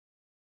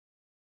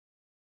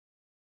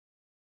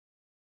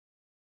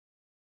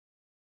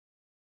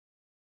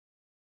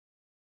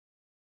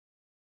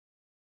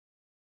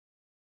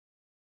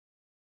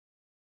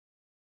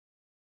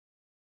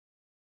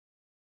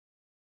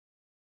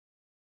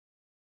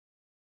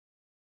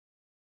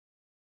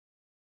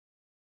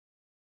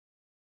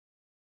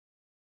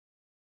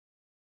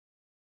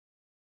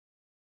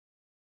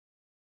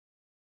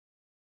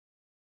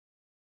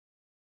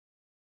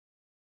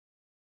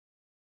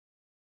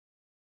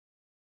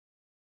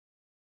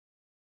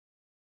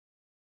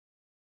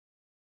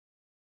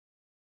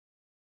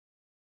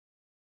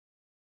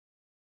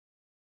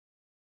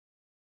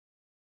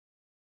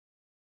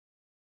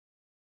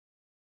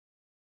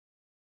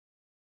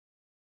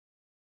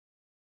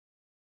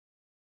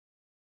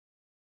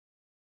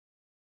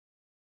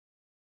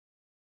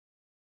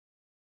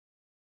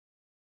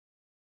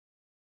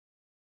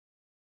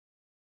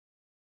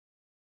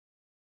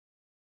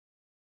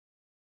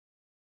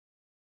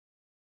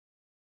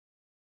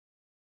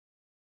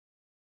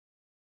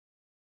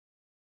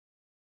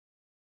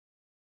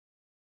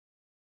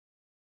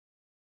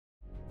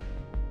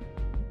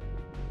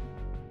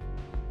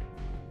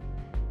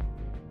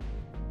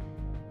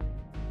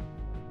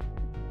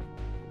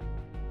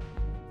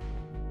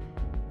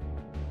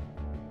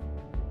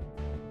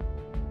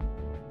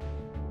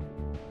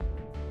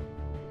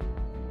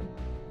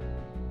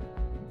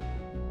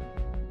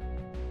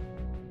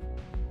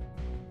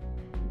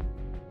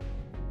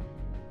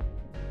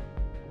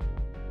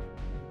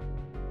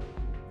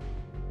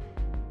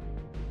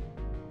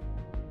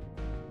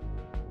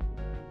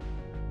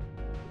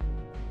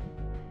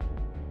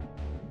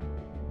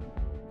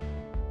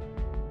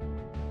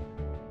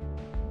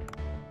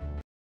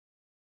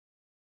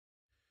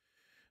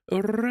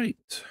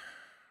Right.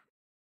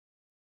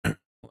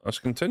 Let's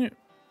continue.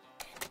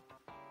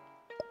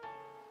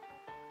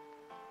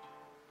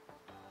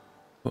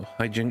 What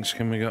hijinks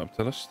can we get up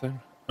to this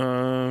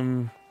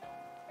time?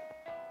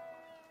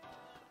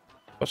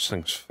 First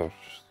things first.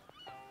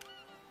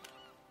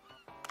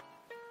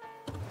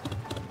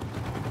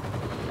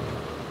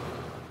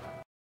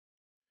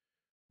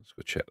 Let's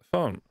go check the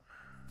farm.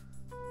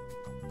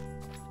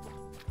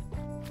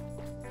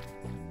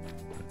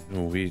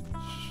 No weeds.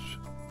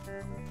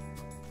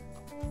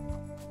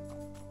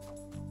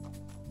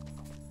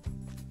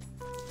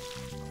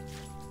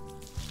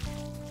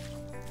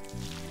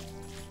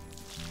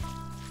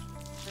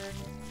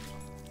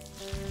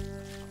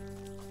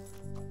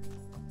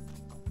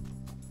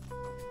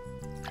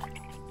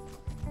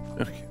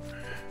 Okay.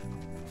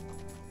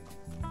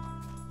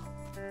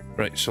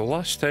 Right, so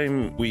last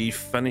time we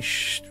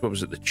finished, what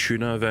was it, the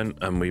tuna event,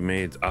 and we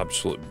made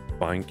absolute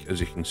bank,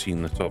 as you can see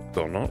in the top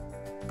corner.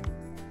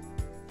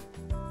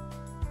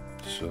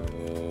 So,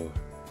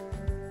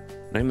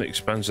 name that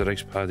expands the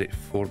rice paddy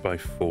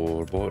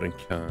 4x4, watering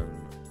can,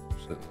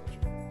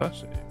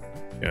 capacity.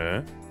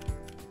 Yeah.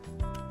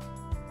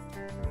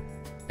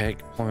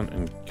 Eggplant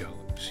and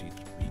garlic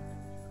seeds, wheat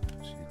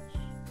seeds.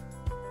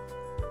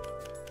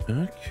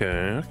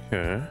 Okay.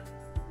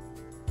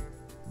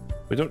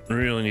 We don't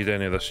really need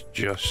any of this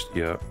just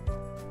yet.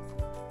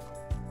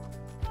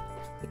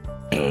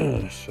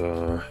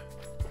 So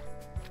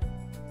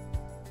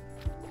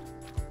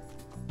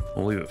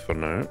we'll leave it for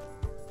now.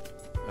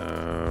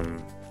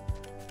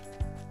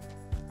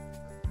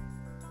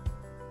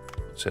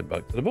 Let's head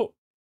back to the boat.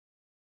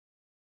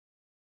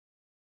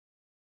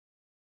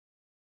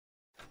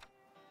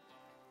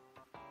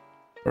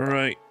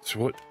 Right, so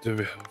what do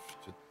we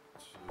have to do?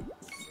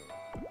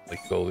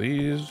 Like all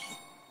these.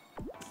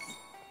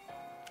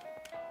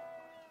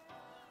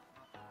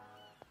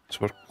 So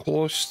we're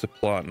close to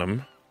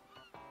platinum.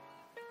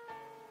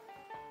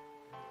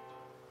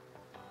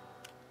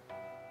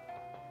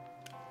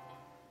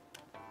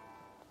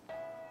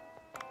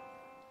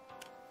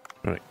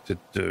 Right, to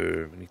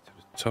do, we need to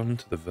return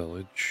to the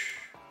village.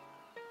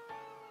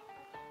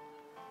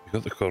 We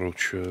got the coral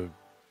tube.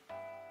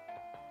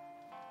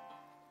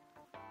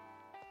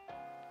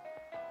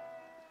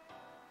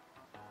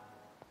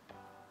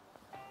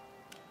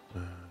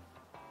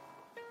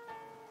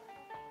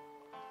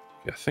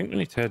 I think we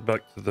need to head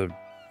back to the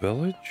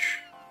village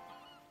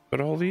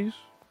for all these.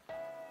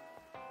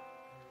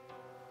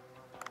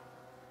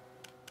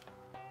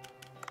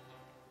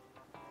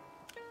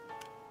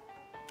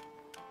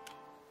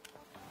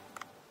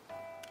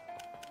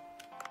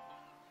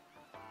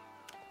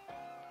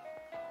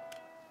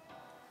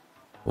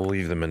 We'll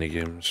leave the mini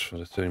games for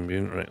the time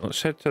being. Right,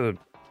 let's head to the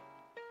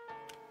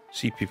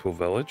Sea People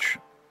village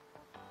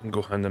and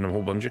go hand in a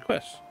whole bunch of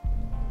quests.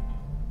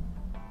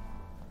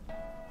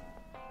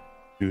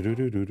 Do.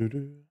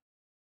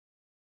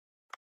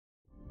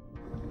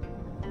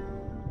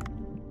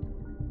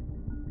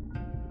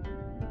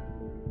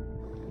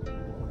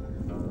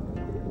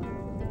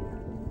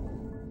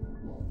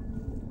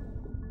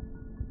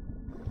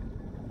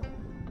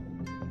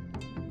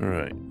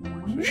 Right.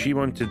 So she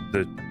wanted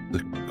the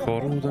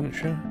coral, didn't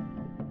she?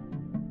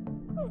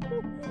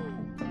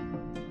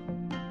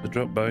 They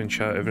drop by and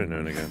chat every now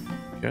and again.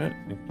 Okay.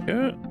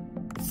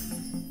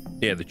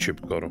 Yeah, the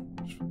tube coral.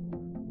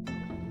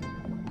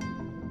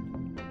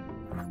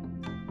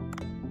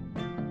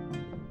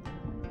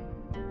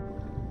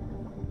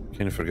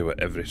 Kind of forget what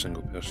every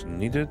single person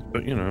needed,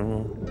 but you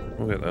know,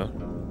 we'll get there.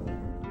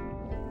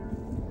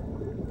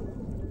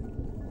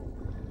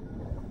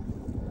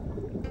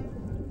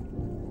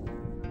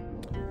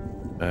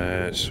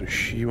 So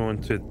she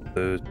wanted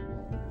the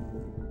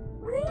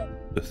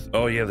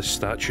oh yeah, the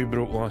statue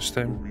broke last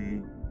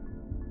time.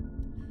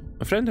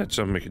 My friend had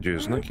something we could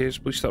use. In that case,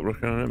 please start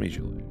working on it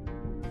immediately.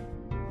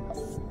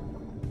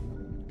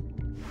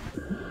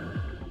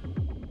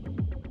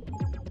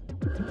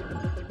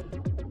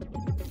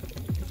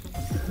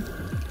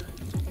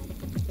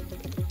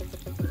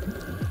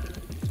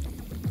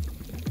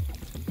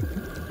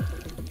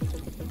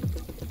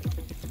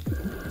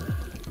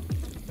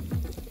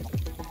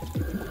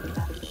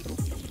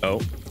 Oh,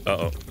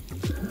 uh-oh.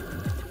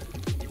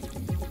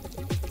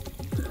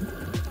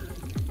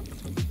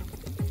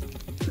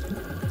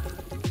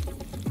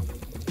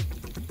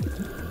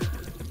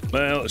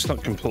 Well, it's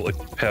not completely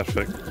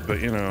perfect, but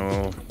you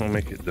know, we'll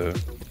make it do.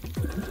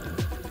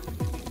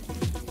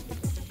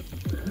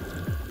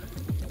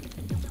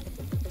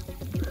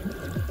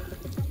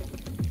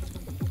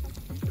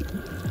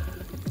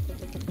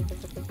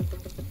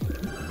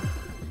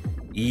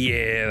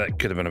 Yeah, that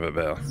could have been a bit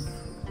better.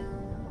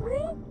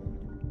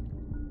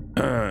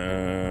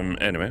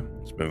 Anyway,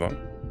 let's move on.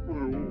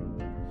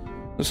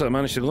 Looks like I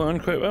managed to learn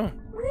quite well.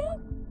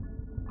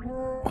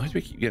 Why do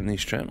we keep getting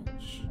these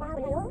tremors?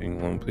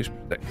 Being long, please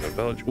protect our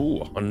village. Ooh,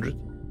 100.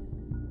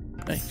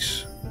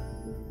 Nice.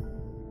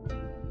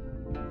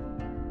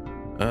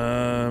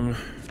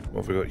 What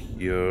have we got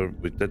here?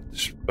 We did the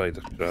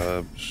spider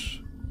crabs.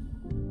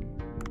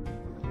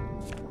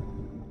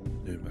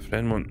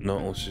 Benmont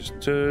Nautilus is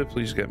 2.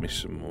 Please get me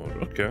some more.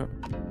 Okay.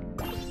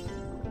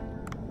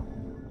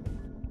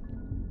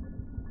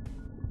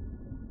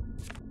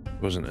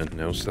 Wasn't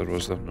anything else there,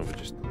 was there? No, we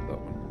just did that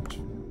one.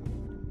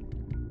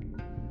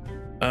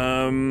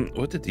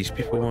 What did these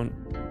people want?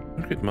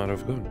 Where could Mara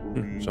have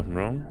gone? Something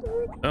wrong?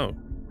 Oh,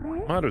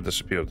 Mara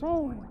disappeared.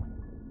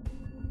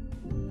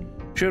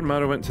 Sure,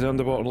 Mara went to the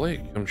underwater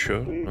lake, I'm sure.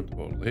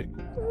 Underwater lake.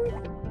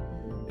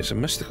 It's a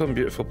mystical and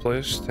beautiful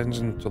place.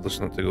 Tenzin told us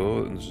not to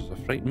go, and there's a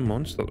frightening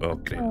monster. Oh,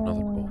 great,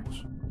 another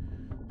boss.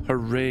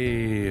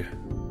 Hooray!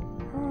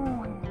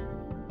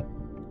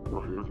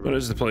 Where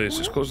is the place?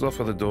 It's closed off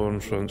with a door in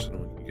front, so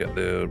we can get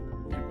there.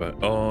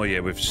 Oh,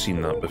 yeah, we've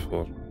seen that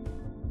before.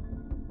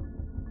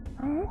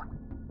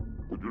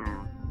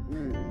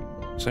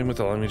 Same with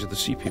the language of the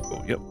sea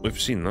people. Yep, we've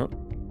seen that.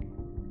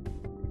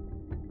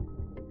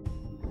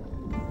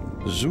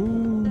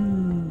 Zoom!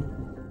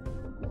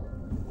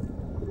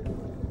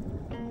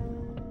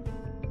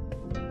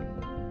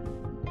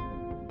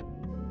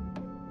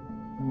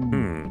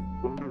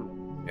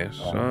 Yes,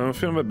 I'm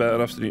feeling a bit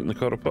better after eating the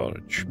coral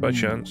porridge. By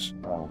chance,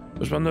 I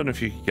was wondering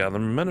if you could gather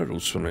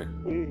minerals for me.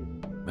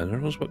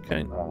 Minerals? What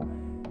kind?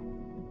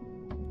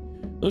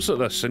 Looks like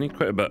this. I need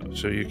quite a bit,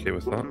 so are you okay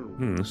with that?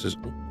 This is...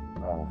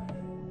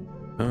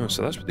 Oh,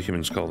 so that's what the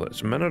humans call it.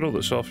 It's a mineral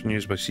that's often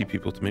used by sea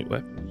people to make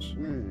weapons.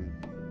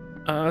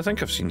 I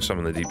think I've seen some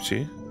in the deep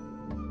sea.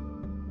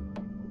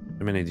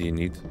 How many do you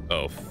need?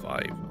 Oh,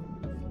 5.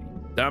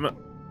 Damn it.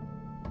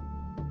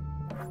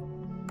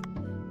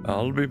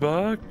 I'll be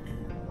back.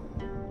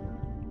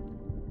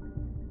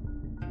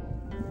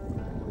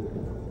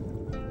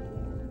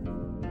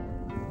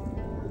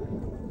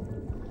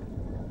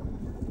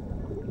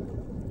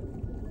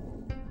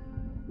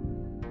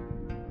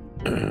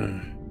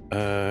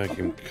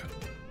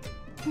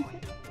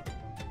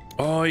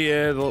 Oh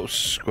yeah, the little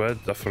squid.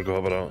 I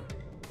forgot about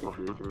that.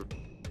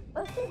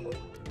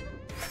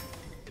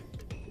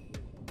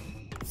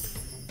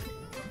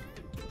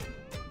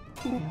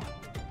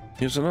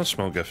 Here's another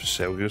small gift for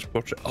Selgia's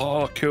portrait.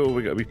 Oh, cool.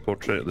 We got a wee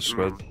portrait of the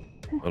squid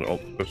or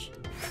octopus.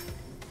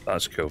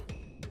 That's cool.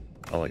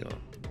 I like that.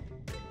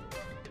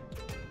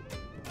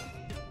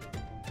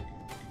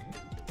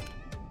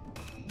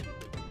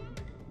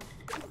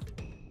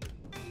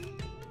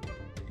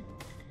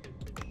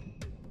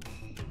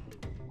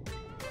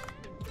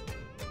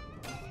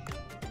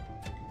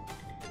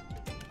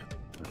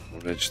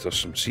 Register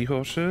some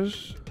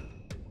seahorses.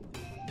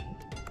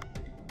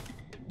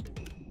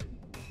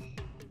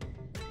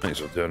 Might as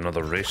well do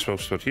another race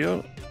whilst we're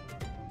here.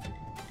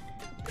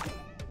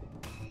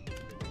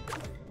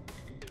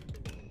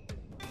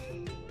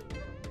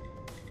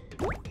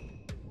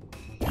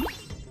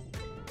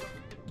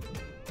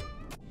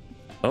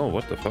 Oh,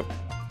 what the fuck?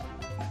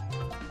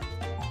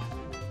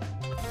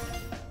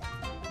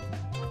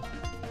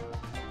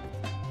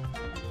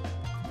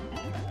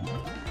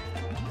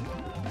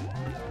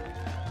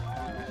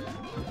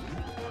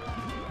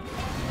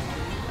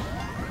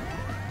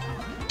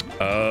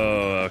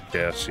 Oh,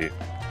 okay, I see.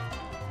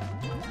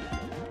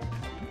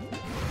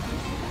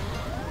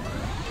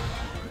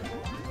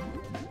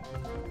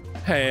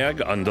 Hey, I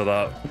got under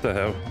that. What the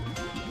hell?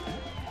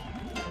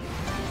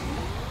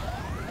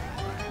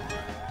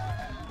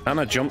 And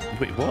I jumped.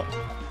 Wait, what?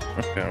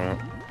 Okay, right.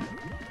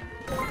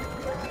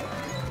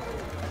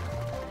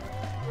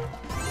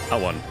 I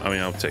won. I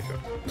mean, I'll take it.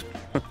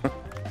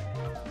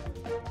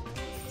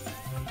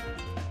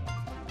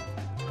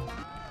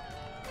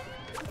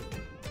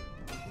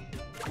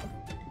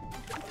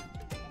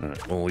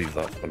 Alright, we'll leave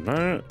that for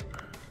now.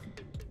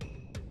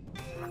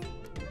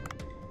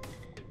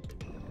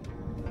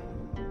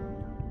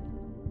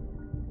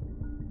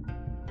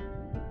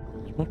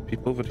 There's more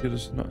people over here,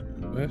 isn't there?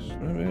 West,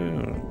 maybe?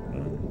 Or...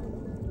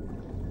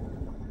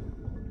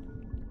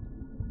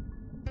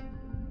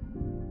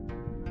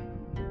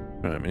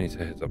 Right, we need to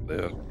head up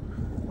there.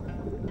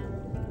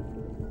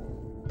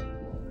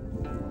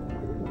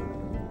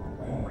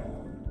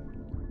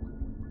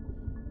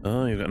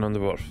 Oh, you've got an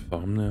underwater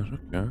farm there,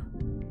 okay.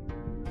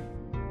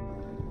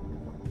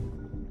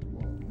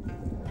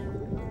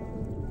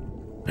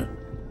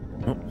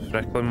 Oh,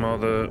 Freckling all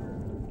the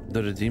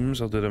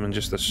redeems. I'll do them in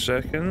just a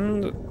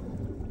second.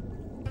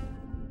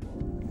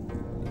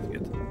 Need to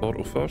get to the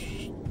portal first.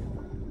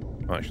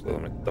 Oh, actually,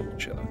 let me double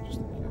check that just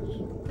in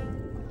case.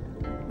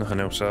 Nothing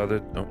else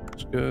added. No,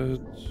 it's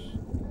good.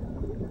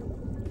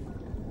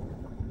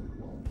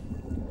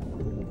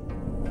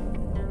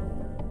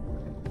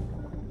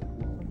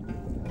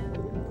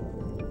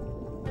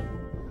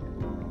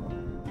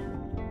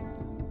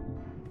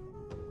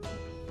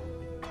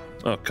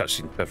 Oh,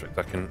 cutscene, perfect.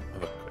 I can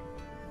have a quick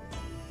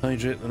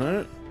hydrate then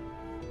out.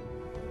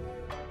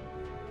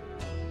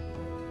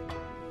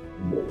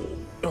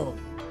 Oh.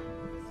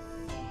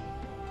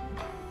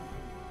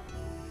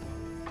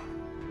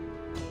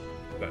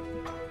 Okay.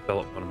 Fill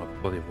up one of my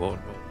bloody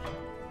water bottles.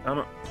 Damn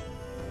it.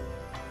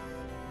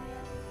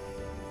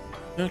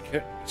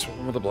 Okay, so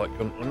one with the black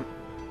gun on.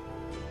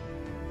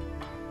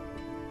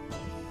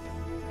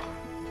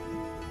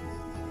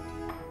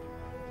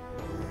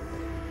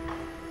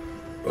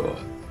 Oh.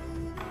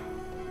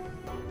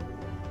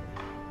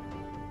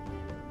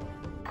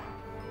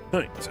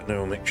 Right, so now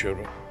we'll make sure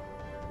we're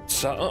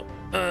sat up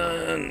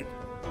and...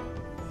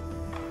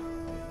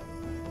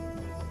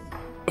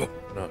 Oh,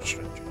 no,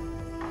 stretch.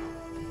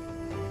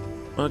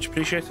 Much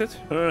appreciated.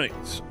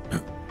 Alright.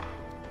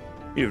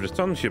 You've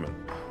returned, human.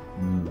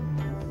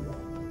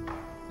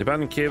 The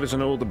abandoned cave is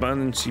an old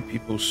abandoned sea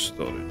people's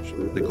storage.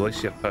 The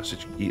glacier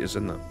passage key is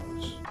in that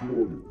place.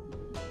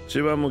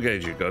 Suam will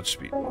guide you,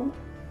 Godspeed. Oh,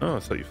 I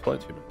thought you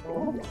fled, human.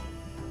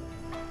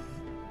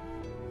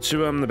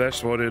 Suam, the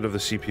best warrior of the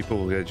sea people,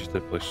 will guide you to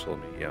the place for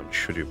me. Yeah, I'm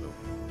sure you will.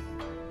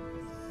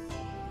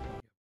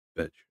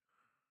 Bitch.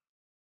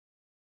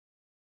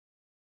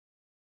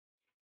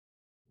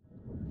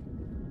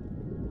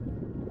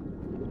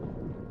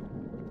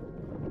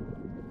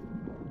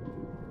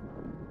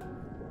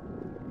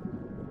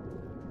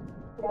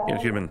 Here,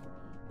 human.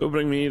 Go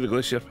bring me the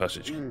glacier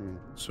passage.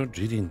 So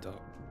dreary and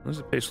dark. Is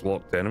the place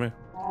locked anyway?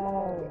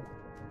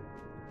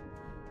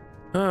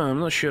 I'm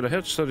not sure. I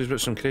heard stories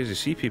about some crazy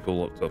sea people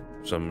locked up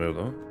somewhere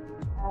though.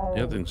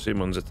 Yeah, the same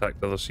ones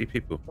attacked other sea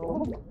people.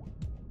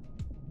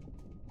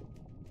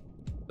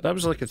 But that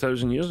was like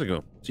 1,000 years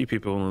ago. Sea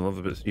people only live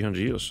about 300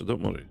 years, so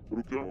don't worry.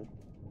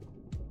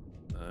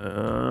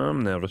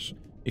 I'm nervous.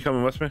 You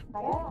coming with me?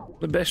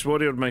 The best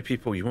warrior of my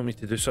people. You want me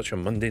to do such a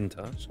mundane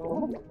task?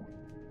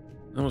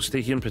 I will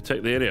stay here and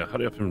protect the area.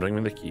 Hurry up and bring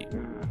me the key.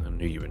 I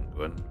knew you wouldn't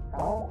go in.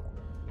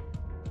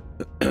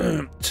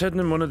 It's hidden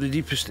in one of the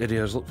deepest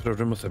areas. Look for a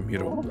room with a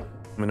mural.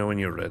 Let me know when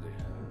you're ready.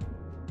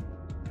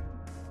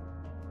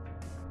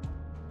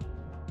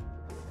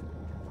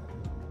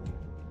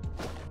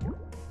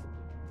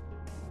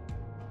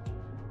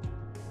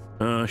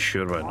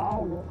 Sure, why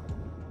not?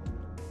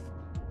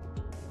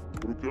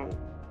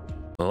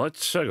 Well,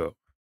 let's go.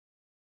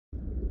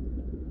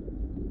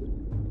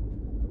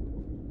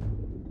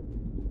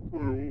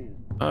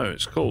 Oh,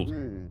 it's cold.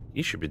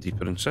 You should be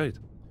deeper inside.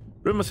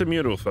 Room with a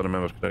mural, if I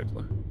remember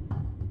correctly.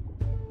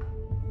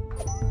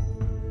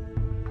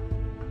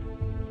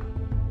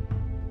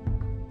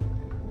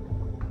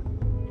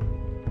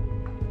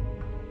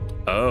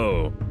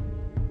 Oh.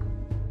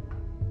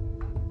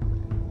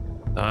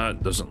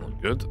 That doesn't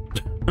look good.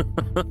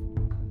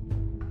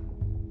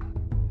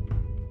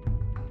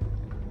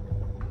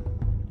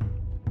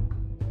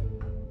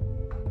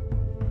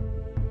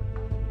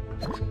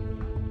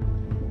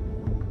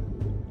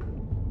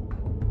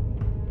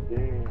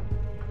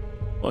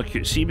 Oh, a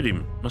cute sea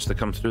bream. Must have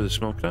come through the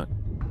small crack.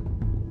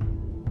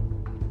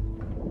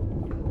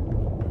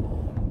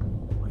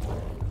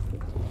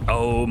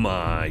 Oh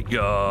my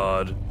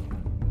god.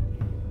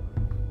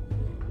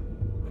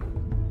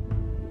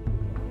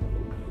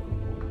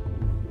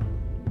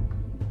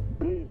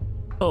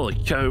 Holy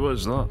cow, what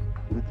is that?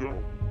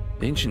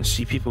 The ancient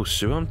sea people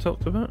Suam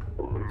talked about?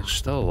 They're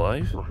still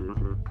alive?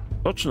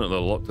 Fortunately, they're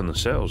locked in the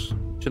cells.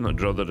 Should not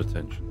draw their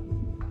attention.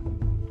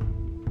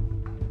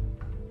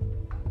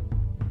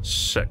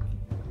 Sick.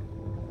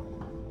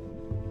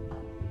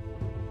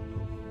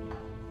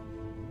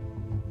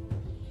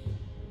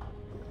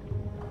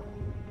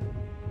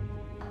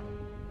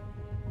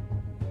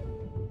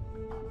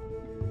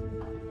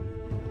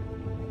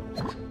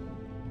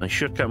 I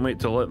sure can't wait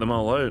to let them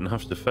all out and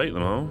have to fight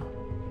them all.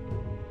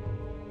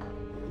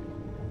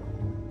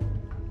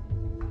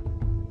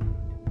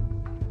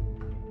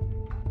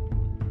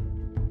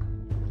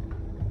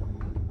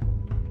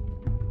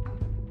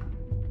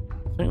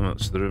 I think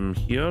that's the room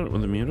here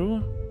with the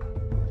mural.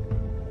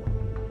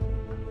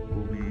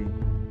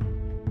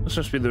 This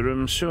must be the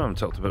room Suam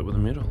talked about with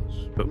the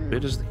murals. But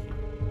where is the key?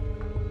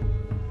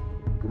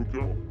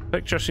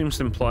 Picture seems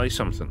to imply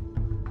something.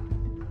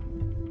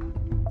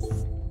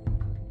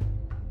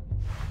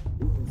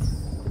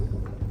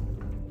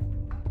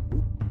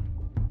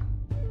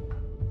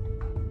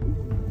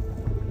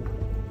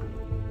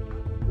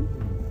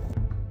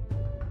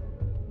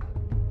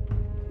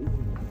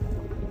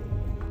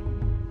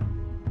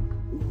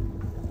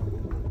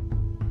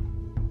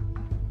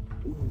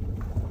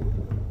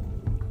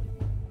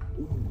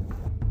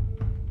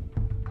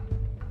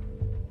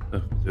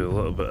 Do a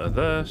little bit of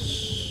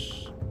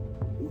this, a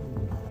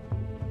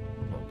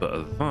little bit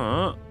of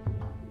that,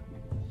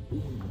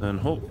 then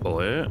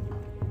hopefully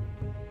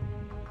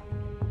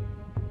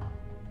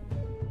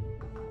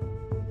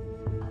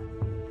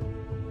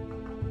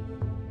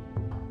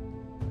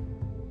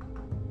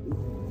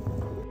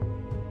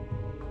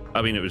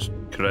I mean it was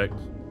correct.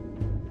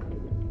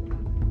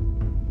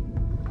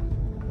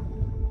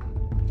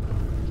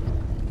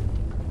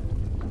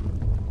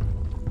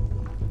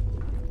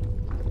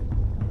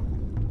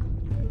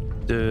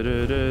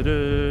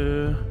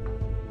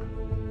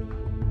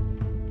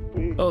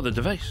 Oh, the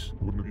device.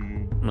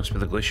 Must be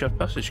the glacier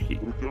passage key.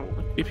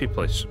 A creepy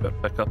place. Better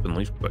pick up and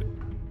leave quick.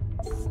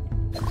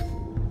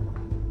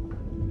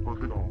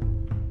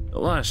 At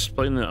last,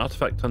 playing the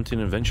artifact hunting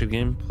adventure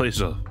game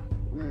plays off.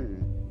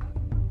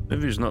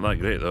 Maybe it's not that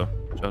great though.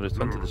 Shall I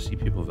return to the Sea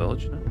People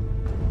village now?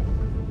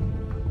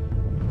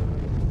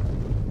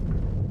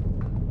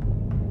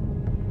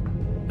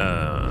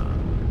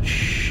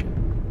 Shit.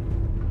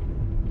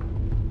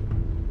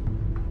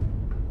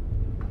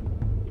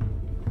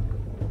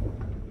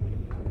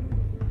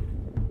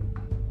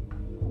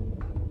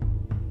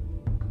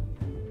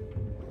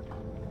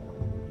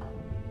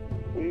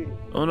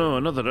 Oh no,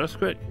 another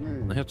earthquake.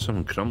 I heard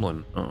some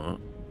crumbling. Uh-oh.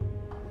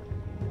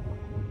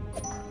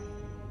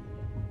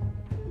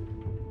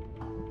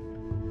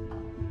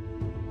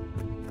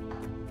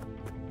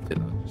 Take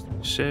that just to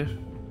be safe.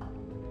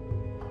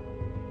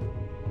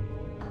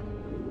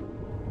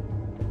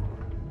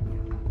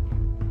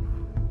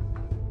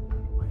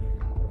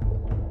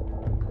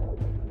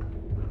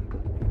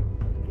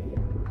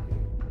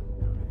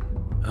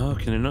 Oh,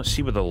 can you not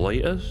see where the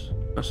light is?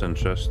 That's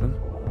interesting.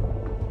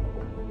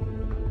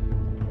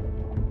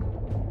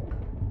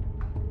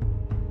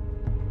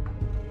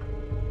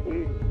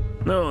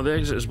 No, the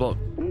exit is blocked.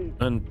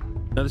 And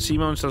now the sea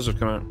monsters have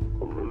come out.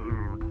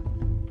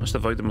 Must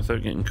avoid them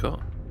without getting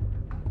caught.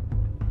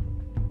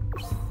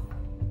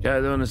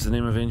 Gaddon is the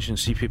name of ancient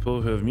sea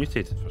people who have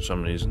mutated for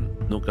some reason.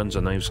 No guns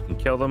or knives can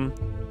kill them.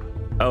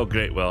 Oh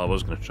great, well I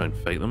was going to try and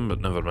fight them,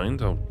 but never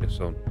mind. I guess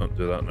I'll not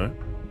do that now.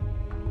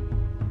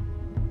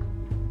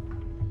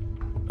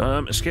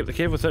 Escape the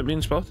cave without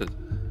being spotted.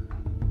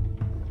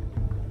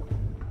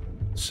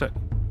 Sick.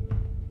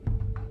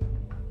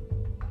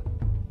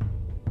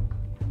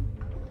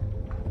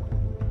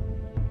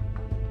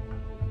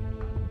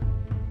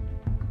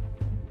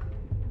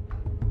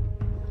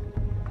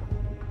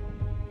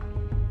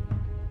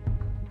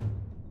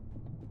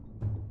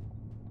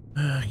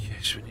 Okay,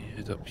 so we need to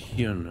head up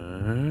here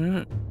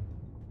now.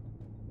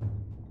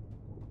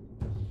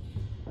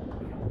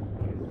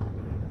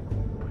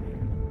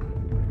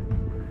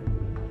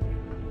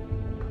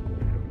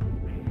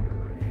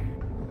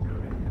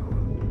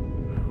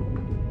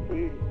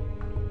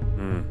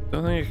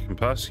 Don't think I can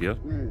pass here.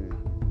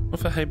 What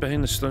if I hide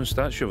behind the stone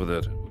statue over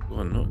there? Go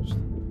unnoticed.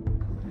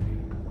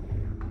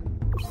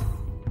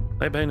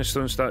 Hide behind the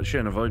stone statue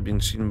and avoid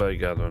being seen by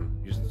Gaddon.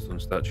 Use the stone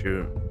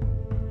statue.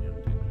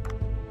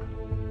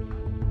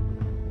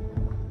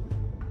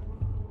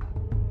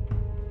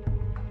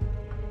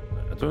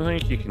 I don't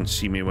think you can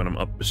see me when I'm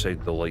up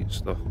beside the light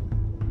stuff.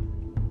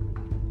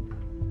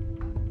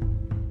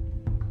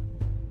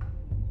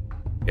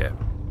 Yeah.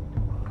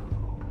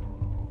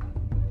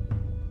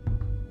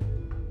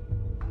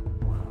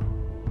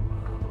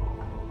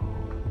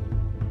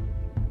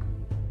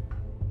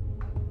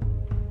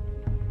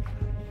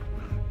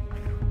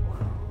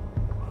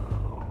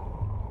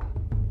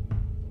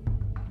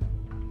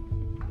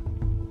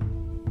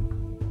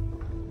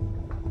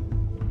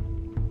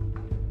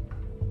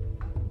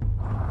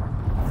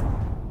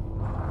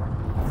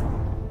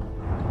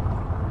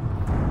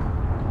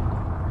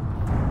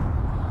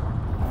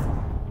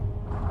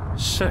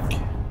 Sick.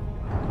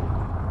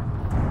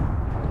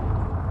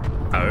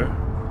 Oh.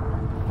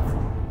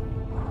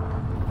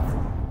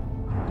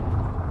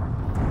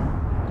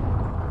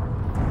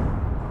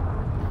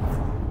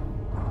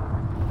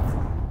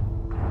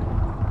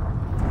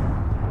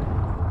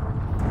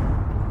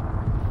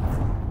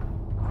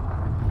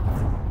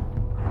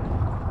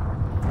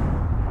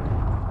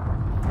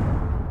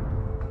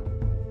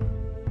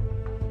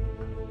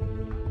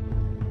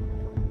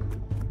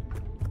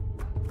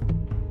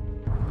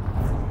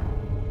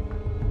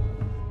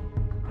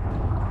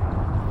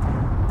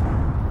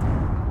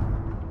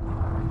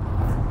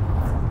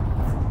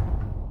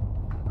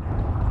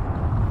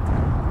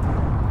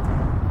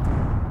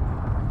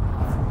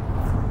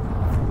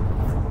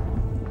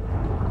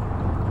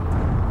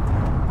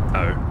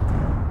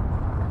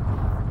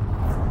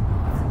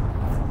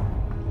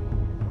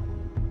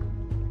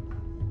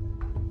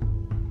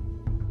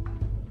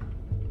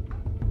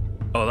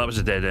 Oh, that was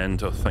a dead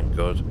end. Oh, thank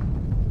God.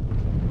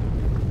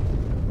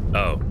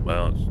 Oh,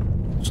 well,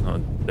 it's not a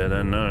dead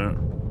end now.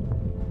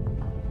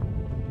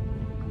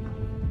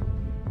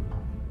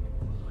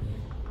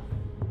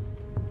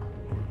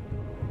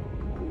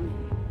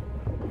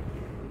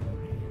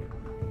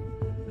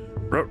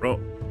 Ruh-roh.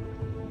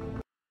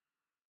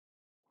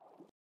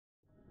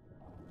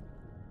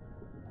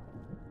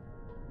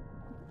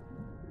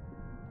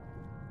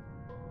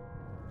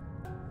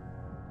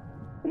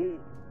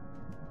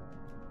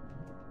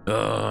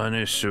 Oh, I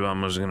knew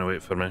Suam was going to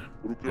wait for me.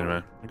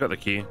 Anyway, I got the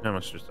key. I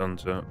must return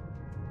to it.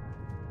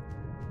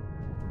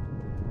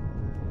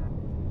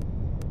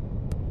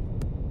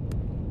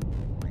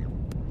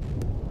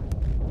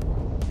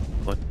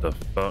 What the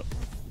fuck?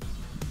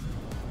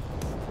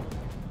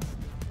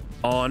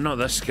 Oh, not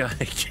this guy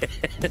again.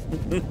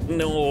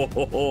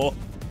 No.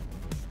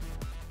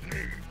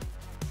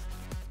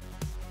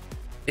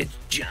 It's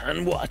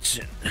John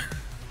Watson.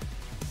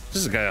 This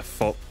is the guy I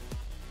fought.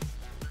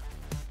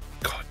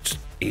 God,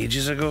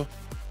 ages ago.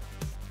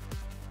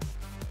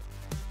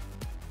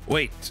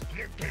 Wait,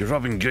 you're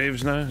robbing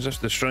graves now? Is this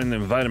destroying the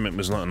environment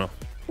was not enough?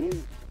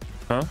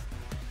 Huh?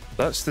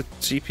 That's the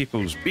sea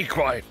people's. Be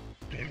quiet!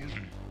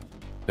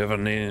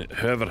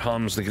 Whoever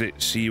harms the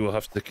great sea will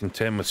have to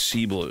contend with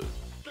Sea Blue.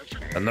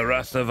 And the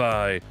wrath of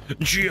I,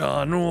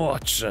 John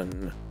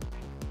Watson.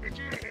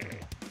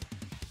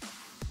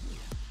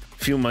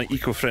 Feel my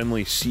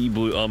eco-friendly Sea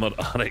Blue armor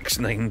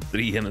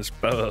RX-93 in its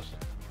power.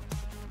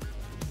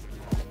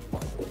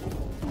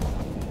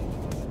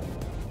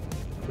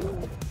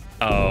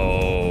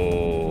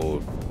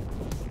 Oh.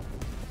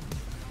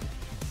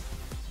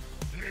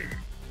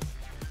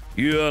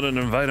 You are an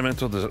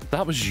environmental disaster.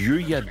 That was you,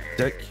 you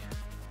dick.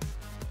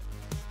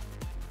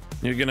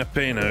 You're gonna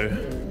pay now.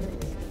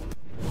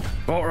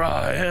 For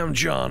I am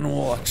John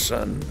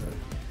Watson.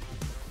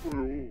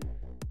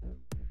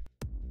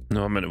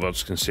 No amount of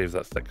words can save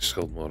that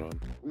thick-skulled moron.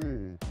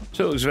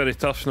 So it looks very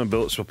tough, no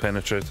bullets will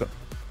penetrate it.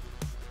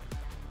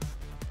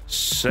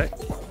 Sick.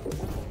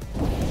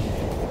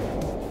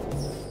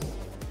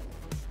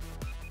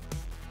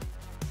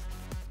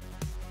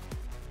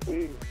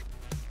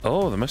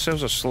 Oh, the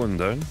missiles are slowing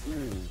down.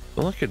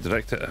 Well, I could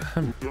direct it at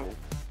him.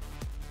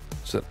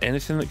 Is there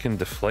anything that can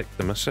deflect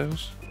the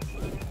missiles?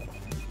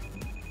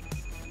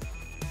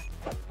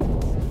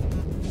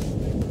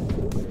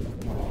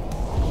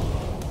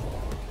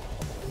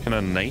 Can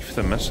I knife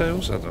the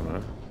missiles? I don't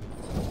know.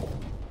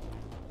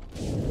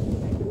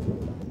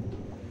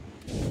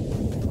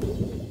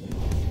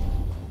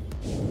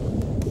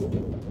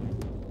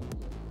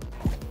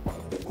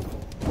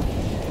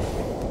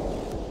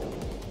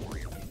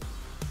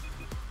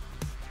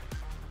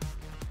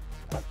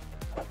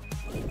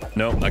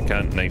 No, I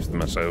can't knife the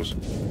missiles.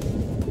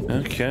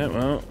 Okay,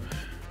 well.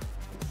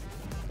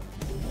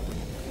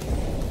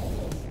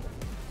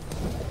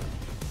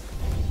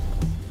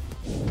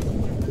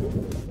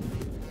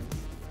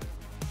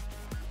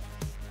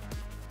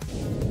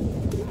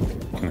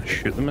 Can I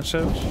shoot the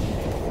missiles?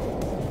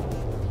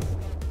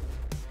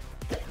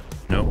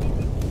 No.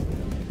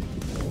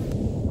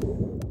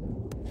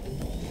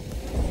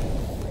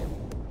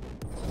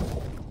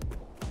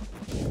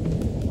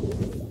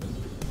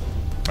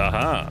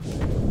 Aha!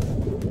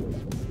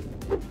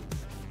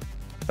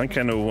 I think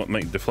I know what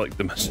might deflect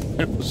the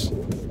missiles.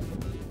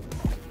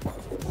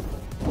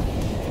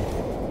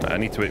 I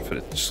need to wait for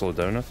it to slow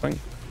down, I think.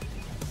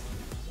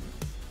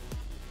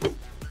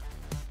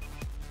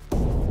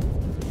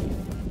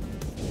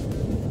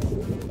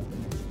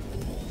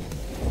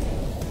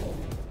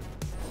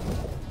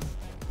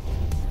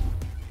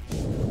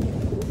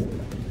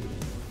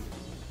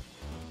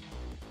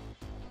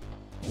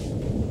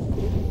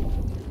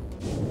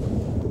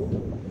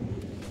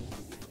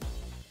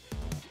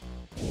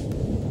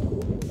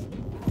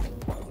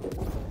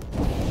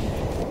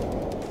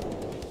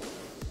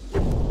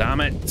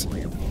 Damn it!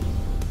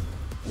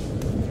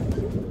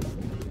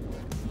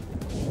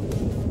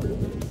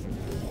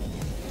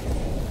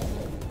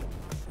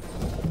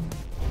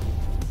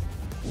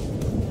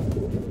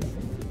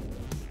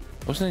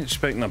 Wasn't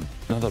expecting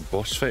another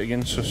boss fight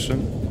again so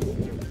soon.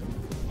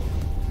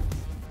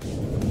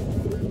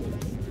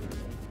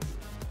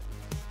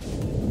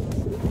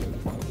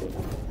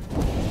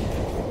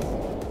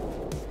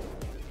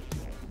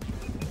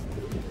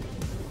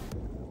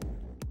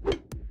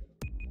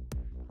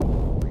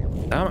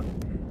 Damn it.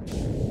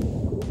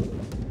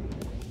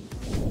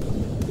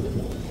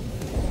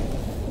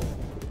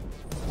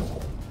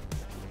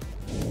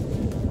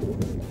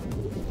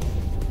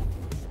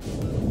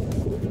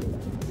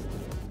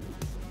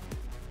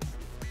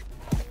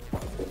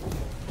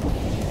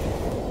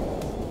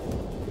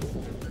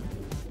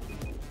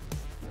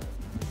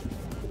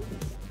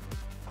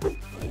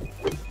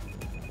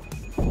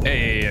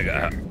 Hey, I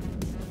got it.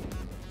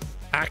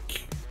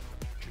 Ack.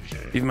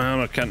 Even my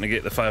hammer can't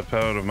negate the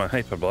firepower of my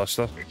hyper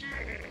blaster.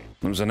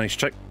 That was a nice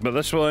trick, but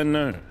this will end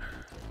now.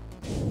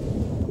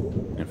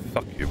 Yeah,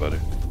 fuck you, buddy.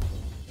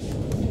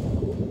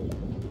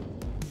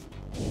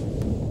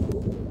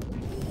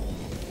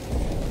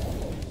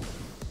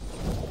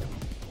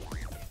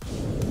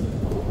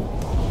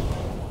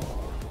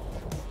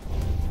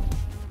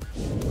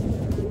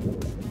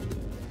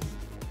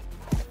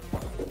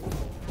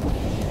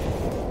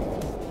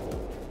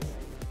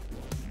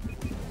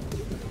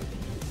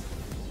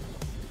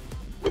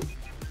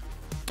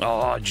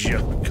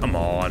 Oh, come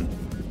on.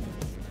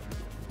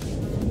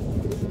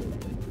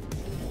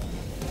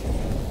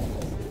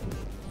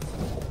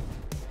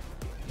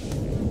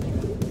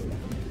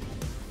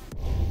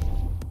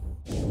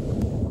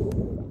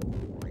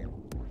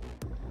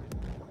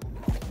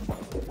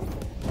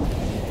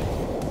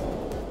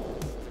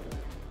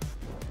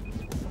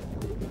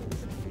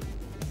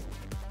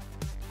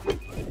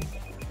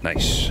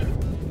 Nice.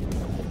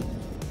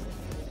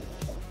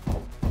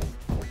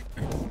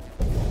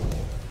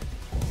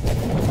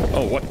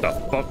 Oh, what the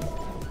fuck?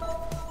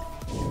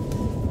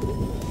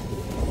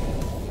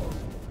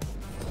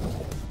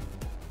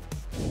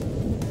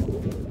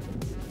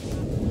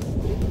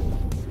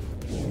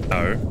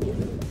 Oh.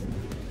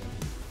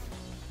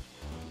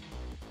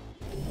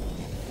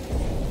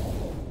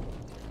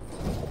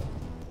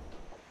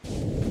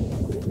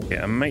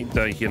 Yeah, I might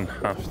die here and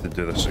have to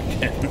do this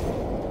again.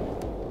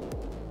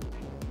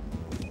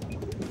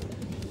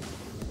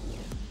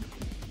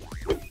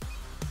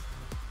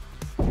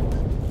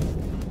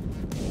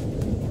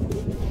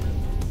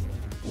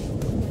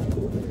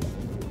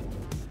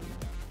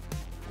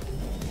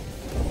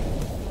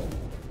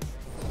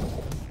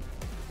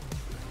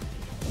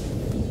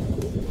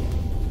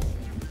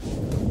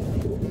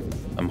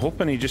 I'm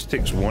hoping he just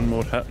takes one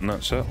more hit and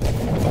that's it.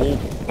 Oh,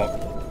 fuck.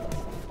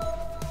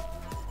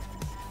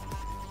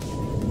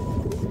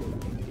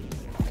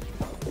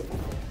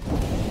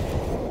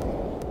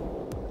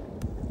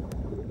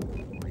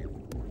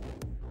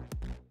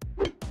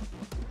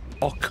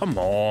 Come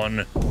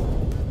on.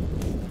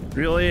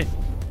 Really?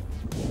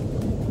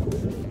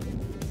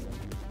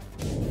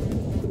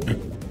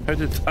 How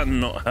did that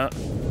not hit?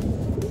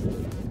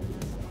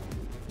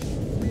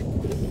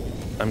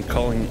 I'm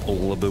calling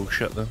all the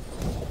bullshit though.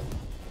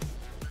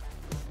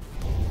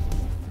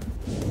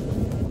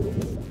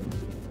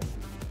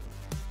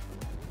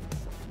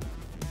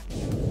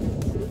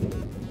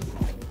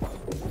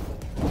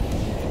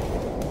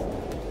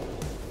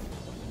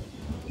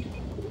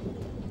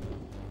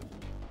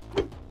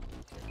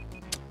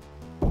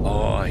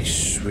 Oh, I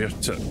swear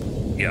to...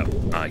 Yeah,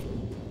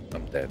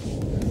 I'm dead.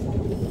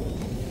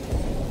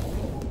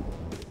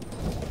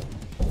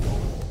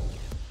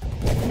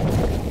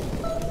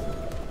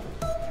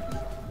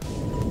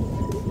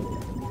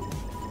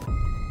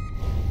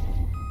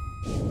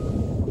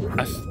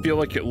 I feel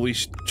like at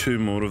least 2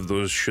 more of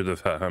those should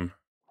have hit him.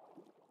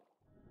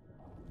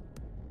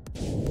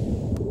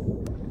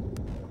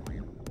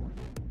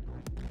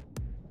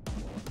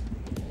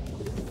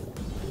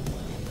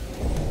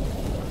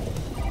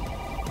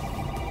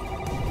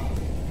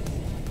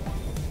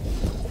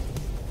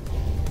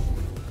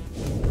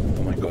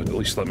 Oh my god, at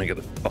least let me get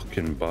the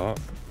fucking bat.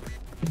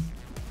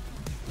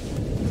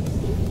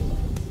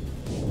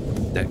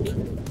 Dick.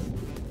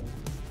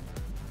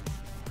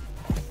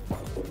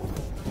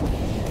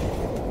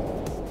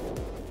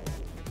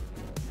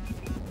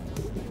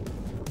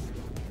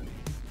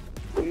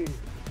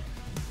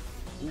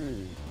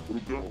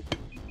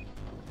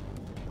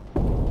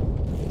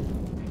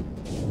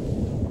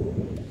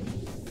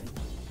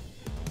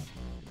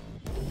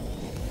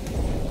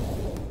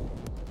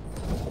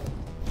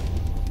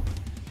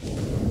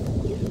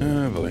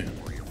 Oh boy.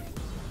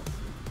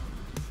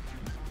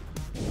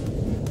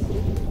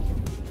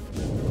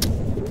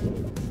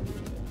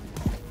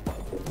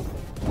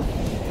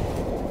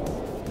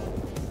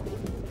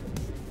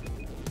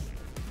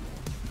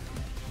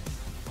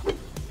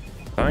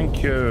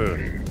 Thank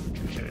you.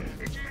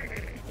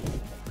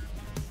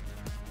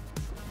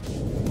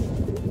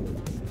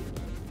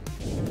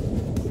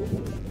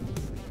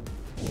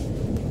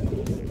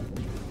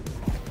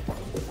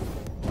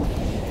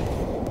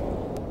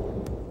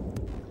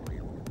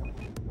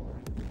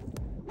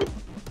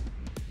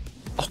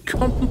 Oh,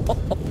 come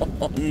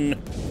on.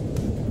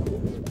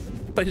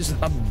 What is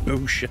that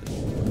bullshit?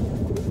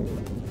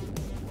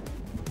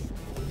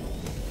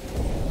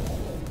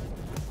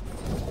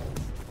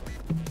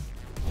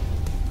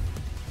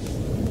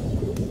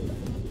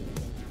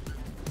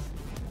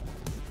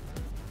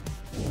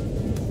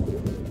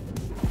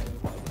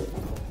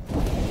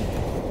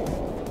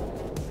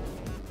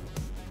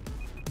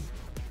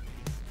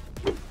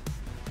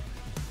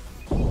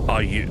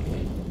 Are you?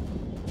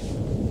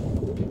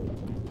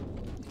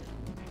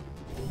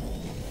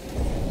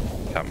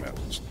 Come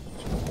out.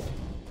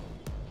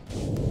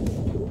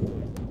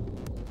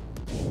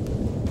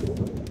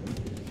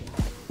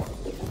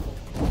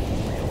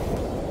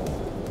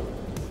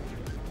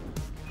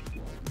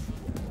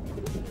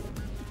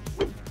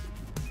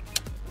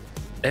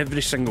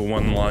 Every single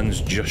one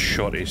lands just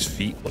short of his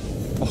feet. Like,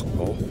 fuck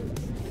off.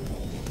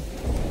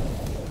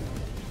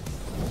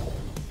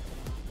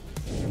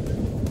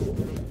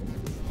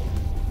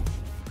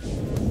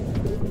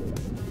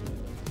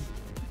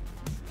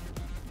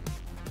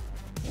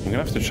 I'm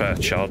gonna have to try a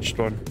charged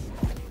one.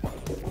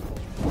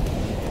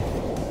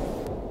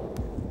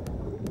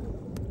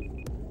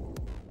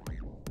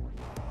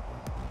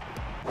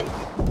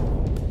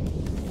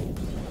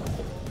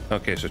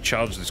 Okay, so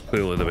charged is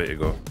clearly the way to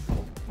go.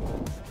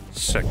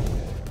 Sick.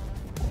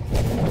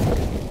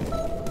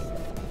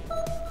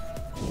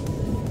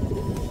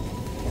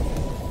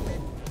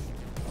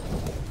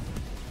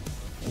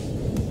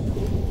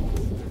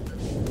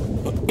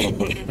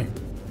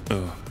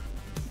 Oh.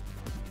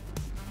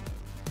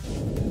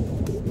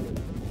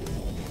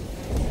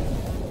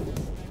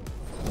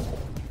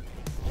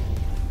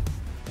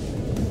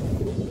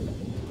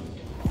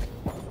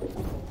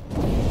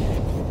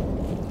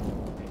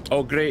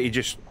 Oh great, he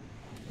just...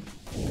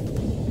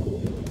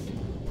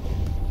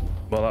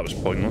 Well, that was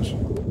pointless.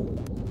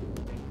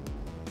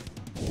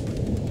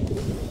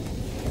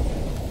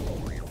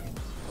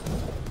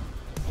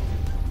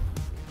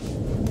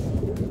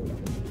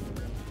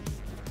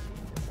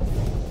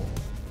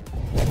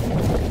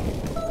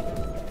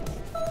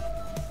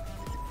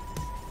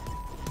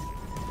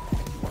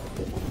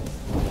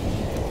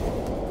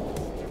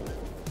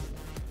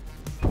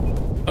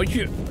 Oh,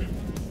 you...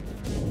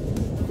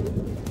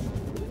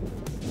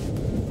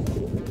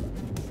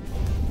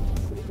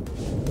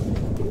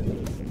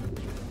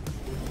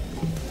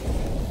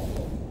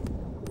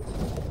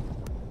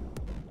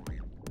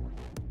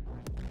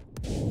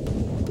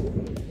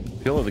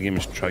 I feel like the game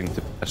is trying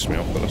to piss me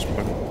off at this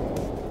point.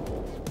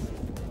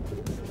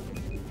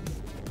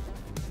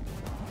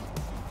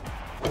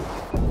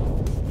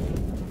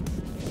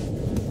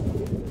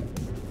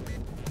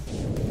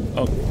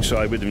 Oh, so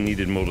I would have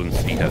needed more than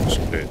 3 hits.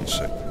 Great,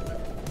 sick.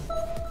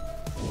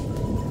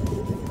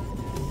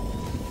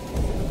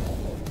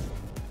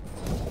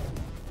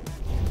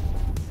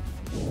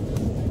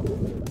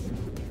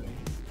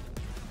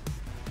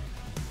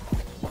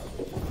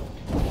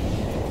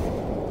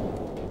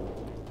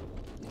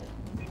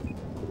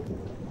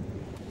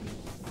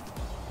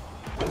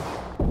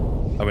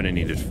 I would have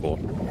needed 4.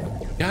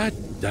 God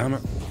damn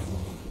it.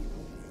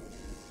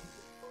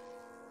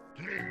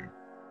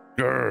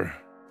 Grr.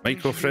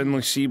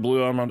 Micro-friendly sea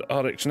blue armored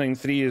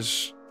RX-93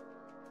 is...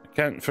 I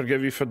can't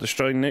forgive you for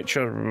destroying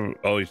nature.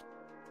 Oh,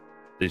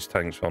 these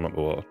tanks falling up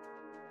the water.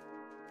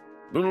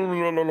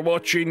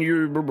 Watching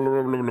you. Blah,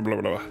 blah, blah, blah,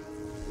 blah, blah.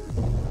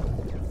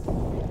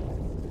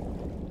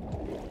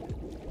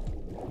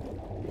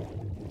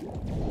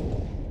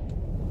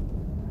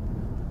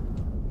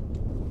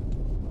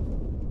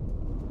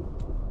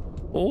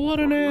 What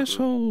an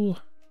asshole.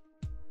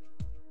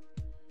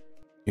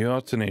 You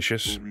are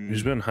tenacious.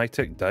 Who's wearing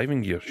high-tech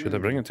diving gear? Should I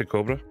bring it to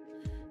Cobra?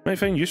 Might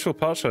find useful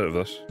parts out of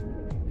this.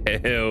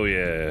 Hell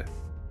yeah.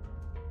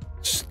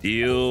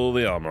 Steal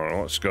the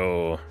armor. Let's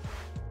go.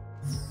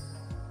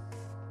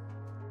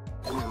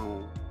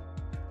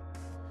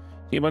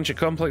 See a bunch of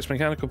complex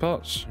mechanical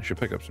parts. I should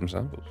pick up some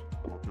samples.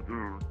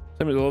 Time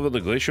to deliver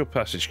the glacial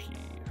passage key.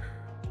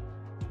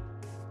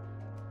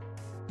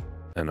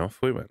 And off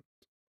we went.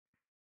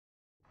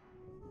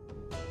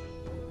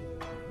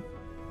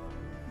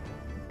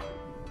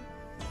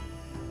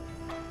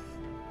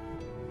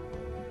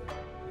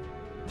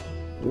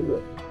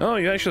 Oh,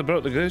 you actually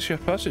brought the glacier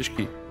passage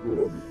key.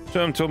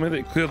 Someone told me that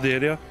it cleared the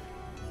area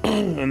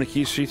and the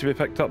key's free to be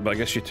picked up, but I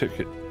guess it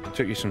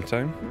took you some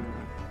time.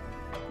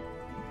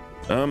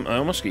 I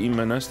almost got eaten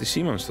by nasty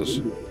sea monsters.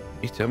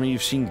 You tell me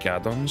you've seen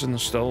Gadons and they're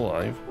still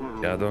alive?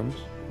 Gadons?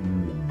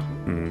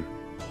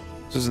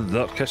 This is the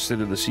dark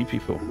history of the sea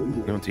people.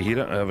 You want to hear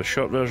it? I have a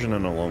short version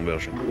and a long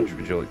version. Which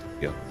would you like to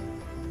hear?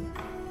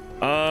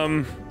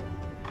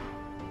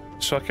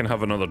 So I can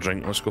have another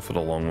drink. Let's go for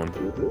the long one.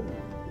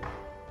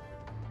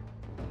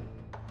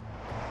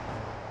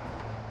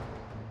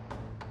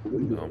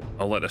 No,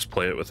 I'll let this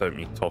play it without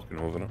me talking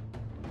over it.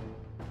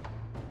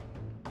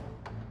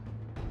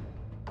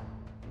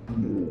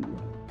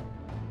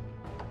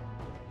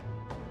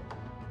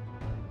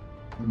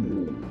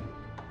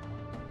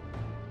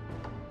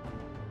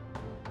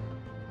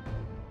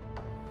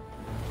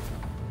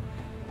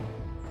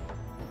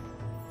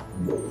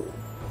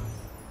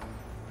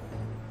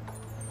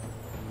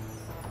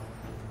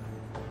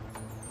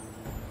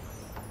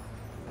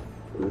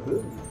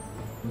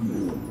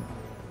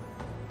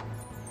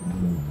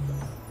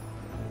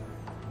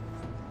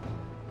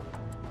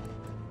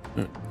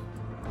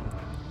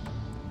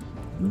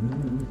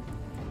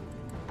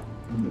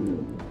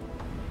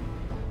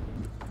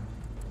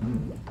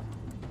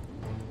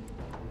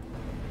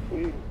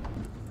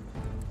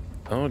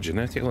 Oh,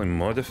 genetically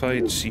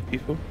modified sea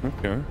people?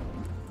 Okay.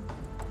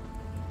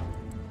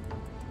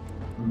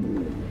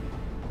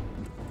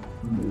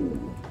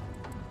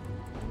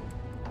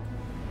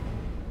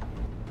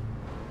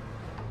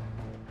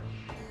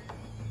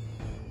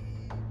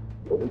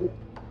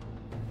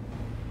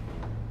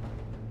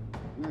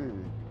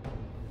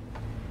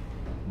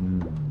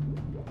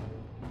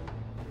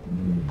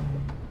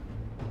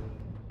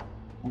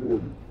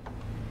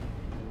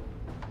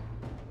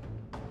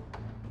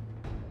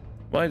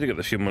 Why do I get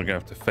the feeling we're gonna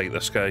have to fight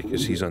this guy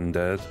because he's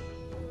undead?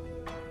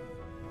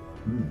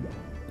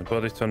 The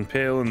body turned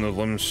pale and the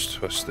limbs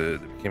twisted.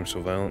 They became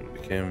so violent,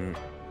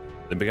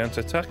 they began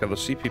to attack other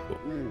sea people.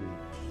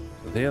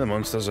 They are the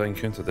monsters I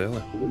encountered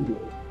earlier.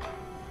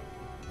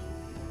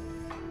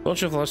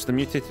 Launch of the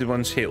mutated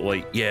ones hate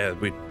light. Yeah,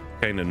 we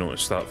kind of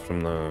noticed that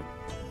from the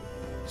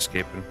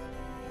escaping.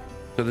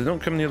 So they don't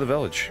come near the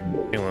village.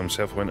 Halo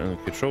himself went in the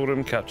control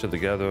room, captured the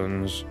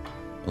Gadons,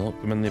 and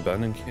locked them in the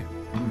abandoned cave.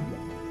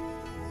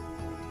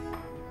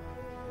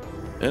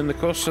 In the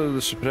course of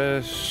the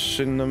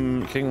suppressing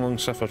them, King Long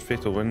suffered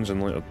fatal wounds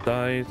and later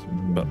died,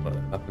 but that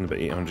happened about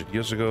 800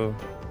 years ago.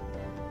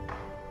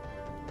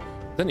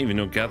 Didn't even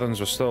know Gadons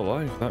were still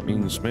alive. That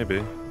means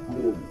maybe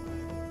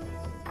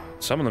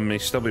some of them may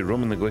still be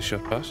roaming the Glacier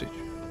Passage.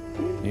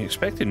 You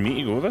expected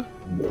me to go there?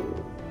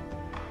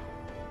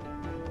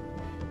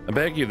 I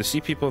beg you, the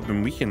sea people have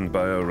been weakened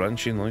by our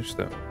ranching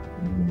lifestyle.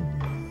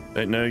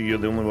 Right now, you're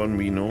the only one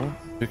we know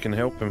who can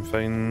help and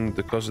find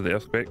the cause of the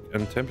earthquake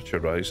and temperature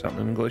rise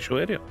happening in the glacial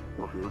area.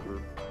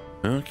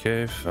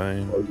 Okay,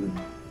 fine.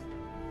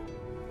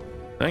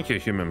 Thank you,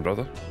 human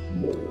brother.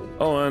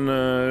 Oh,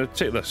 and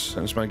take this.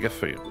 It's my gift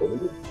for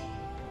you.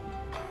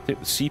 Take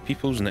the sea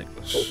people's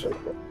necklace.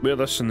 Wear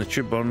this and the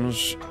tube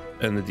burners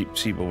and the deep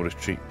sea will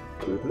retreat.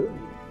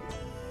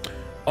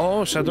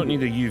 Oh, so I don't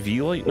need a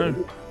UV light now?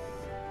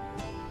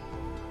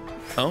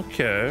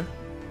 Okay.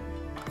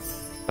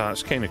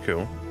 That's kind of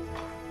cool.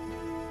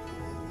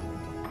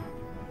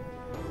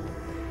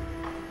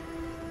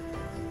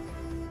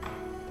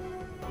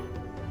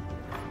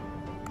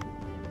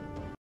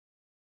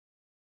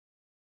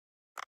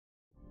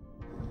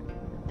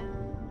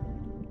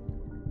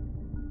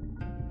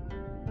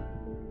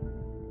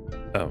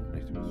 Oh,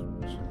 need to be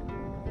suppressed.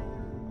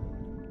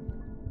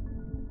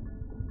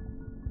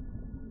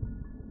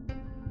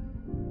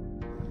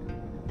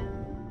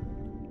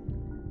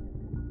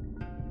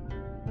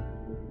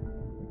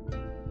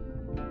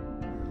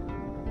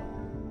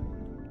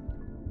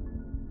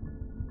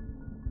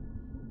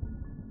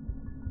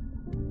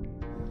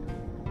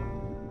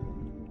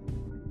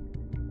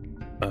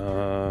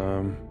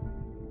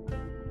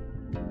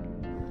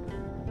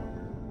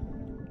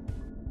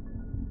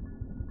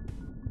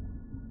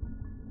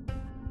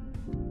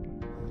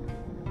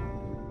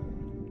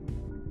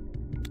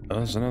 Oh,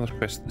 there's another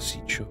quest at the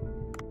Seed Show.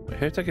 Wait,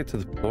 how did I get to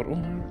the portal?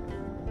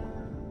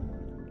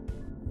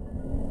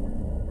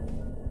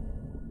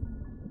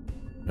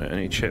 Right, I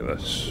need to check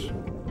this.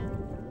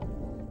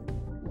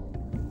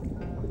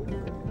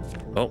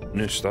 Oh,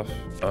 new stuff.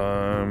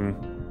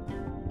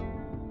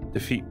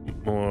 Defeat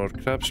more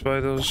crab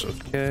spiders,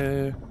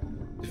 okay.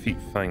 Defeat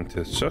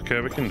fangtooths.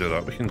 Okay, we can do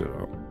that, we can do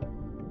that.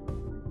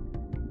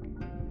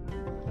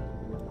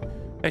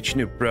 It's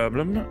no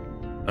problem.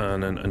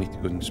 And then I need to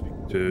go and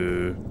speak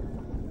to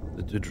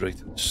the dude right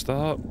at the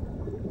start.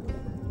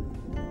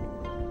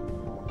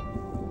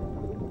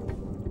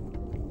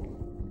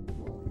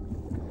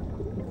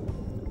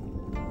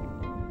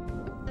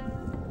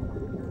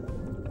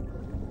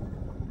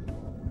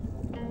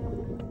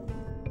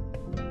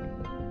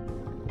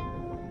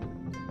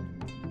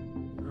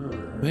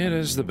 Where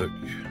is the book?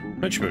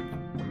 Which book?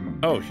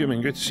 Oh,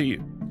 human, good to see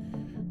you.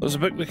 There's a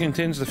book that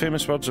contains the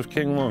famous words of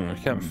King Long. I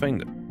can't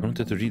find it. I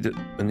wanted to read it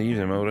in the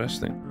evening while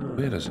resting.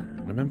 Where is it?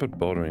 I remember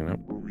borrowing it.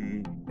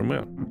 From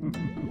where?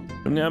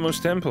 From the Amos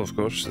Temple, of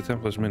course. The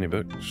temple has many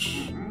books.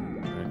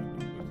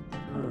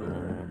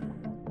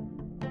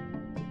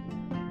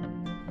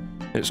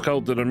 It's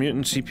called There Are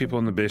Mutant Sea People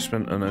in the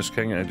Basement, and as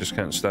king I just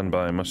can't stand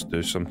by. I must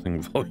do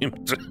something.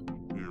 Volume 2.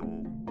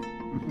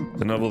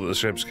 The novel that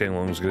describes King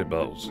Long's great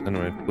battles.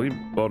 Anyway, will you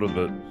borrow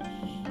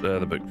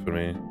the book for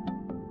me?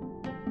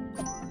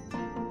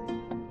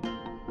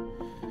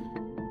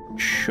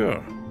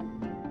 Sure.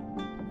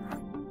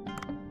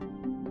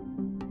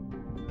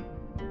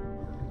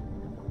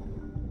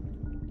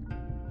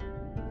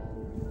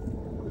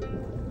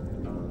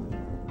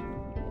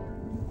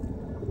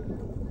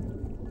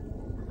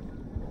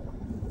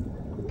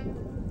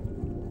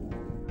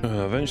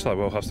 Eventually I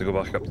will have to go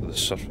back up to the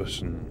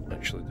surface and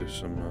actually do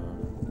some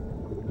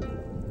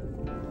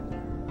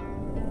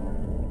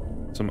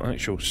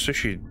actual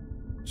sushi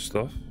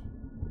stuff.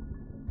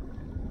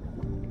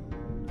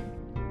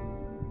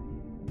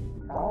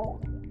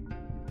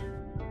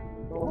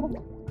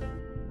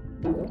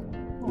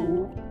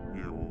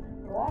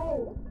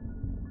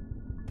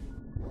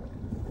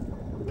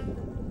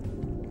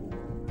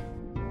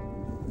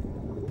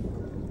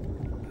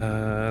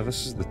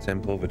 This is the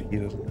temple over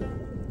here.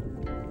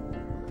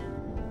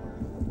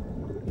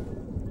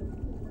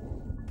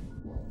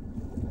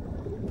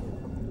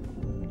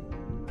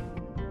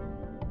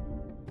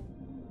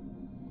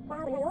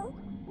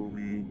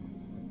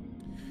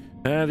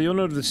 The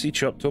owner of the seed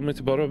shop told me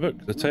to borrow a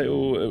book. The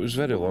title, it was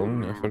very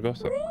long, I forgot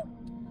it.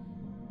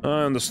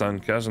 I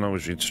understand, Kaz and I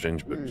always read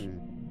strange books.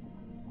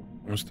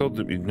 I was told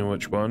that we'd know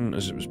which one,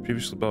 as it was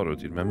previously borrowed,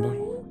 do you remember?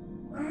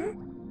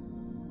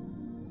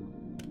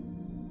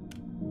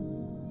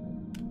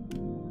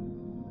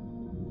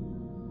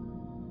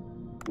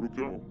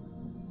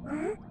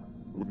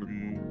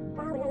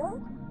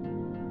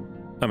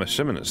 I'm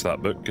assuming it's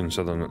that book,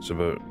 considering it's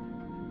about...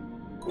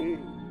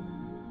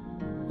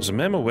 There's a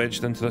memo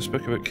wedged into this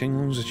book about King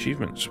Long's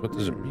achievements. What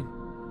does it mean?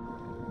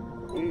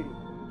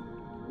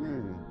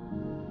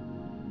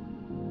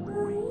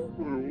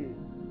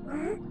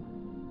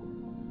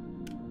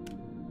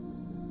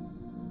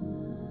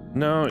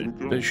 No,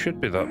 it should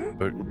be that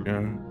book,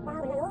 yeah.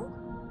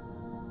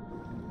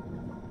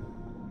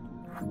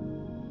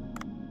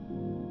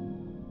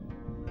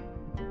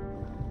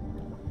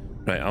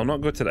 Right, I'll not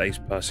go to the ice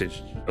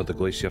passage or the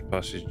glacier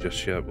passage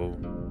just yet. We'll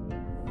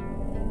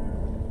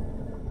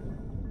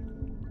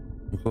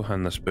go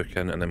hand this book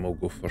in and then we'll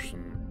go for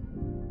some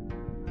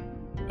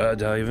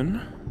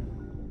diving.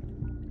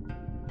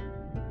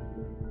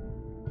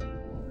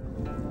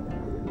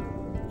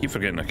 Keep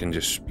forgetting I can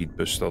just speed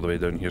boost all the way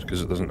down here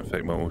because it doesn't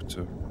affect my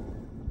auto.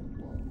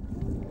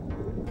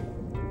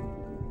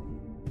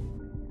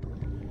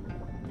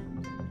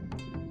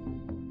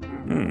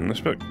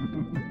 This book.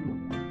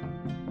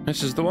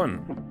 This is the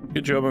one.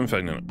 Good job on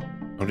finding it.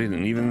 I'll read it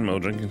even while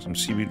drinking some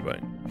seaweed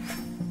wine.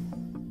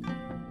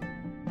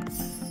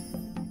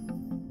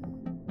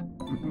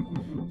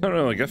 Not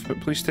really a gift, but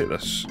please take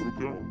this.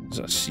 Is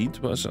that a seed?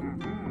 What is it?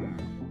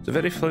 It's a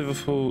very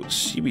flavourful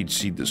seaweed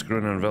seed that's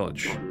grown in our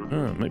village.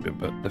 Oh, it might be a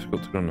bit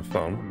difficult to grow on the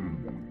farm.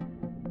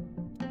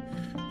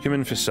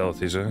 Human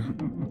facilities, eh?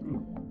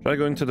 Try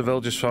going to the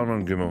village's farm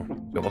on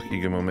Gumo. The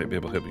lucky Gumo might be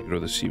able to help you grow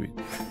the seaweed.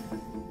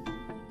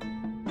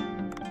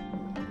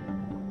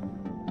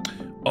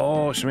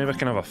 Oh, so maybe I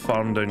can have a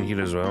farm down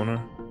here as well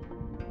now?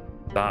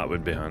 That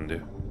would be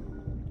handy.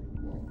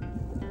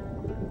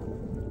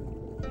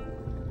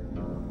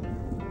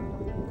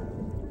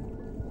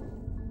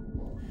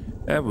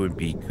 That would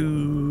be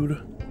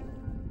good.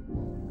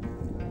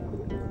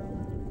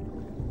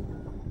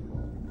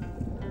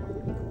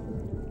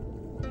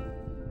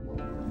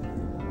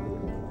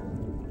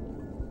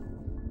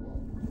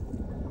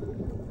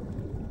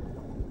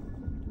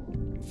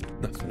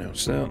 Nothing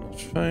else there,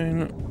 that's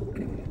fine.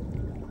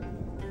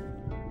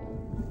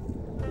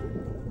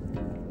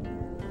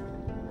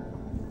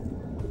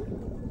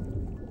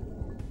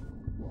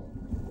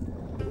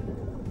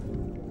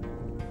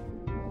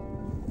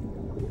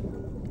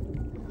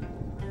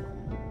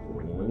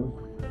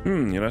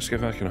 You're asking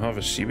if I can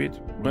harvest seaweed?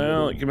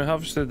 Well, it can be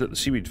harvested at the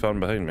seaweed farm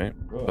behind me,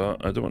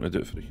 but I don't want to do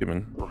it for a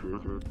human. Oh,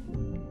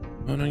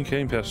 an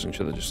unkind person,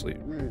 should I just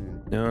leave?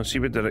 No,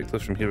 seaweed directly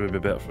from here would be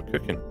better for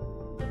cooking.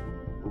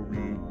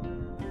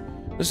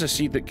 This is a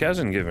seed that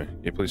Kazan gave me.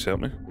 Can you please help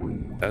me?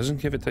 Kazan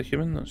gave it to a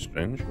human? That's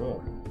strange.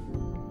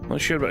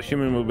 Not sure what a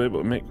human will be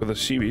able to make with a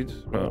seaweed,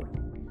 but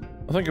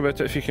I'll think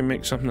about it if you can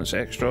make something that's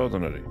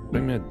extraordinary.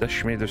 Bring me a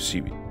dish made of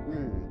seaweed.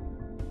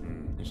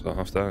 So I'll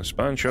have to have a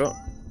span shot.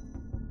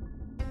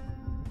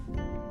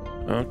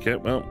 Okay,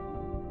 well.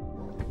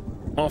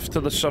 Off to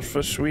the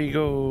surface we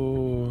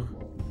go.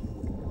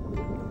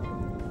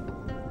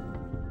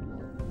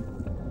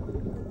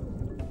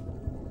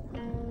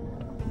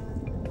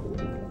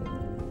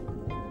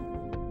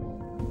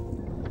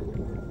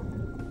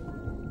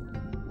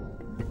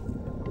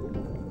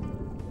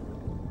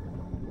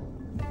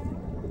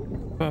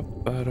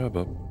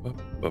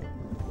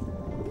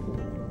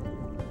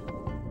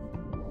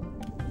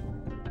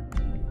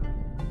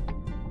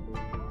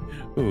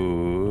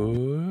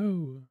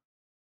 Ooh.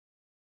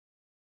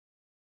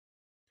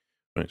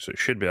 Right, so it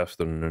should be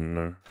afternoon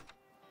now.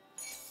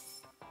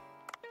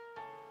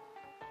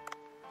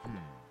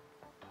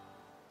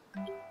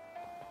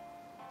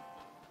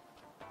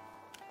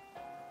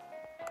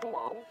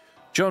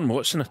 John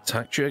Watson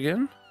attacked you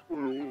again?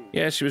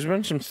 Yes, he was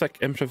wearing some thick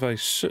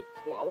improvised suit.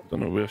 Don't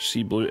know where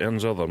Sea Blue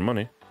earns all their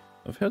money.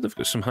 I've heard they've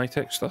got some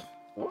high-tech stuff.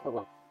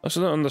 I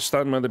still don't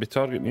understand why they'd be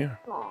targeting you.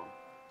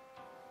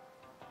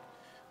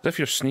 As if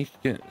you're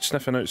sniffing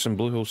out some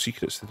Bluehole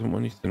secrets they don't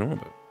want you to know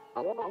about.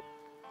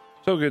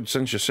 It's all good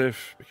since you're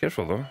safe. Be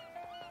careful though.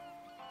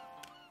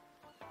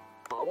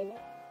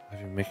 Have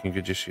you making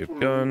good use of your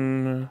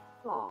gun?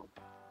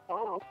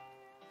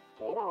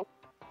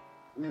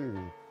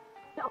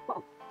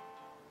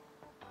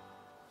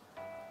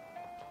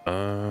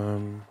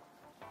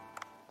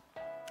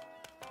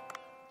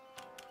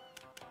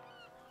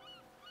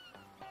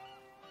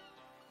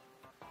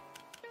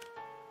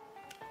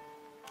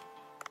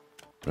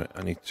 Right,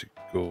 I need to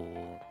go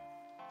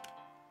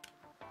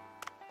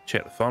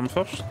check the farm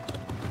first.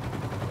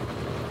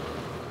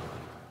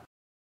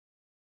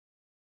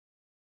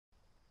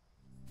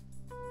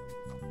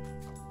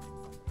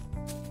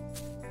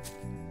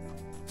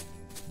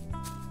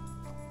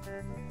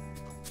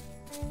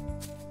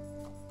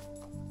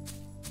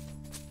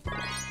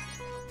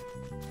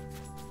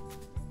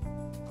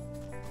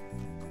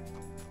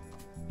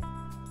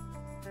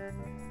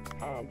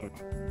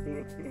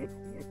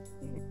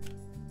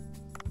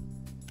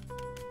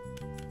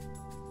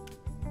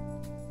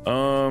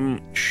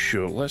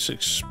 Sure, let's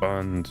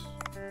expand.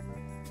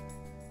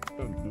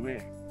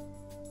 Make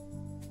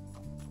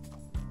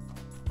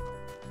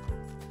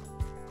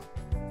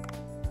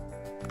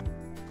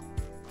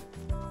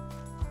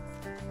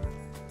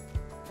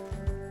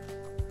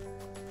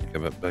a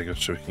bit bigger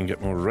so we can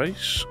get more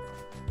rice.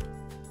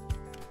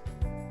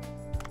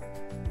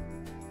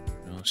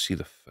 Let's see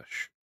the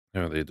fish.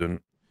 How are they doing?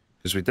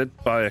 Because we did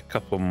buy a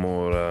couple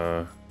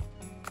more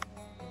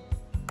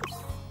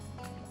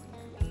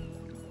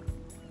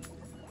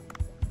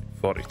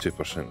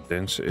 42%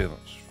 density,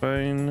 that's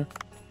fine.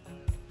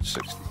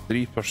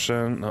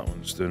 63%, that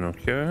one's doing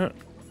okay.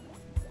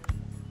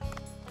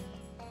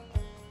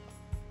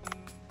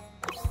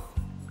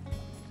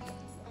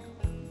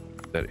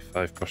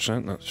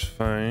 %, that's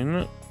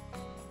fine.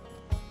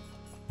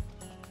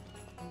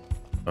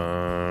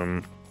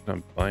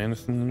 Can't buy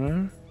anything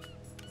now.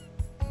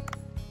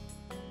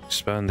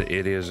 Expand the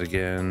areas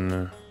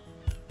again.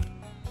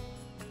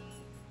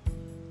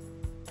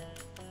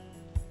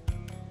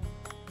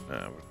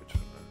 We're good for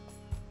now.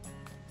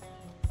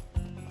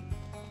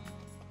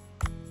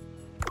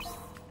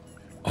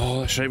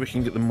 Oh, that's right, we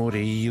can get the more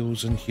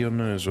eels in here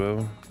now as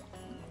well.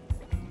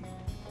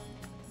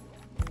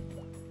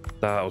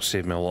 That'll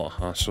save me a lot of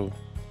hassle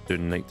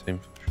doing nighttime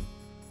fishing.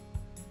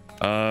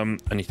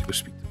 I need to go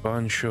speak to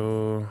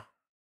Banshaw.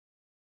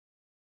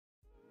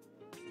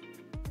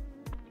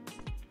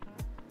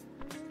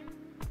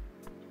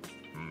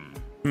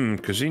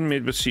 Cuisine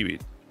made with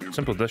seaweed.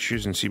 Simple dish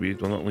using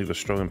seaweed will not leave a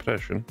strong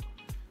impression.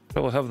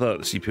 But we'll have that at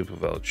the Sea People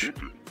Village.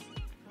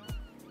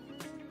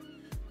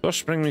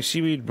 First, bring me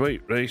seaweed,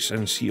 white rice,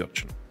 and sea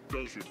urchin.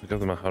 I'll give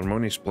them a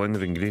harmonious blend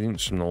of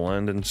ingredients from the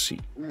land and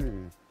sea.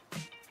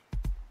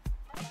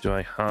 Do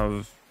I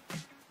have...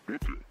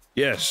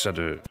 Yes, I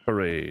do.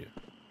 Hooray.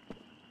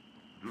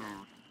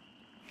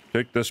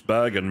 Take this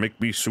bag and make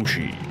me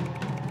sushi.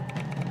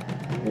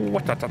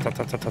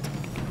 What-ta-ta-ta-ta-ta-ta.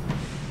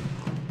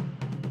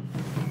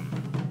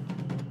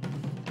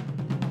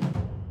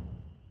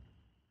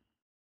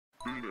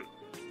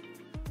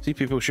 Sea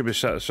People should be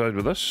satisfied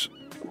with this.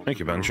 Thank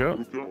you,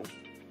 Banshaw.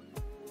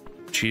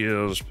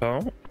 Cheers,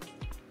 pal.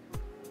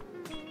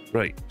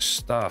 Right,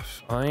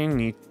 staff. I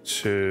need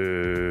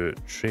to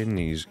train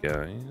these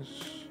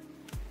guys.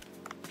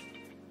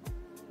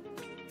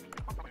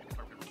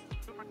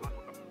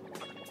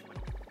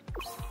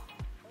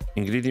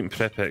 Ingredient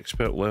prep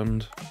expert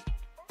learned.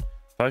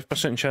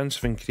 5% chance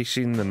of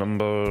increasing the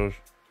number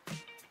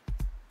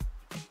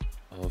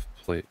of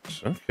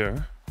plates. Okay.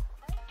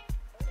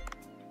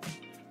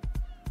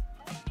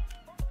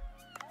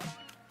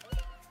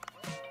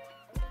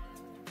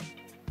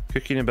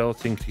 Cooking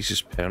ability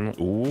increases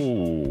permanently.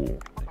 Ooh.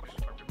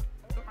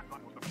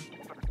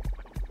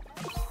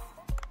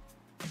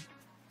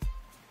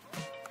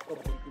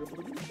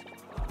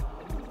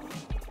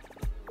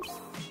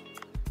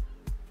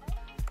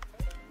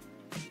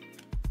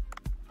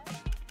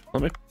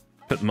 Let me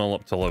put them all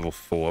up to level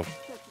 4.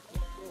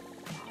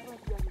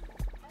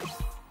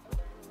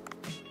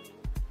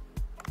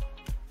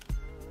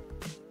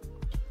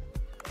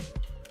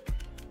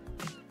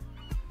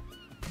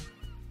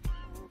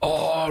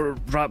 Oh,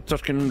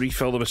 Raptor can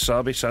refill the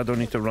wasabi, so I don't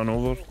need to run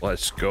over.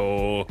 Let's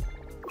go.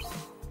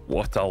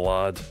 What a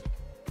lad.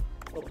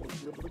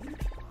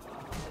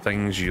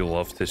 Things you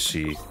love to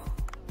see.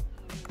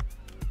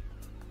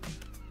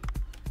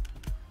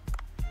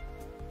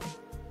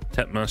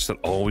 Tipmaster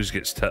always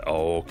gets tip.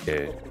 Oh,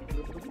 okay.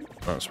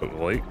 That's what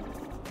we like.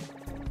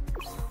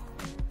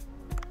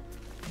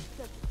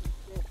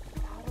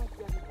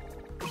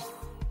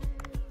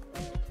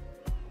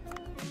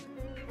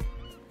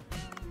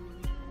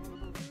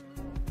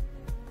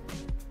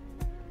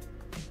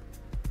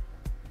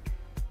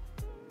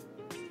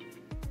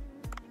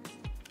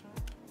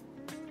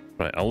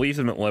 Right, I'll leave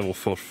them at level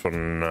 4 for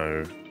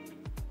now.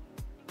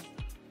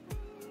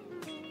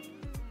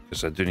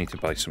 Because I do need to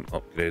buy some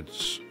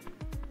upgrades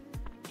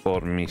for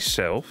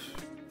myself.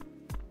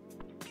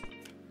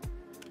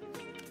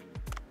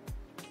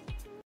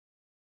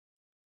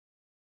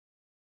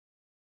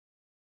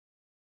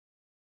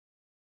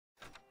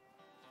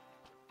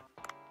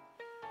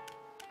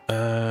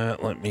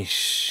 Let me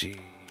see.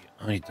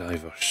 Eye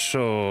diver.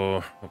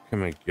 So, what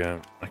can we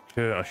get?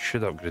 I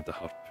should upgrade the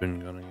harpoon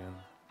gun again.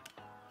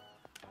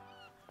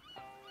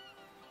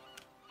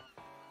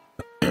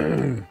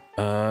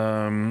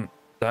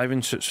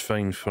 Diving suit's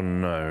fine for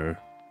now,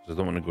 because I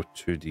don't want to go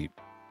too deep.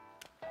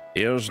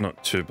 Air's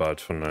not too bad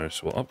for now,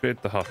 so we'll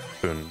upgrade the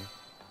harpoon.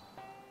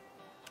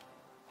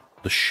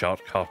 The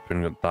shark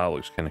harpoon, that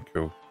looks kind of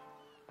cool.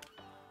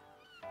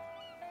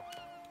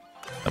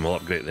 And we'll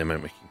upgrade the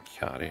amount we can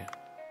carry.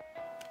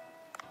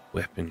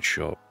 Weapon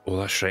shop. Oh,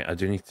 that's right, I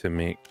do need to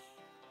make...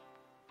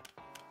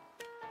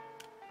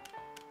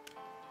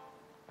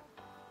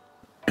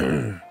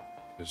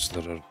 because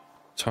there are a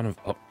ton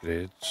of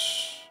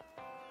upgrades.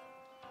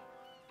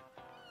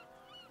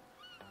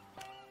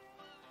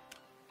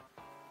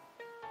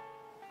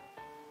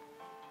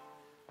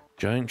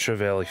 Giant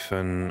trevally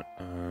fin.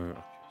 Okay,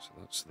 so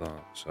that's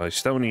that. So I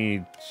still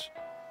need...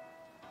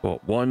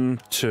 what?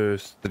 1, 2,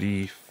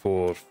 3,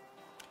 4,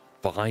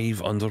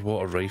 5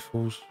 underwater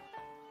rifles.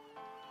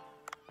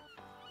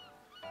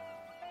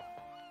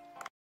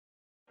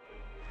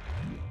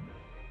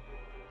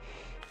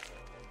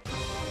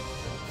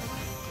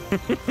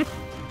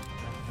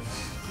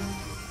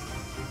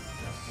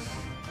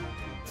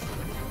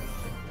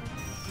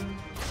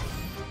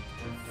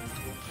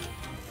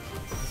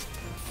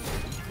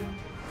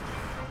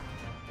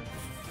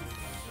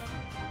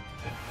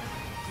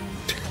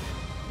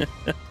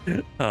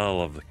 I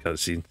love the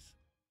cutscenes.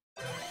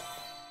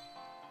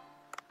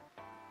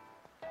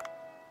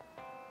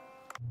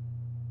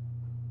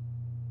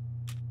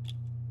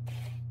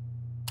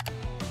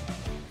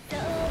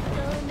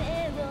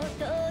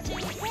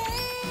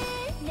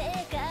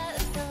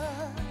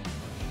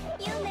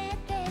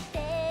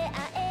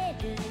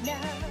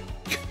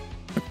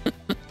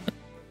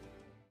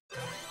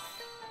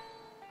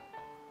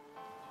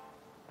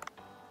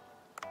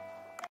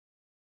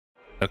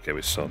 Okay,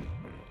 we saw them.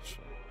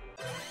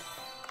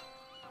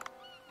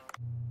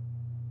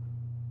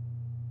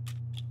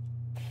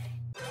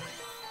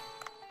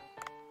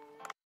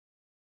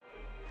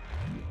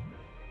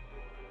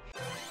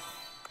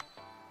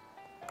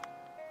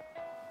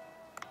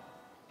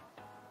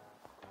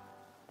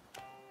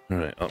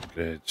 Right,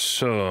 upgrade.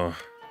 So...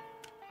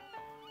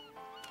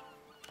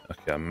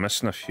 okay, I'm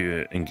missing a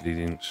few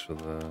ingredients for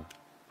the...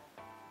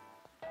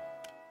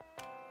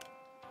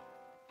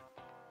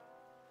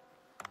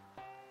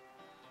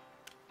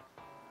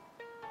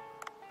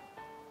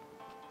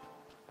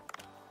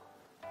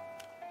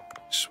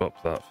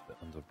 swap that for the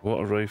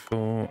underwater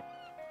rifle.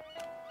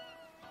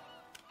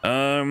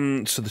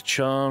 So the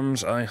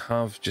charms I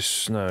have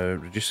just now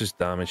reduces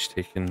damage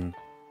taken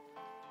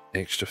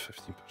extra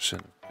 15%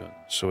 of gun.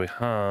 So we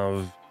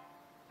have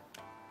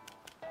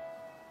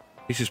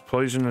increases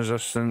poison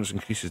resistance,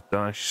 increases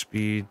dash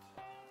speed.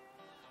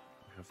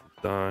 We have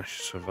the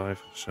dash, survive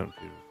for a certain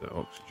period with the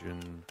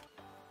oxygen,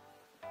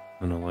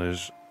 and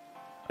allows.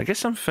 I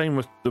guess I'm fine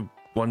with the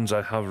ones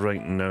I have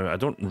right now. I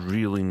don't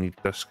really need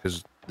this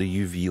because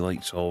the UV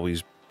light's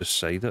always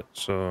beside it,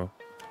 so...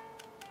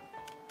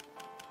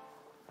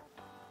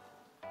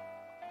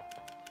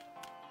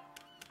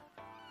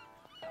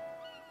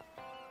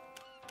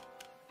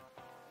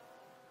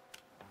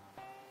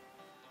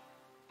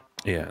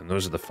 yeah, and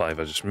those are the 5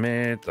 I just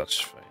made. That's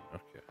fine.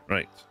 Okay,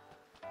 right.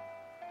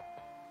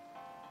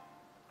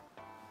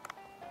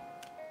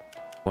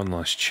 One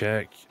last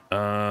check. So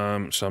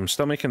I'm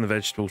still making the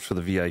vegetables for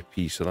the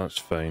VIP, so that's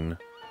fine.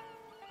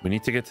 We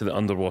need to get to the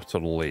underwater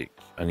lake.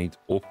 I need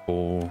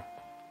opal.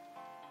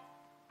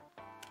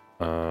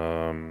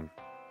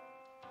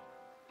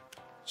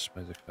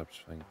 Spider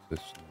crabs, fine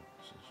tooths.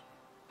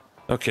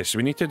 Okay, so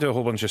we need to do a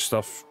whole bunch of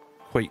stuff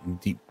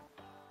quite deep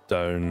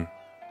down.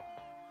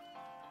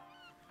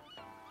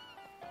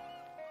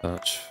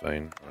 That's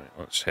fine. Right,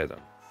 let's head in.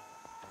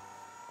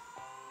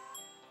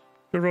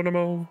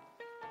 Geronimo!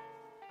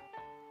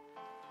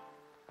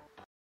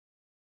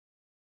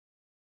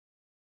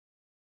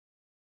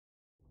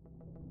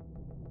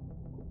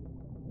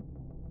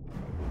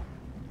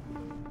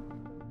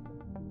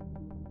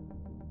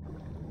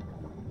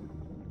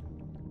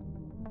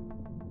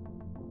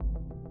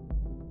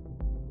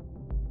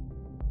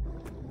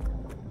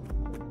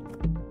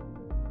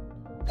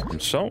 Some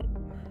salt.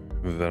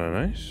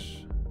 Very nice.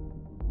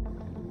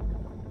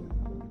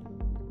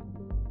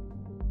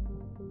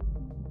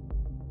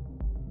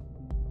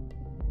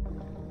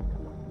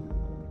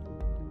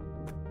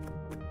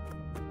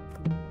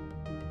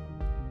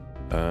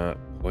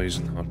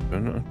 Poison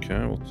harpoon.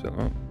 Okay, we'll take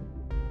that.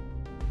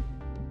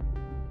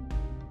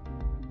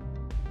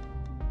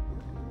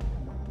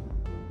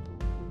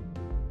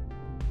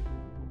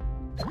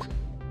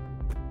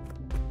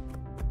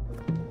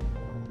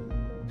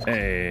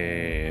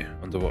 Hey,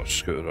 underwater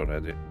scooter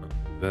already.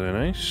 Very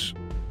nice.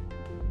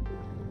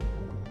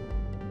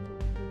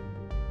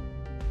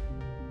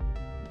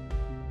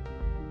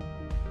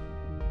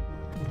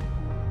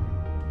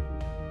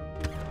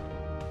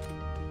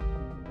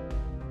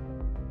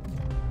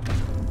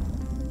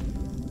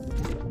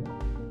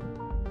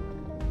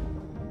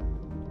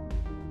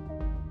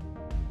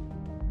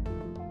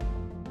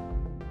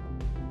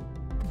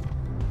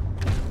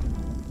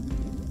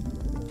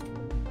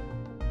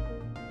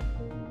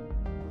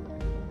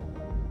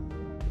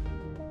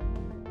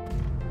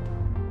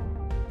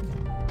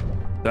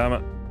 Damn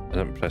it, I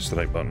didn't press the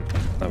right button.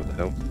 That would have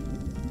helped.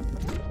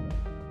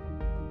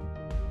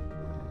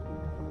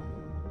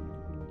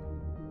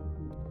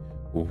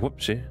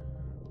 Whoopsie.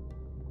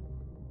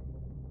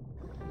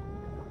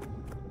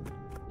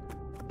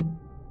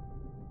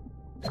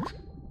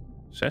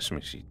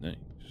 Sesame seed, nice.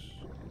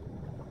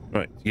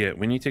 Right, yeah,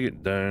 we need to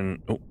get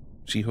down. Oh,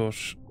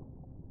 seahorse.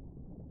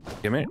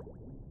 Come here.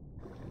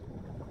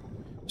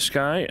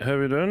 Sky, how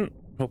we doing?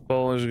 Hope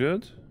all is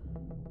good.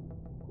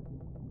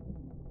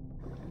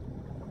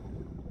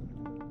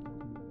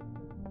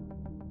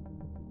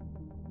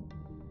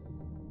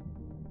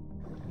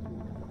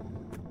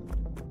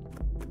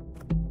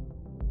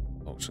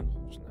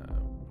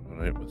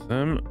 Alright with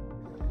them.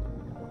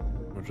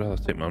 I'd rather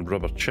take my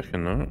rubber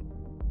chicken now.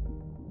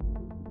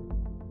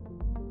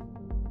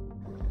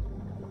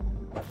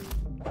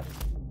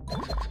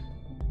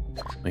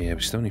 Oh yeah,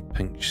 we still need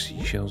pink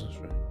seashells, that's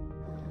right.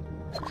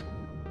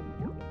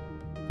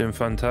 Doing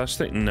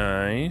fantastic,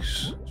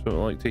 nice. That's what I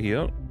like to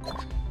hear.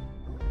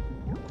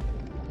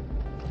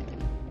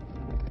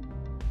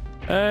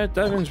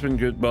 Diving's been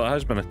good, but it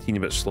has been a teeny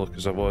bit slow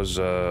because I was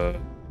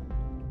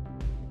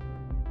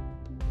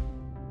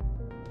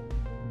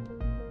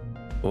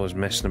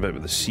messing about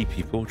with the sea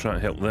people, trying to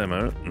help them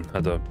out, and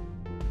had a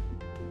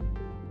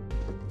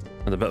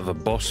bit of a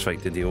boss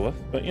fight to deal with,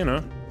 but you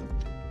know.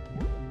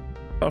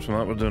 Apart from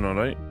that, we're doing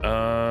alright.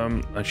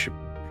 I should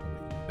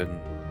probably keep in.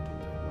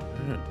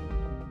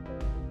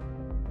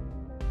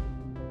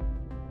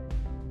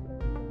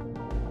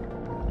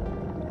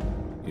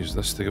 Use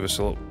this to give us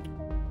a little.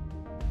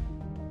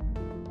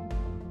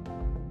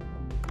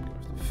 I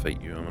have to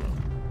fight you, I'm gonna.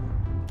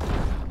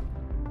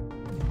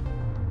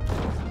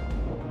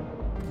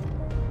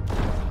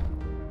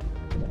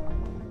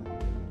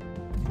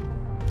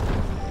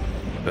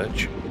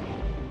 Bitch.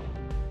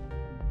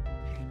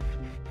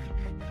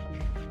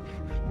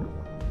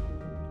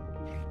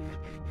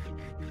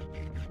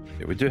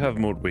 Yeah, we do have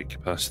more weight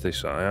capacity,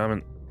 so I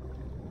am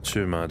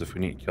too mad if we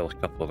need to kill a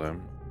couple of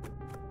them.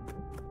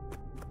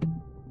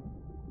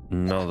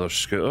 Another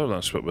scooter,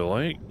 that's what we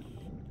like.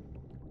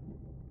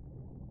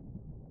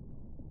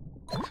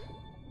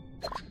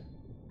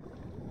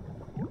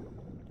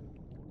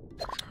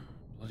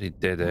 Bloody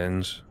dead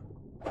ends.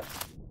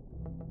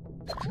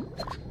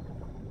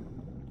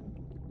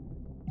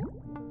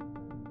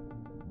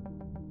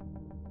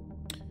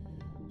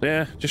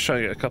 Yeah, just try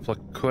to get a couple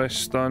of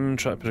quests done,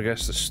 try to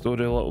progress the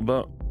story a little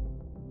bit.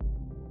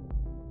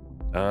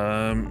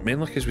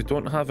 Mainly because we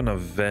don't have an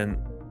event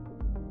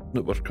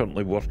that we're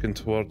currently working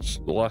towards.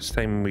 The last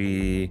time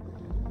we...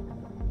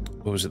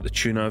 What was it, the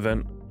tuna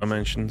event I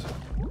mentioned?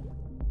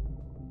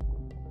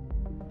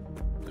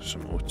 There's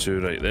some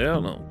O2 right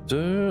there, that'll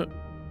do.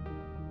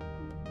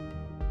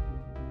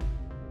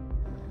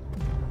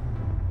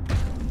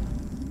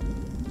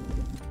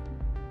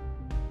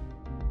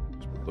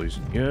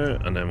 Poison you,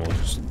 and then we'll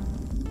just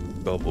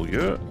gobble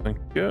you, thank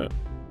you.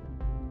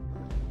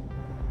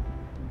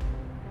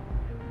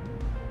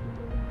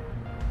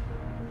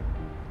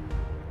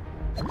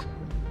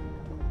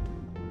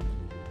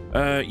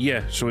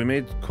 Yeah, so we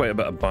made quite a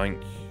bit of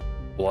bank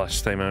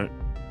last time out.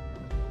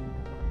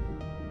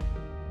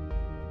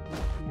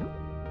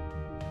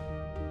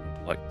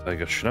 Black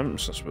tiger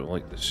shrimps, that's what we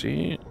like to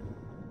see.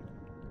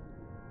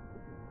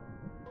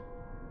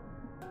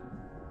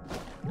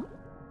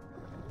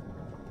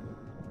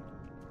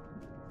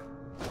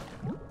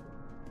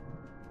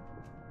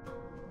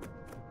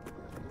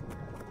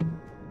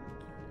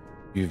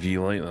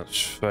 UV light,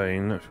 that's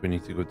fine if we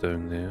need to go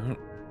down there.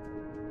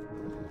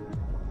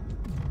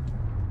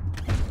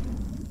 Okay,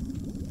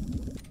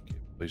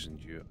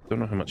 poisoned you. I don't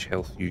know how much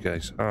health you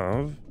guys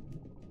have.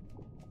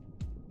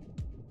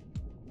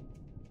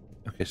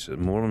 Okay, so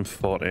more than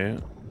 40.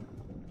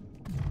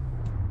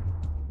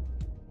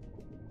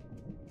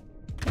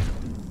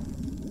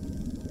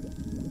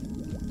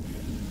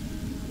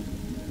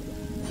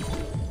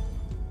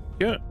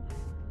 Yeah.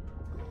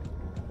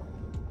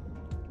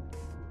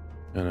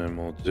 And then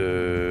we'll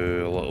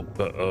do a little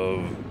bit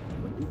of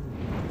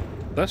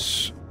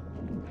this.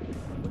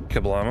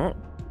 Kablamo.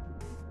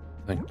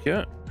 Thank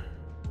you.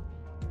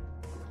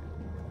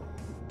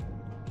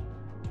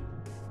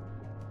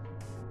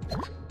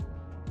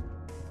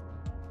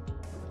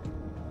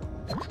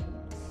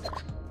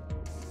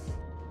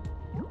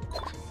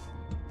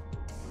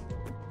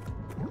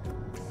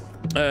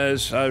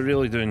 I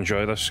really do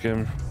enjoy this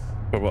game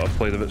for what I've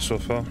played of it so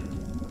far.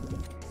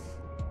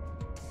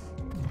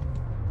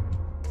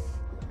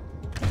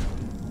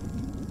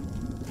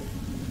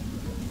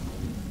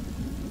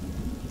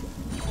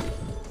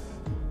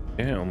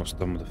 Okay, almost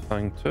done with the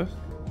fang tooth.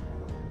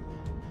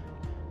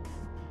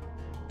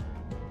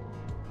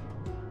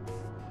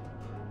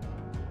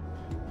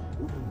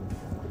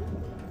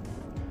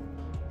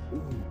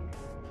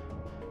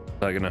 Is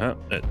that gonna hit?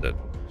 It did.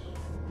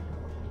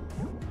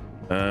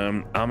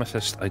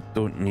 Amethyst I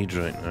don't need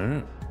right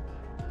now.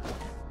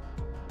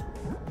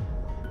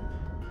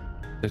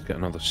 Did get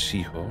another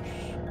seahorse.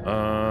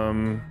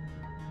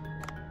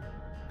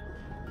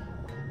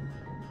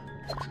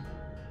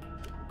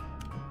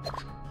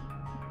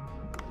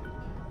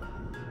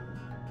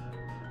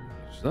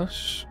 What's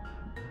this?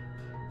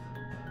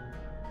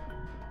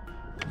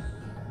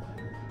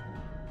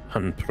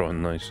 Hun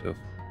prawn, nice. Yeah,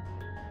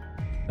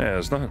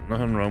 there's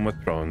nothing wrong with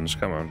prawns,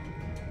 come on.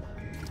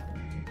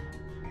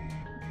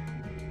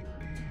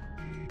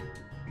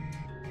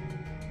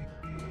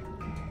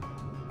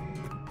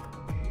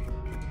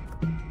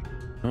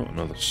 Oh,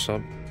 another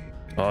sub.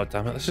 Oh,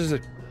 damn it, this is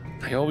the...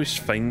 I always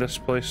find this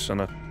place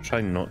and I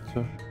try not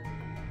to.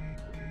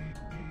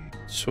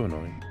 It's so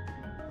annoying.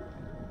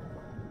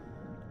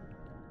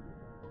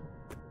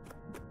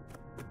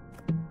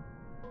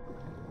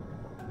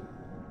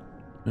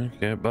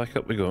 Okay, back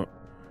up we go.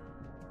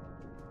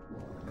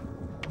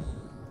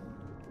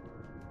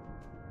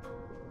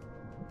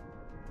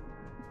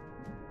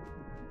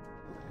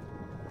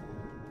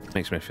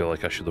 Makes me feel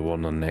like I should have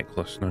worn a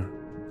necklace now.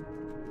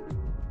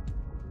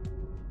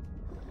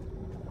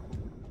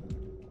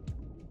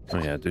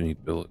 Oh yeah, I do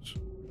need bullets.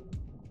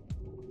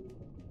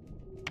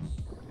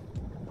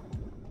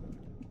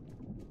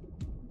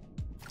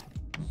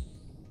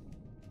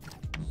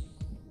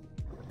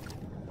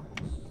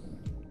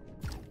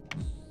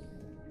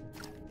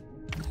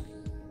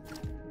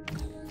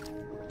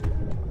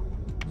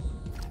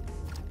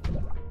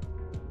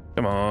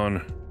 Come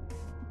on.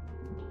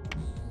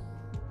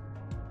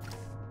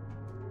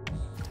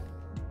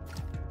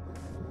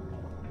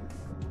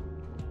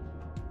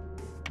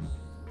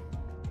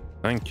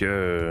 Thank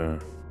you.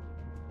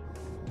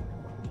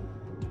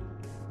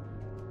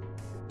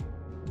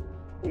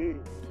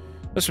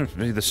 This must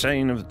be the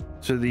sign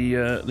to the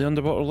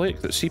underwater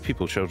lake that Sea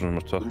People children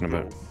were talking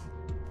about.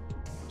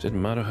 Said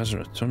Marrow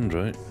hasn't returned,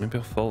 right? Maybe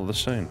I'll follow the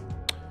sign.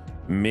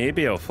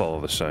 Maybe I'll follow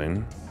the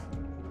sign.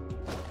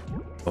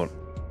 Or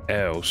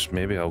else,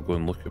 maybe I'll go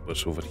and look at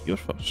what's over here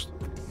first.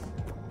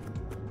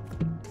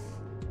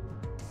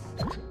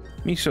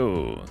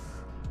 Miso.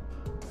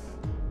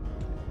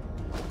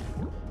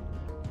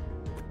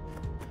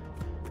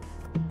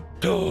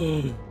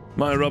 Oh,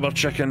 my rubber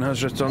chicken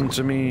has returned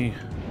to me.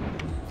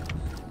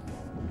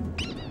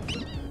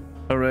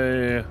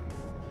 Hooray.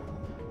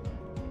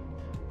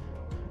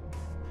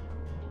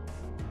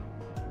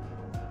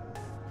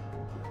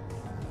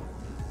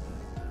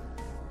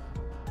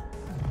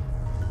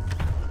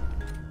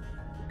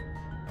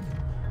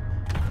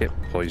 Get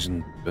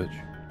poisoned, bitch.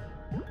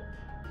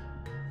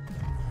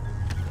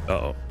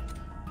 Uh-oh.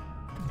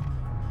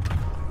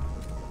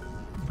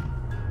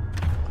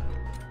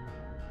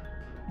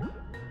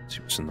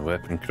 See what's in the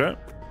weapon crate.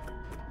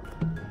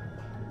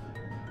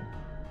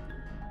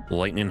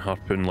 Lightning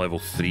harpoon level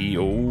 3.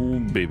 Oh,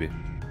 baby.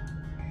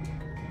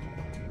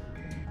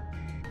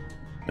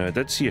 Now, I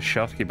did see a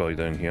Sharky boy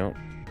down here.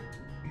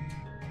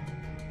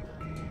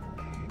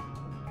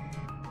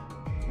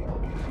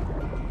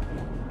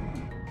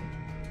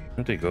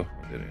 Where'd he go?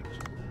 Oh, there he is.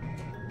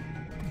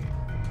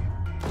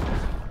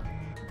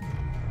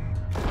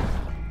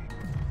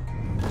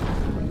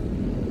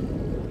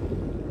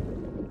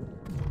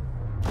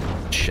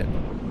 Shit.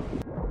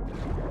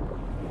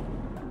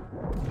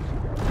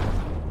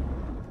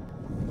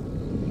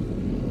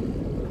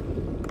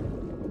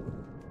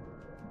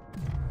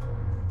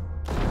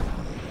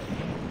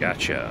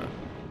 Gotcha.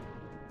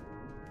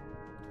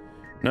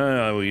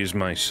 Now I will use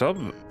my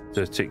sub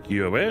to take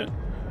you away.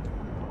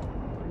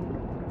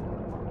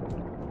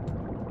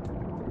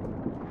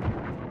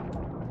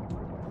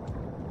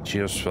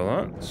 Cheers for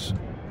that.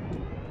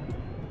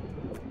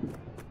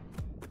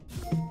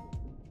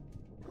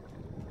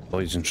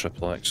 Poison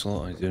triple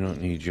axle, I do not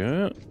need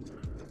you.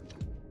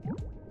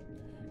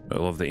 I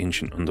love the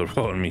ancient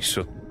underwater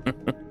miso.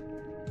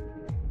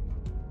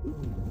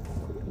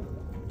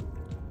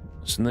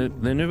 So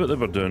they knew what they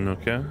were doing,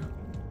 okay?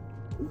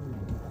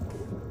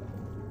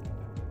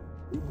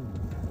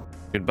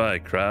 Goodbye,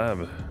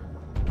 crab.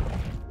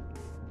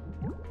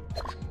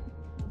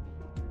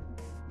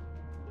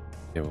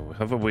 Okay, well, we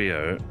have a way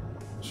out.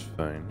 It's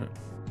fine.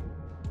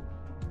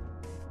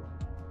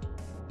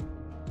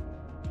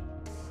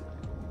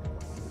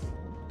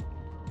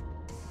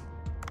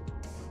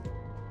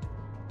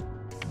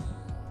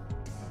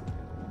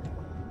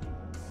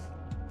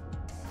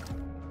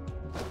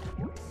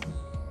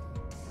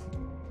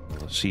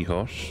 A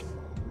seahorse.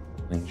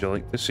 Things you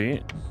like to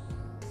see.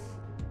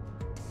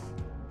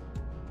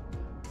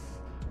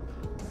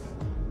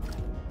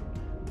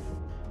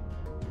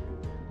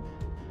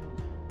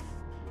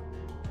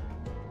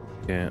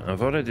 Yeah, I've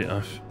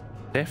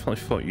definitely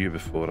fought you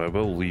before. I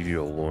will leave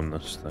you alone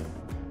this time.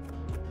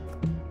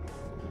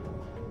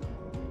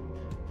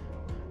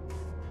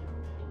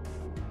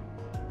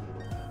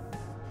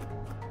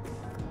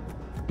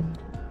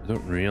 I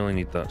don't really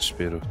need that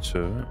Sparrow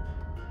too.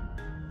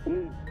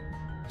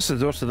 This is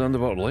the door to the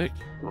underwater lake.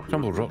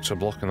 Crumbled rocks are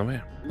blocking the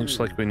way. Looks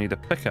like we need a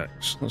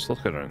pickaxe. Let's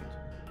look around.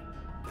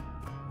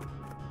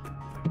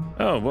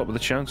 Oh, what were the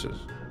chances?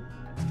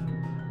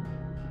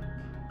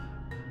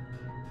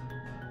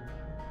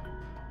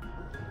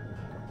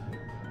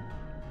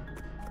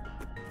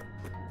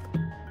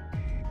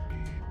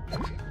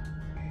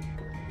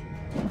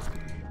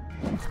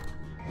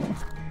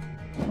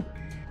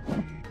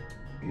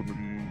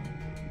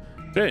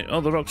 Great,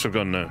 all the rocks are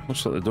gone now.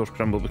 Looks like the door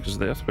crumbled because of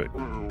the earthquake.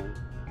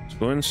 Let's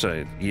go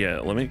inside. Yeah,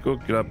 let me go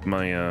grab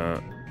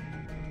my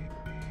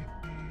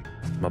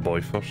my boy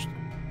first.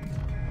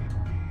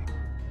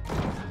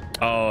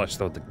 Oh, I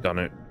still had the gun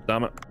out.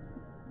 Damn it.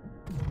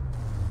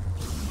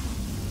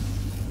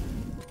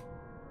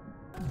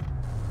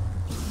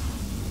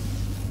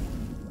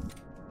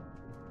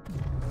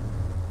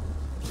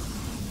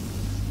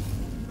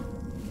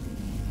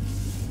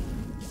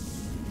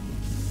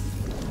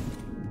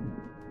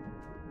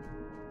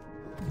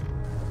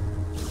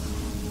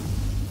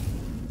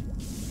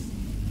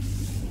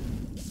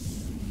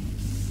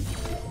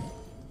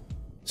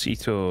 Sea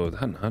Toad,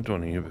 hadn't had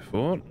one of you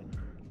before.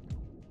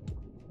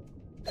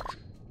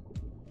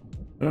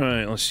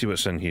 Alright, let's see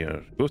what's in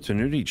here. Go to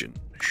new region.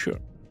 Sure.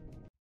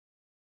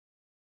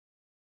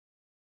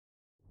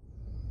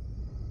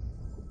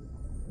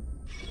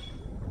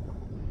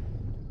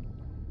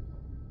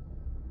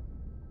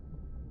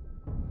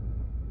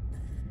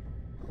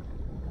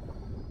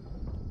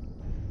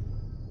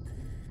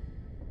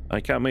 I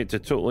can't wait to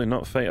totally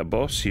not fight a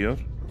boss here.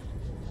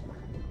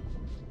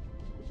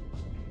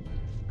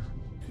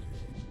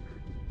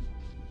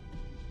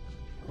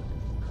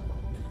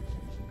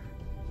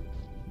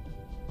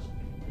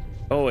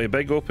 Oh, a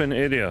big open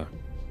area.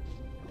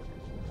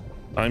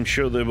 I'm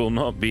sure there will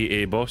not be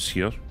a boss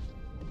here.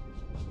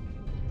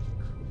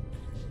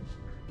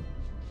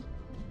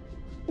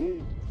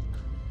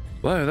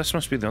 Wow, this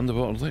must be the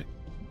underwater lake.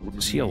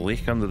 To see a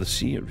lake under the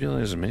sea, it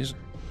really is amazing.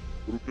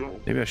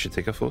 Maybe I should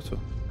take a photo.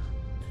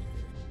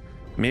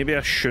 Maybe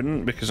I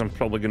shouldn't because I'm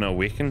probably going to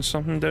awaken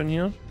something down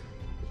here.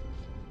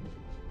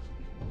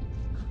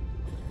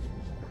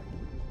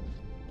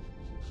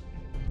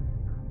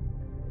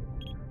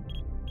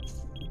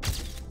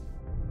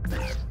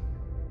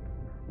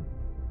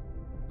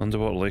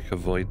 Underwater lake,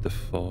 avoid the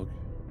fog.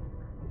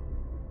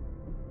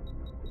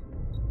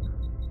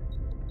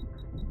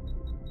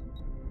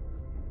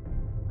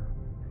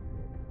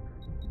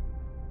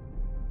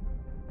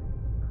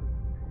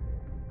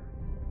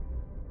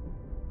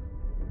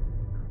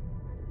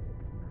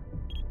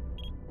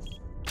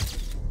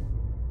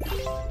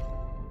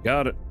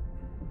 Got it.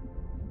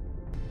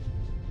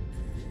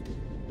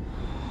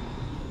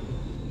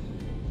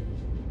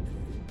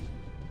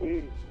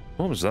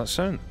 What was that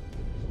sound?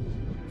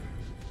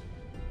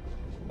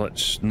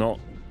 Let's not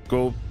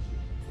go.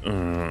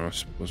 I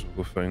suppose we'll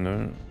go find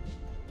out.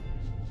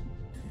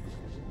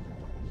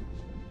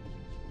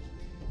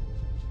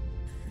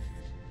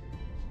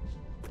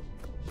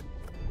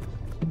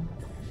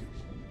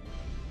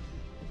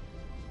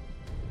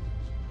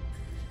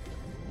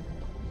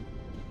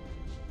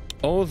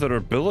 Oh, there are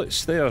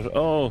bullets there.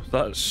 Oh,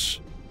 that's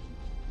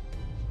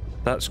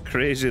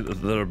crazy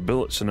that there are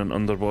bullets in an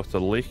underwater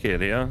lake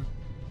area.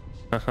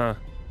 Haha,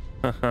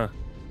 haha,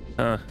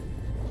 ha.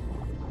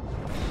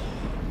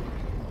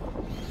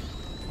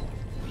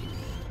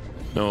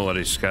 No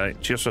worries, Sky.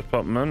 Cheers for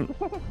popping in.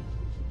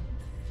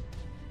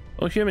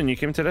 Oh, human, you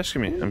came to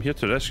rescue me. I'm here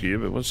to rescue you,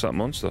 but what's that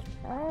monster?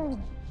 I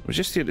was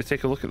just here to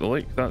take a look at the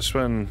lake. That's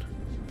when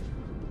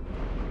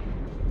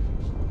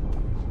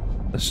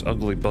this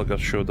ugly bugger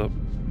showed up.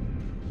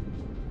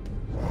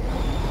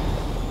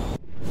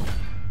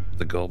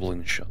 The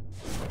goblin shot.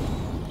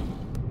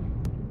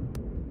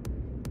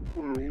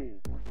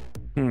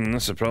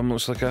 That's the problem.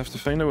 Looks like I have to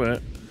find a way.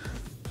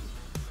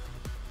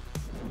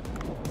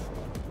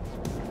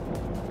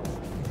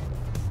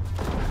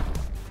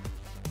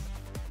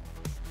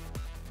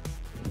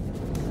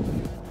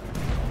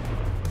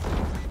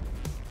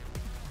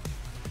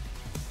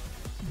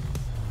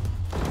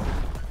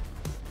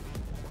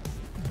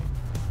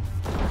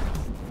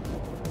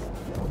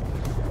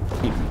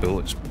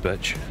 bullets,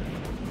 bitch.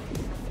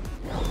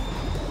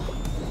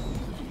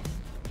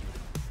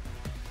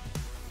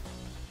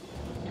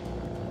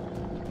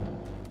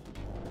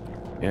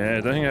 Yeah,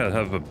 I don't think I'd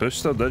have a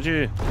booster, did you?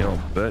 You little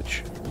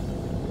bitch.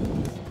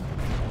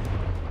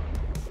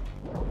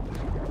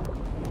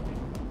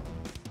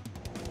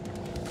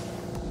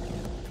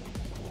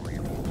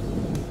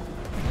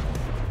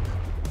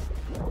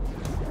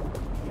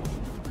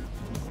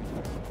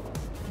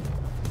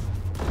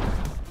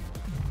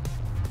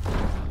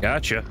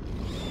 Gotcha.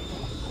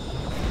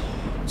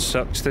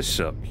 Sucks to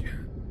suck.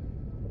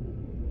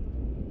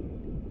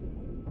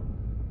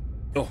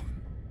 Oh.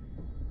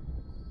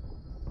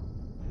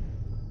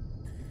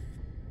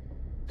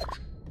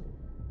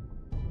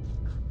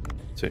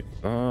 Take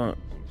that.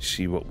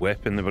 See what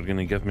weapon they were going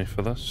to give me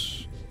for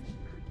this.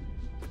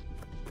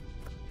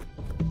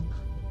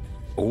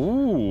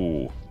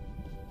 Oh.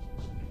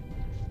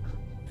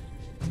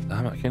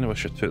 Damn it, I kind of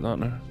wish I took that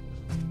now.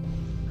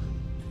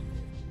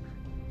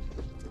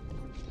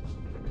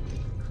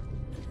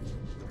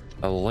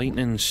 A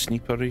lightning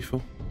sniper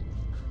rifle.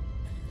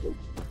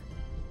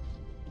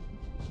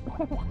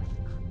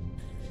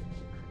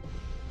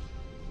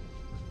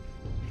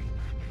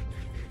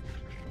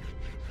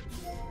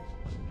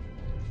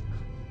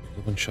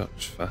 One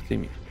shot's fatty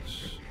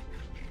meats.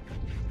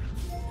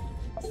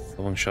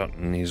 One shot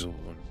nasal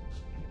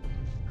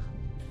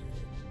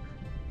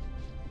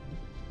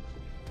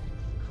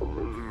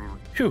one.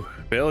 Phew,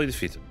 barely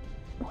defeated.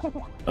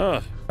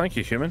 Ah, thank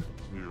you, human.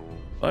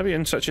 Why be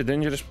in such a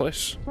dangerous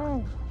place?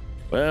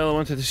 Well, I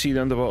wanted to see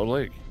the underwater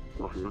lake.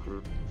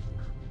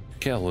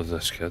 Get a load of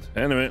this kid.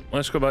 Anyway,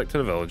 let's go back to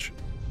the village.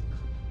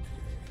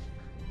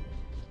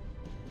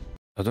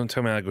 Oh, don't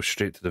tell me I go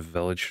straight to the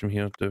village from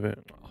here, do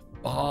it?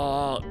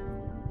 Oh,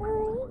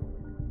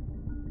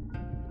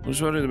 I was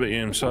worried about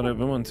you. I'm sorry, I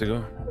want to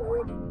go.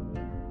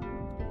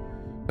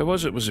 How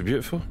was it? Was it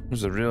beautiful?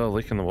 Was there really a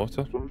lake in the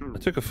water? I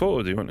took a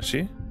photo. Do you want to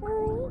see?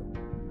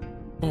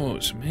 Oh,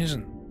 it's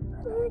amazing.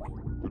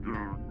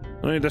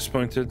 I'm really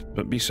disappointed,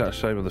 but be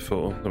satisfied with the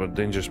photo. There were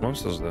dangerous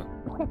monsters there.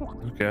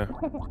 Okay.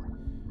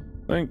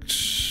 Thanks.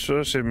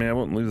 So save me, I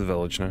won't leave the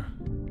village now.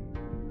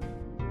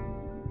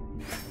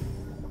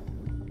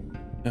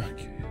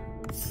 Okay.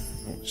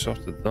 Well,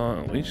 sorted that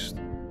at least.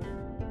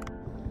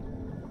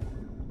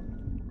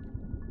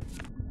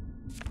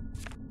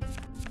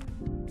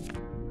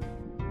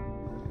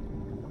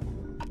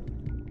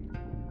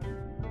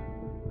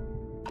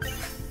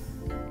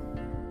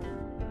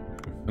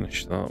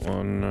 Finish that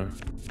one.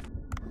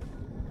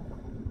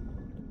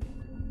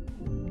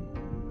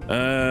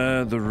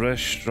 The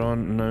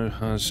restaurant now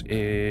has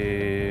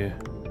a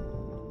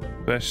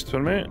quest for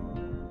me.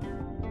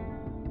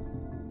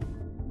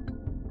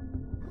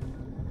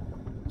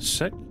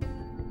 Sick.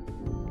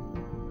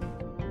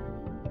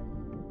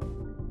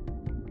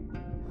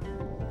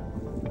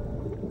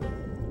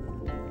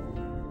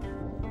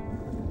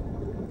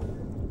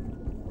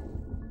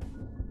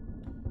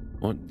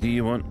 What do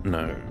you want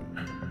now?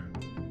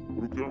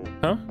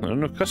 Huh? There are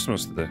no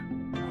customers today.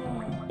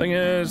 Thing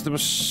is, there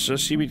was a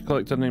seaweed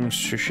collector named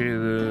Sushi.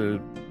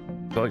 The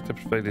collector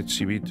provided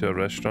seaweed to a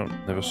restaurant.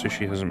 However,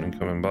 Sushi hasn't been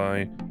coming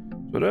by.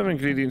 So whatever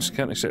ingredients,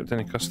 can't accept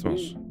any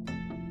customers.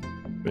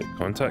 Wait,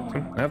 contact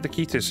him. I have the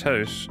key to his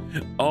house.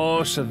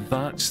 Oh, so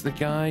that's the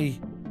guy.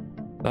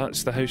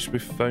 That's the house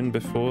we've found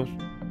before.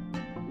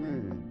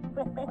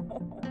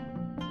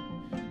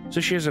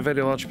 Sushi has a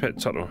very large pet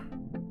turtle.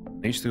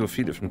 I used to go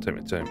feed it from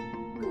time to time.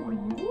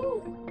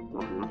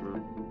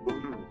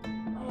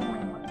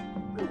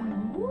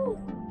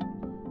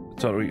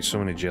 Turtle eats so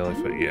many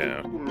jellyfish.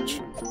 Yeah, that's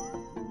fine.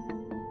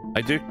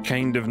 I do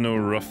kind of know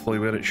roughly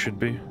where it should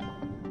be.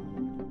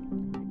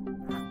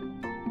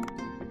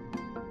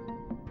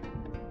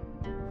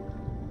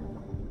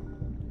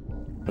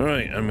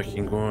 Alright, and we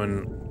can go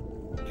and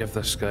give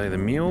this guy the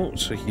meal,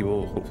 so he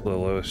will hopefully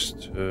allow us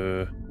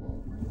to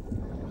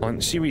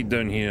plant seaweed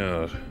down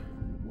here.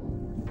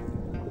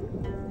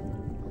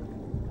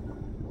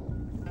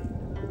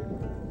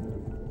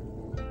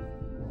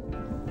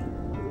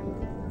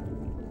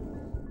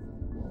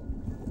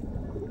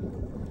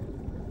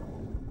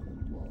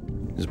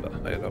 He's a bit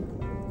higher up.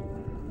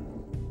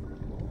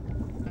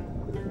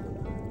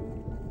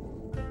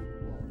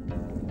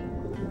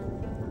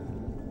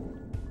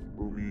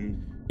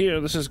 Here,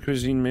 this is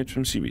cuisine made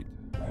from seaweed.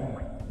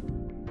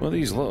 What are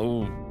these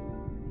little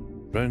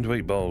round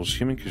white balls?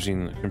 Human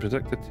cuisine. I can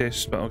predict the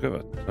taste, but I'll give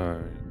it a try.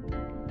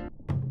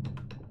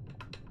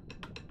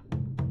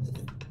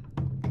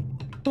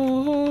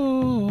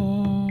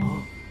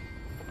 Oh.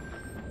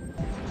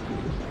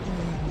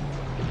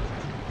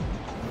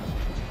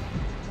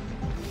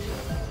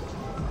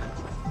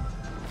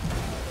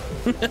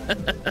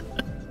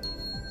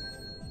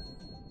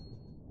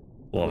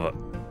 Love it.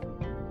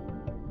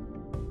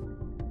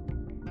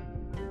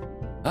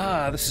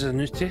 Ah, this is a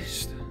new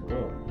taste.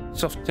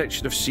 Soft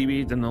texture of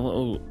seaweed and the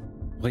little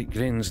white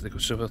grains that go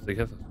so well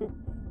together.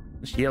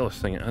 This yellow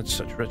thing, it adds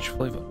such rich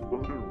flavour.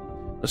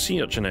 The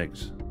sea urchin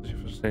eggs. This is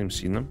your first time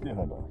seeing them.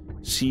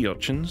 Sea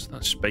urchins,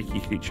 that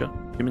spiky creature.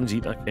 Humans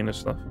eat that kind of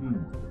stuff.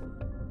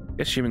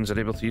 Guess humans are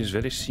able to use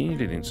very sea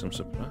ingredients, I'm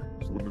surprised.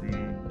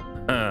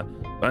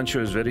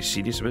 Bancho is very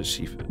serious about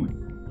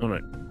seafood.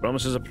 Alright,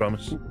 promise is a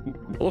promise.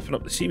 I'll open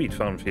up the seaweed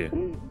farm for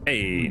you.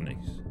 Hey, nice.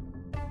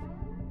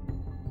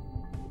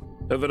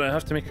 However, I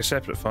have to make a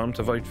separate farm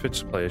to avoid food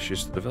supply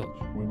issues to the village.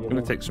 It's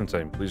gonna take some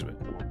time, please wait.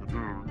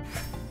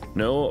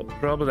 No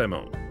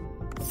problemo.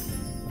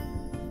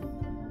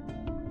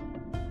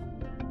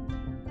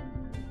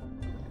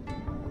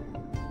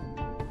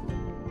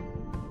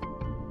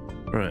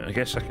 Right, I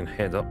guess I can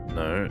head up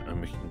now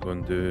and we can go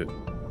and do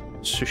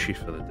sushi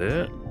for the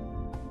day.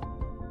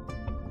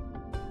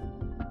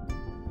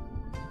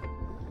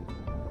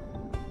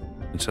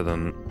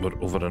 Considering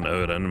we're over an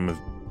hour in and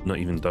we've not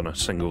even done a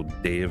single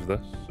day of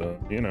this, so,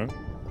 you know.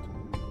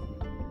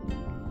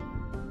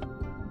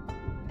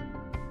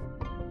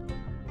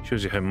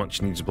 Shows you how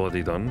much needs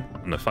bloody done,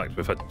 and the fact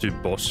we've had 2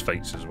 boss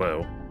fights as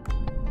well.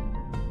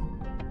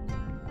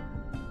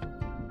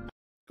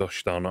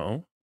 Gosh darn it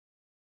all.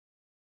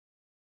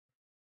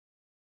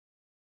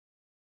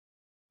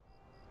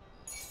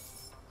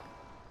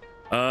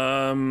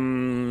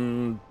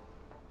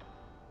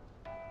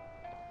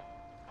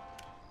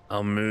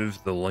 I'll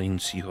move the line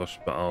seahorse,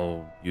 but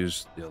I'll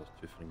use the other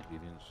 2 for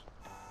ingredients.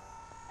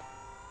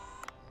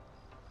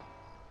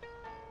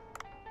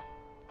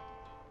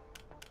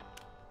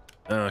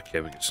 Okay,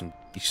 we get some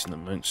decent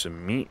amounts of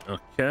meat.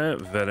 Okay,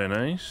 very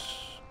nice.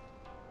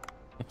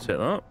 I'll take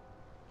that.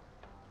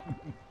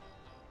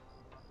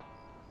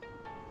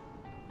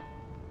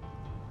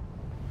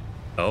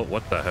 Oh,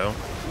 what the hell?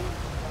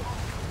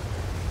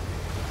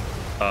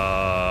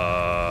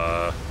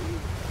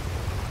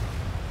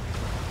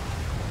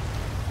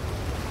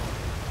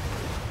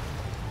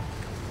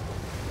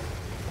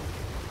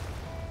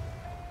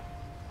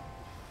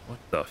 What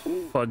the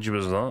fudge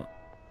was that?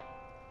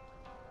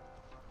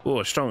 Oh,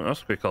 a strong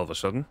earthquake all of a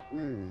sudden.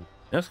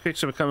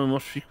 Earthquakes are becoming more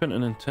frequent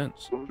and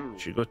intense.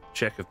 Should go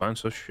check if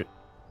Bancho's sushi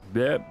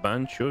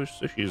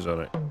is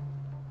alright.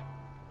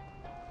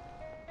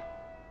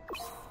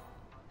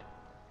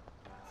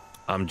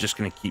 I'm just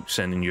gonna keep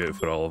sending you out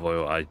for olive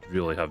oil. I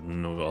really have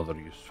no other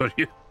use for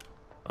you.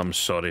 I'm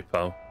sorry,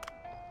 pal.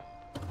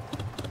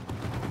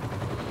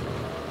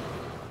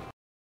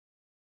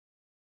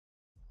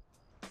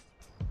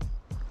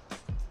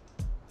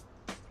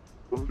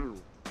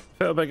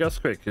 Felt a big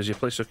earthquake. Is your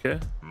place okay?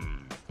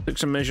 Took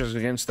some measures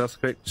against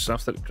earthquakes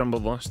after it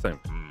crumbled last time.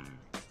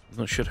 I'm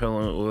not sure how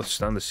long it will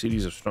withstand a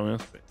series of strong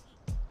earthquakes.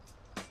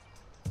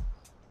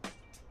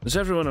 Is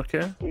everyone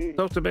okay?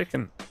 Dr.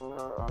 Bacon.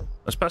 I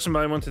was passing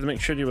by and wanted to make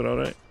sure you were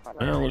alright.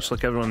 Well, looks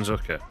like everyone's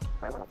okay.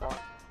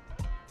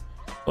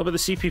 What about the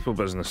sea people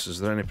business? Is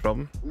there any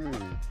problem?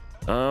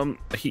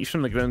 The heat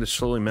from the ground is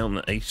slowly melting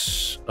the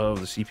ice of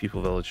the sea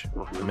people village.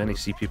 Many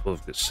sea people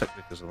have got sick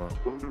because of that.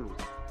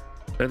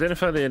 To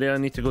identify the area, I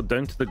need to go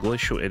down to the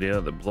glacial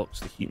area that blocks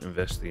the heat and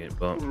investigate,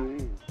 but there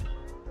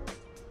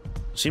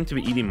seem to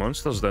be eating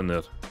monsters down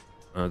there.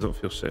 I don't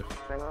feel safe.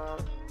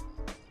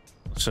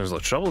 That sounds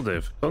like trouble,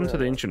 Dave. According to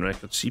the ancient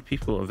records, sea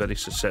people are very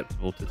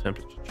susceptible to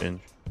temperature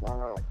change.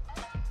 You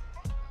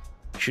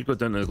should go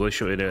down to the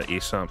glacial area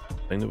ASAP.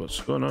 Find out what's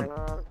going on.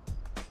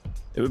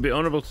 It would be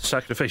honourable to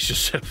sacrifice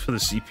yourself for the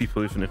sea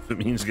people, even if it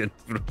means getting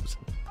frozen.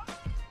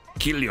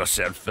 Kill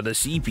yourself for the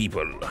sea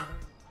people.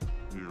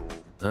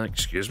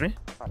 Excuse me?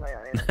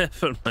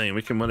 Never mind,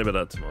 we can worry about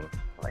that tomorrow.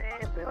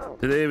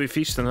 Today we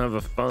feast and have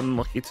a fun,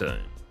 lucky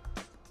time.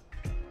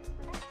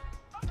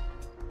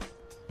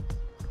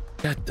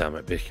 God damn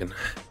it, Bacon.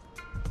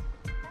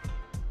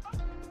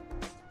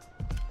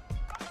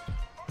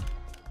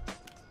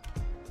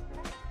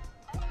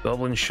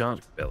 Goblin shark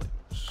bellies.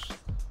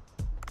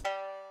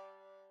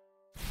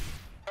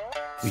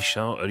 We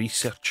shall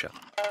research it.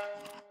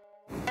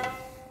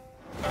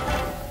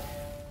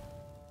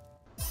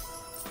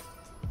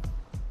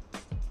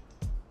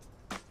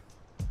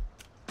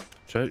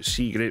 Trout,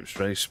 sea grapes,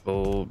 rice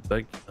bowl,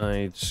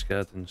 big-eyed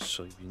scad and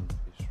soybean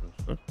paste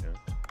roast. Okay.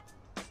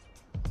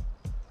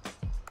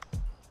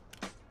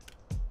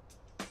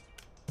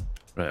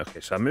 Right, okay,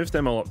 so I moved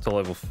them all up to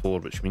level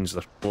 4, which means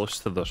they're close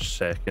to their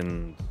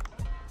second...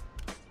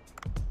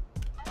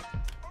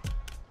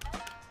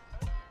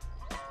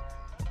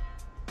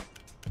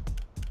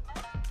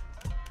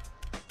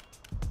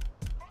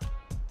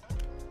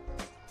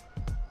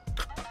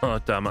 Oh,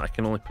 damn it, I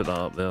can only put that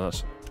up there,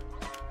 that's...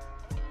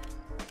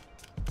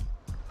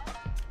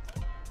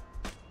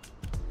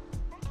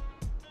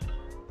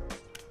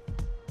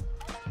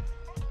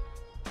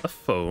 A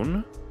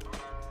phone?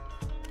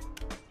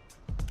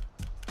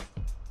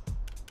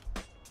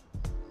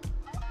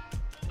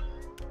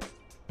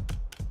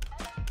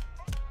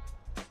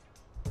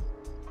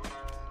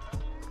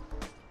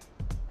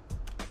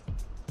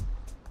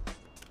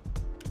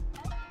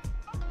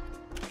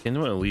 I don't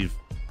want to leave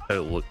how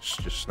it looks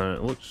just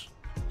now. It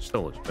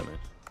still looks pretty nice.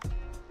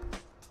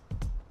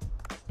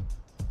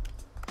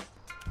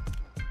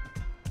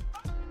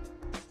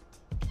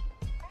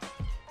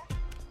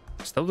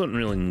 Still don't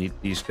really need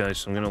these guys,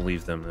 so I'm going to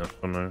leave them there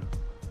for now.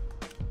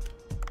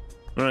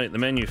 Alright, the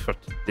menu for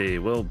today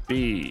will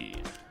be...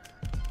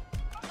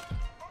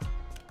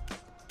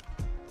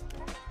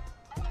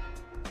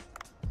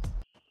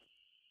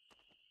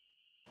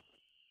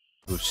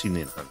 we've seen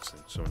the enhanced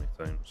thing so many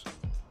times.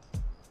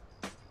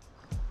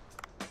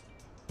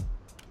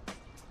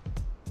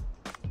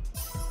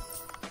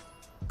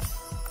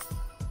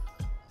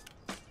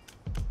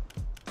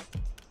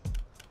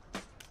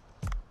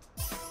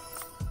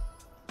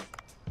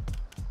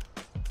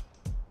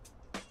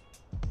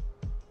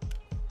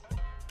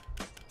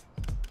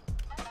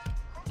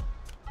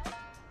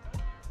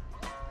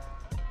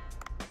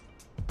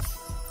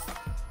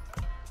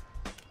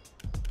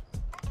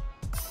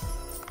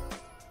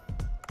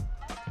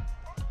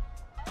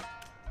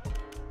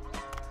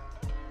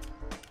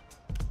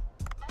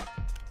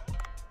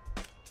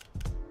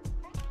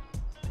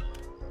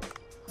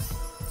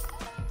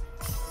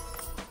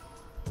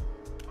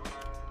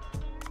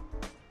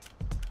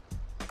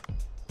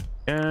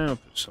 Yeah, I'll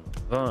put some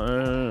of that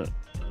out.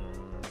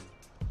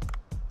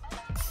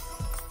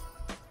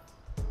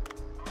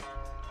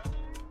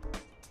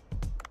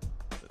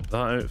 Put that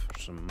out for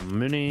some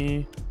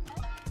money.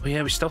 Oh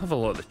yeah, we still have a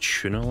lot of the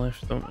tuna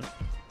left, don't we?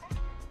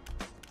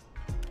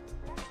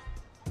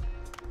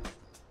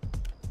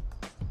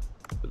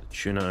 Put the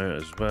tuna out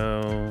as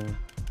well.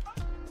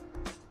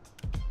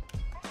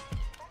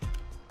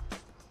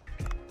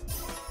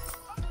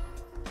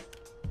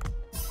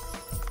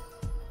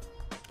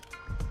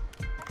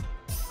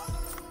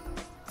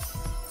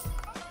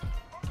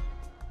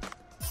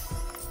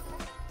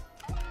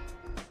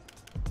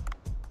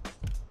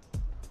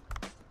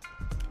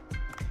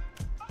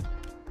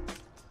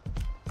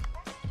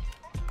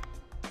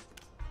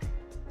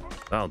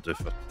 That'll do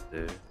for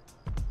today.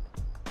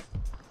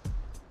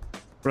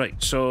 Right,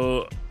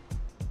 so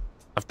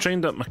I've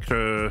trained up my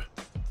crew.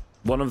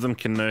 One of them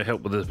can now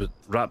help with the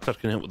Raptor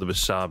can help with the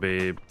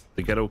wasabi.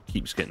 The girl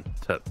keeps getting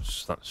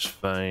tips. That's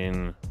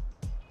fine.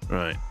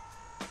 Right.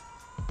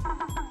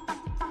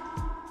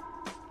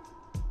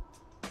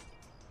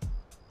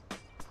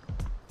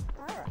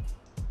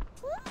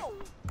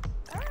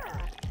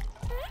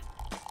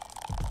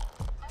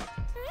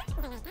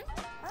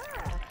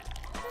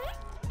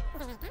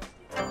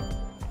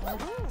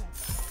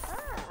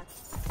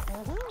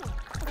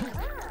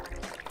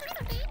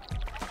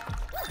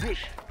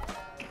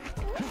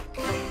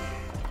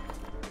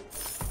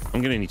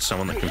 I'm gonna need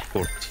someone that can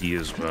pour tea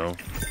as well.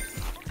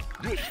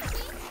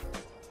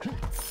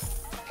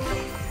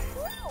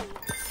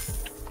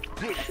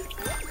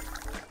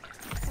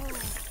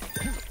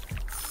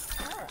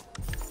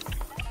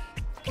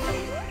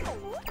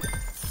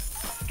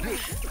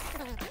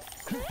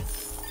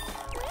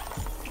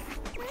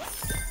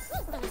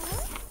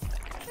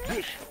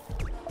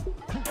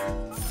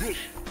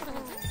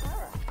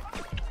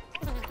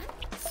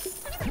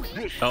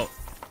 Oh,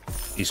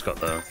 he's got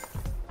the...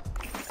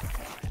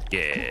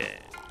 Yeah.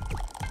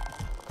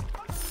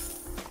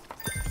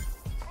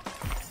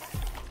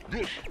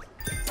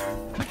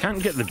 I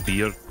can't get the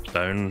beer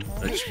down.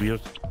 It's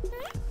weird.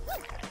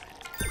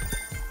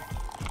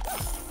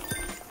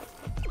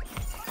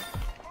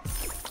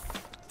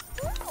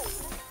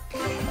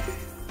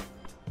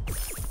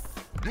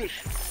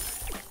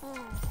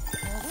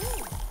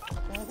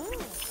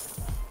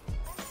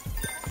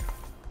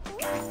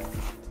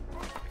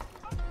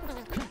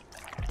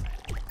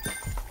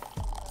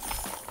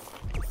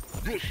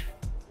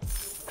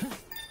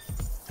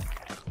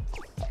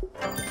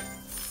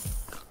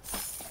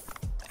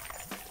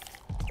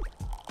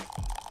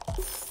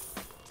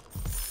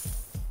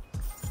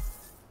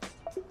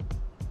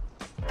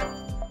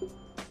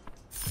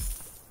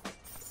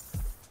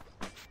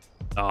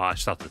 Oh, I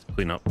started to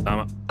clean up,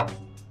 damn it.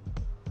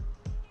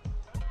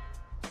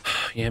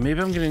 Yeah, maybe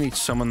I'm gonna need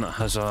someone that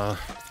has a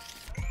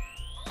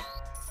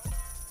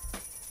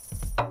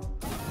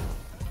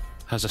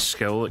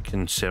skill that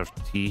can serve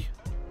tea.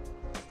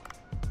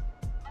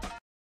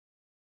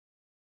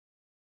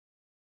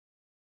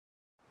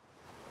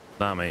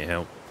 That might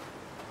help.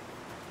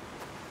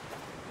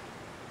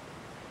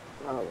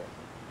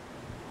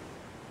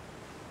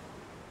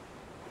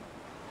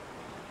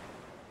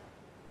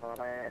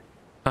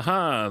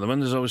 Haha, the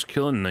wind is always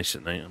cool and nice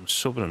at night. I'm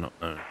sobering up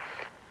now.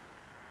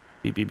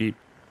 Beep beep beep.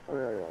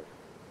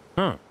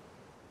 Huh.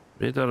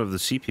 Radar of the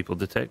sea people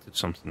detected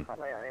something.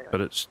 But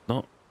it's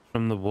not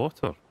from the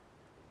water.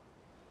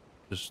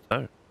 Just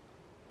how?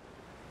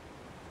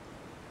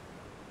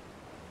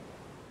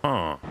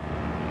 Huh.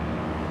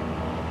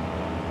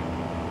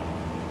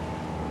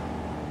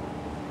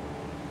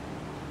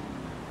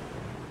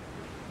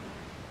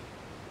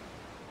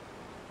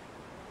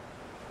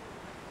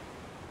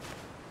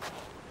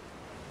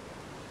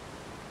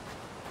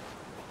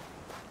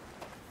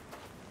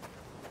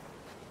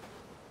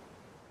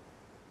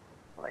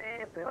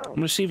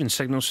 I'm receiving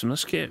signals from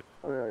this cave.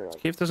 This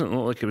cave doesn't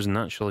look like it was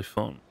naturally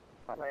formed.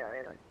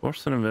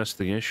 Worth an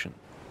investigation.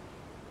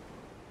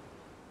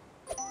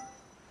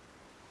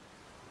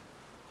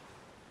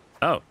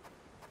 Oh.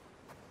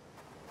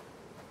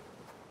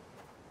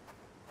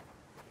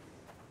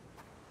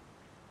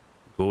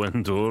 Go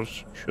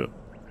indoors? Sure.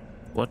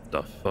 What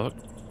the fuck?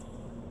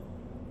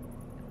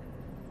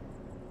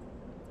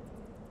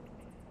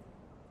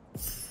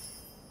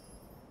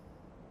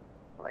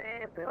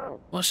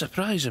 What a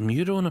surprise, a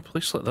mural in a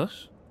place like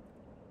this.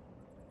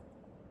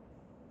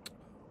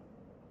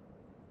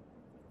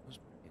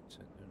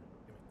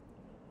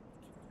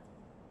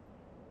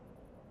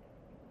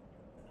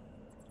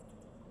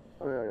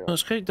 Well,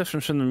 it's quite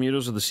different from the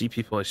murals of the sea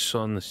people I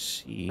saw in the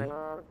sea.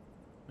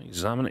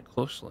 Examine it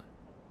closely.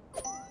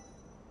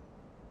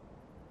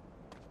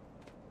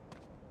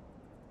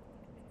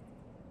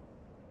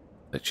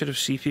 Picture of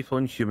sea people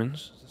and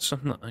humans. Is this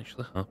something that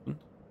actually happened?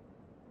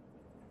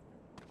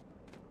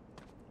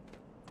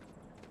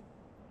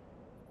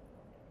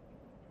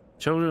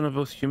 Children are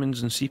both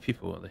humans and sea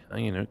people. Are they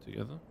hanging out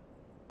together?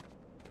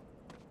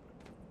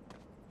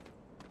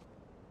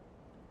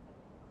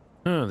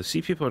 Oh, the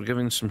sea people are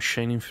giving some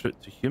shining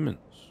fruit to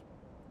humans.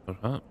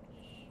 Perhaps.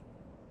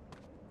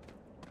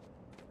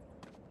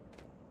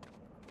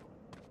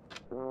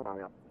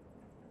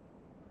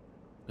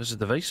 There's a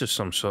device of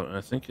some sort, and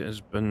I think it has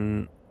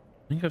been...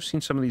 I think I've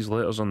seen some of these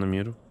letters on the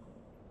mural.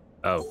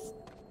 Oh.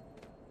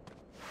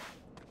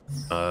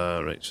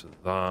 Right, so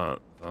that...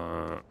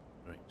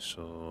 Right,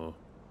 so...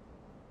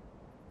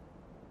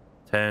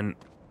 10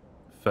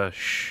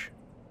 fish...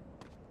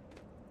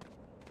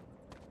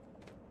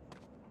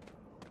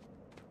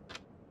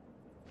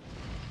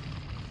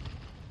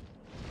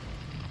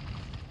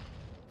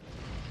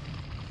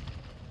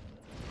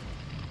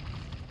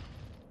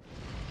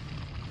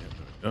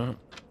 Yeah.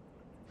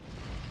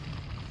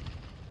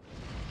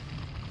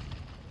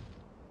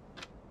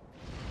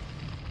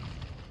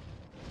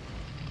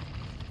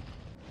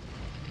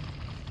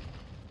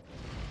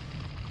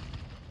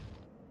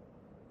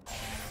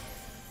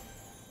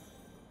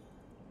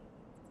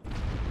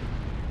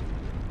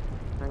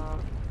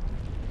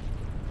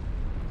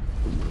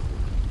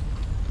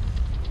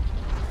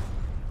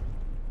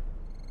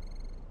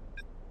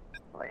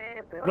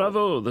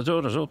 Bravo! The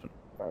door is open.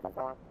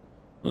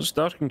 It's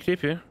dark and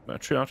creepy, but a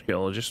true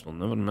archaeologist will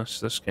never miss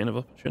this kind of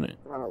opportunity.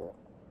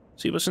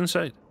 See what's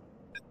inside.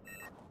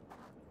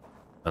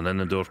 And then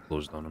the door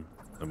closed on him,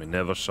 and we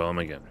never saw him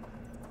again.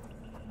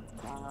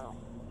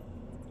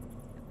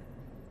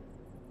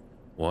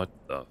 What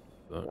the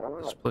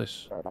fuck? This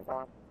place.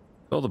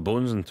 All the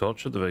bones and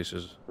torture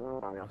devices.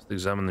 I have to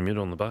examine the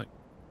mural on the back.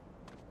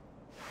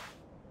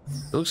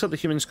 It looks like the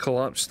humans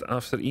collapsed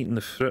after eating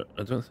the fruit.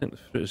 I don't think the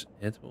fruit is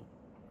edible.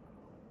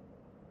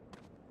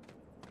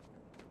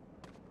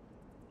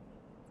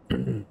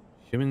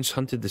 Humans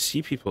hunted the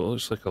sea people. It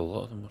looks like a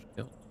lot of them were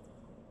killed.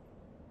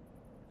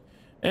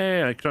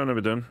 Hey, I can't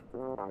be done.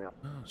 Oh,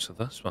 so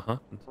that's what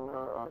happened.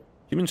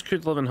 Humans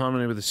could live in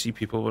harmony with the sea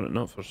people were it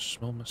not for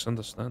small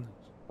misunderstandings.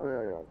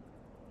 So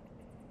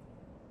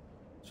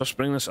let's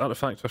bring this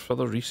artifact for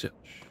further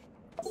research.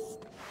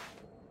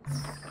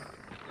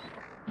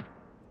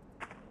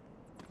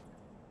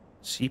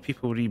 Sea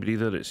people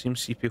rebreather. It seems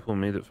sea people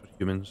made it for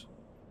humans.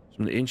 It's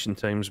from the ancient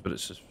times, but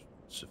it's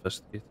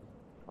sophisticated.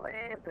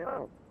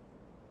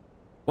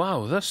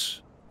 Wow,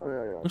 this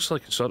looks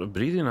like a sort of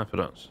breathing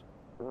apparatus.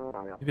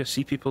 Maybe a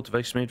sea people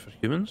device made for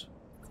humans?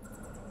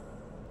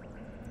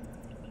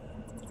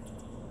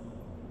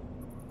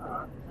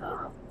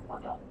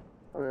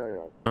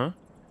 Huh?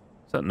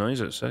 What's that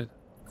noise outside?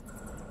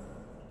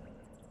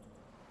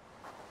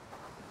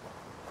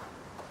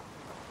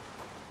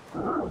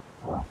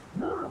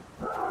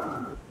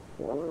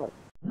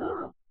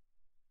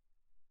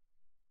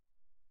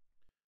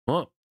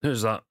 What?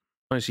 Who's that?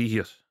 Why is he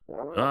here?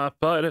 Ah,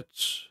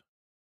 pirates!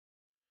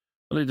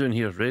 What are they doing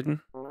here? Raiding?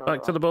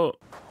 Back to the boat.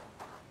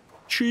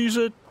 Choose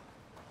it!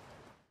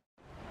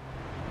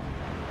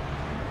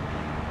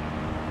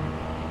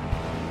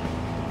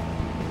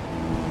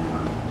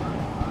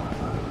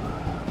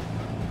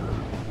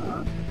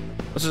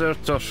 This is our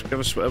turf. Give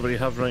us whatever you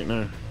have right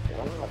now.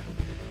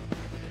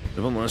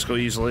 They won't let us go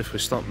easily if we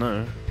stop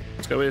now.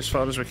 Let's get away as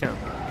far as we can.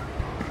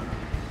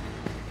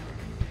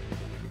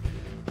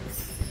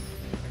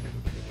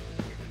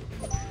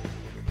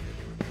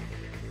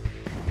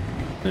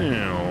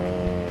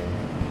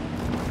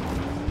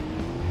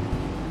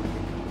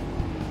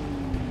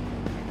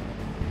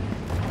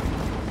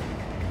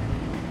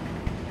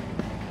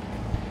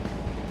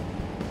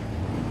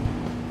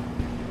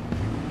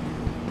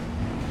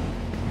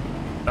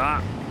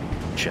 Ah!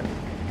 Shit.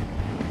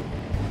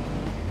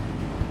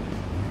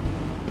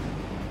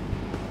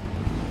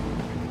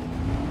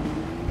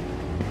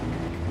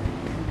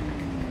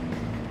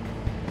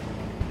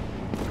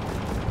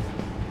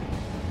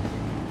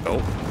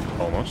 Oh,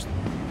 almost.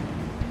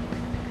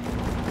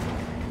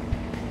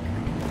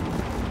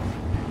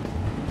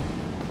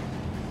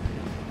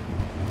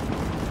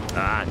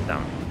 Ah,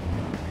 damn it.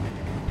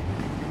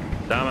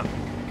 Damn it.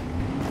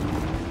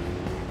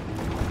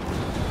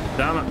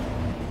 Damn it.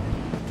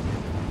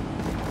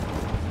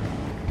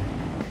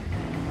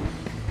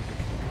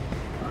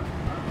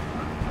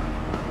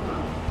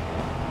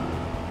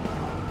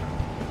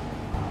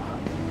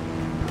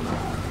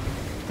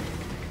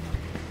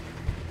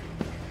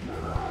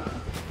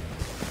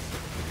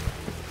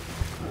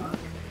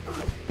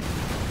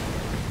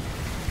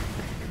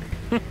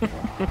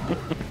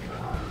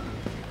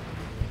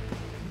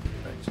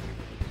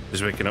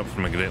 He's waking up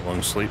from a great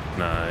long sleep.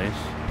 Nice.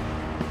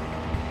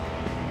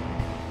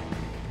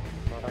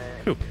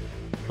 Cool.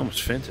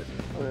 Almost fainted.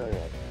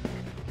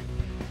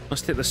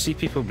 Let's take the sea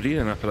people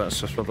breathing apparatus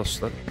for further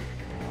study.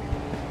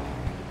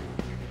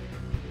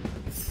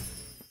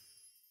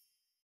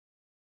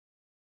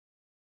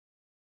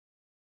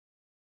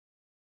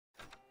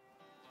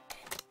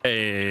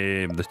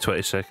 The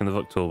 22nd of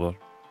October.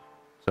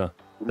 So,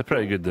 they're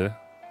pretty good there.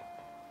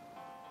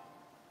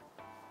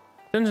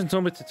 Tenzin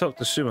told me to talk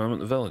to Suma. I'm at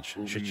the village.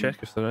 You should check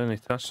if there are any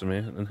tasks for me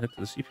and then head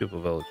to the Sea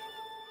People village.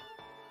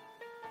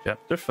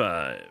 Chapter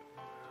 5.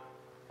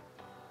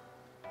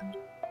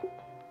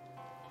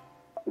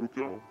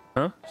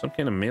 Huh? Some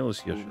kind of mail is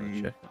here. Should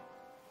I check it?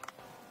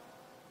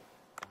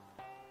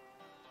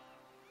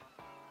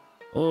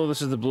 Oh,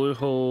 this is the Blue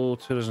Hole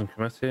Tourism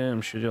Committee.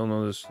 I'm sure you'll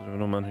know this. There's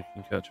no man who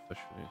can catch a fish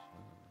for you.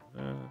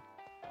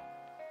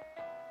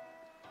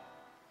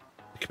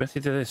 The committee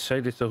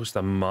decided to host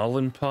a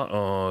marlin party.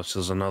 Oh, so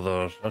there's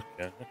another.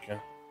 Okay.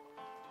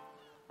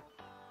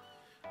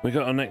 We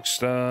got our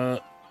next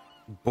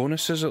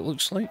bonuses, it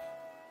looks like.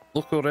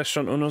 Local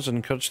restaurant owners are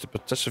encouraged to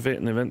participate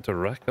in the event to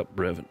rack up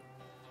revenue.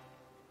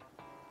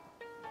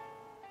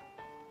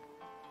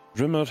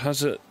 Rumour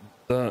has it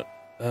that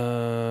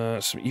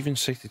some even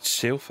sighted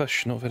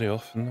sailfish, not very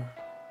often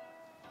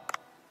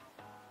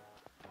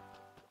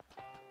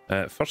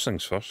though. First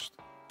things first.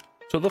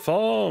 To the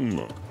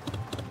farm!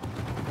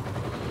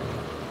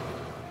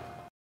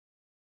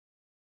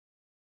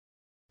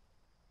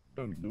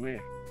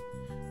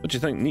 What do you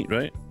think? Neat,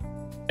 right?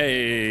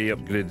 Hey,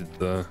 upgraded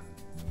the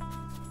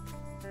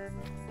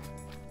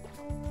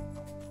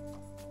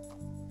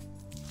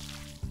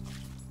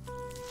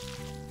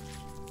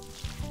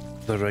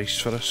rice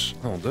for us.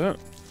 I'll do it.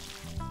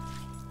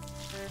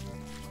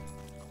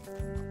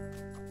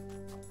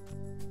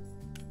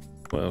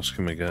 What else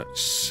can we get?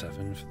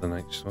 7 for the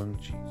next one.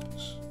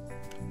 Jesus.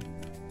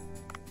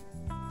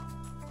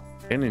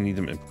 Kinda need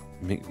them to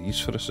make these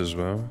for us as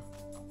well.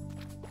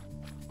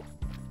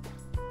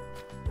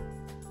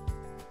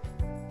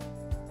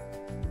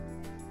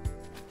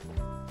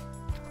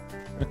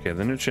 Okay,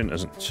 the nutrient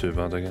isn't too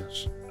bad, I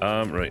guess.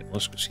 Right,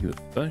 let's go see the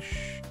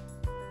fish.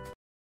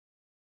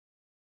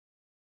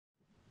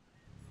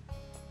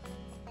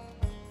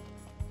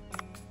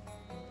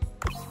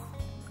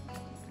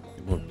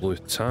 More blue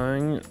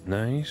tang,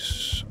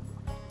 nice.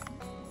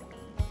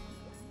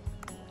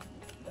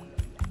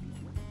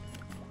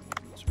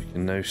 So we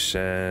can now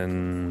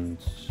send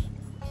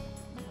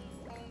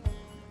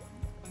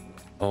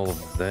all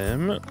of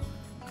them.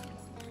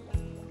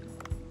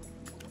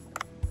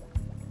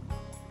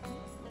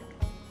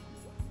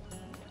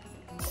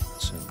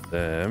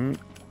 Them.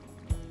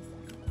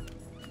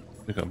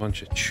 We've got a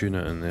bunch of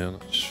tuna in there,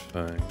 that's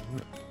fine.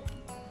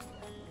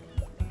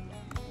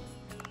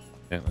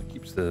 Yeah, that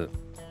keeps the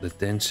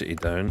density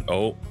down.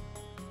 Oh!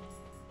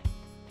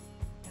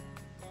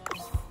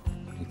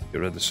 Need to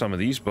get rid of some of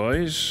these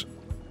boys.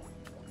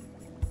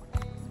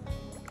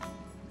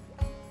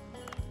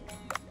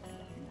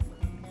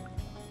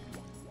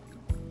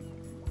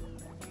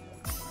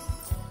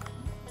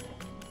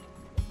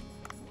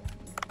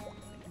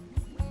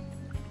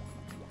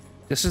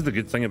 This is the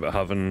good thing about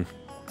having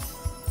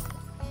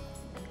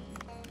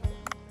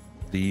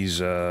these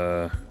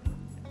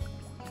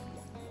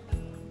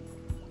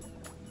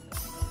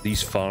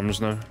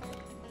farms now.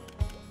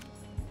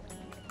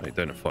 Right,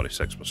 down at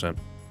 46%.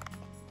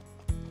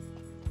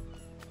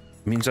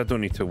 Means I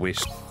don't need to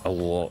waste a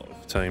lot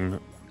of time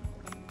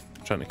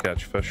trying to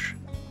catch fish.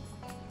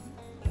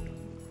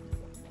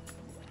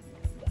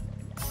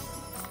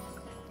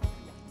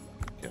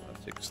 Okay,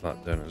 that takes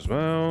that down as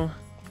well.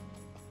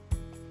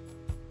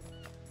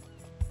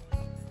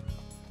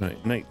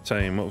 Right, night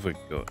time, what have we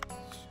got?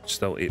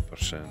 Still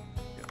 8%.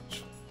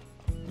 Yes.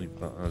 Leave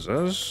that as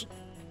is.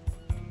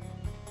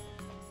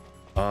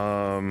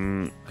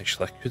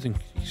 Actually, I could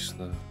increase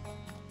the...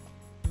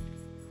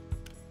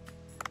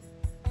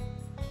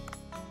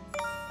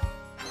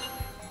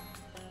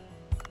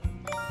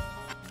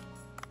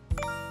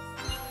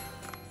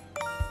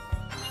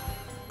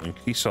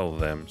 Increase all of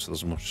them so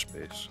there's more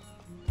space.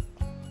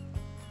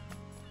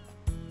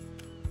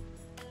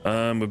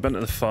 We've been to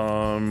the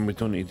farm, we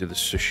don't need to do the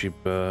sushi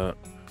bit.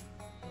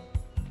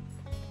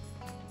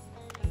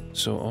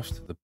 So off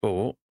to the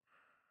boat.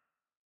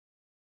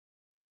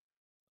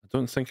 I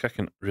don't think I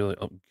can really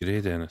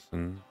upgrade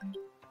anything.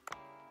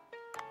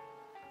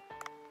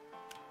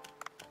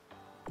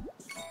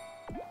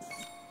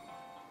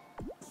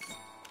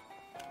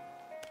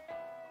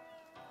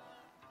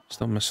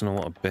 Still missing a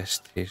lot of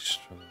best taste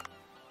from them.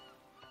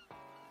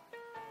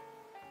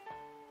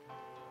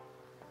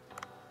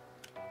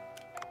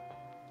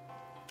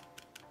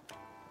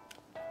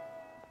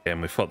 Yeah,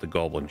 and we fought the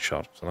goblin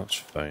shark, so that's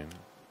fine.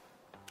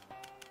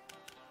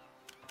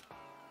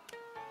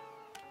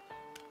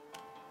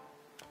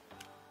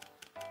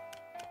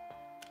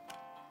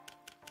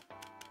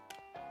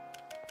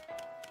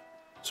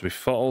 So we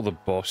fought all the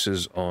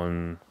bosses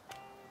in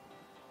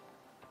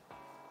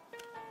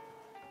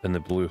the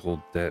Blue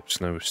Hole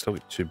depths. Now we've still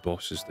got 2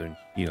 bosses down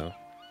here.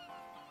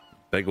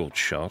 Big old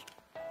shark.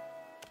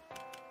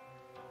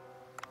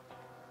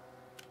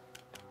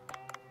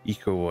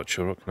 Eco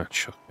Watcher, what can I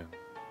chuck in?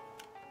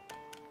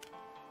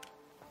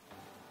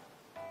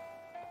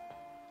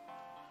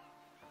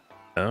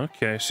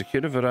 Okay,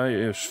 secure a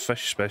variety of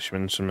fish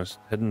specimens from a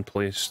hidden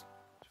place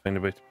to find a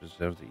way to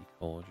preserve the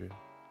ecology.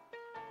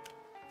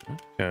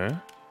 Okay.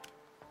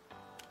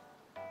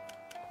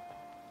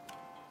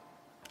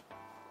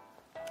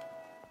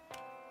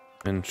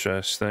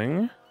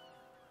 Interesting.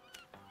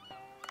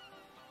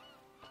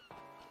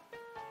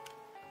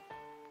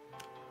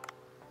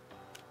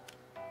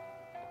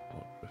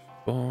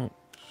 Box.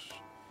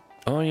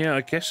 Oh yeah,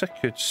 I guess I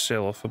could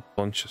sell off a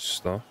bunch of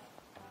stuff.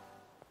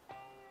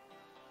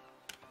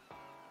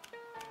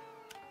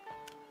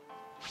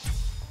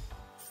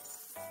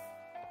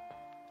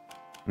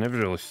 Never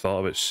really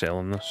thought about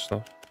selling this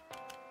stuff.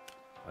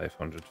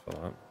 500 for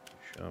that.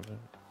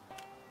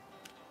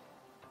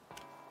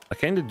 I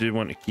kind of do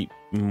want to keep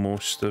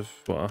most of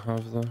what I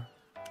have though.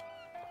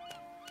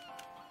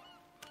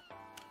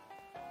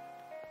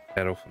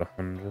 Pearl for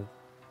 100.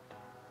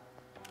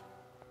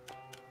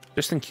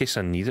 Just in case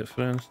I need it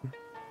for anything.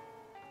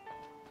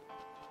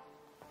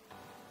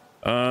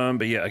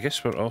 But yeah, I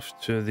guess we're off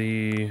to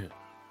the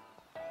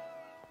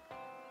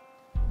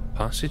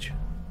passage.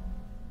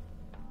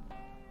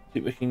 See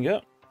what we can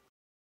get.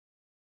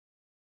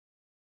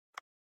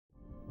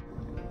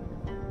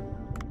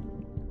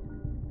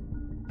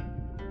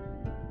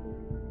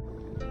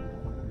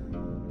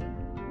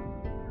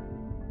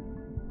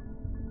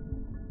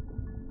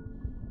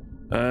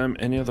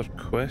 Any other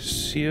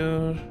quests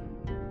here?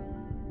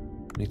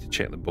 Need to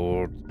check the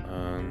board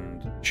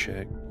and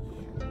check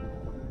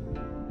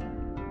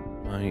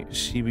my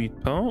seaweed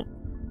pot.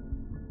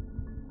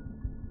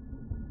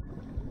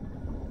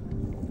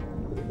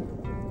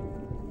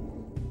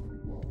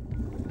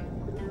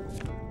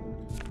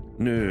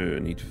 No, I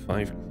need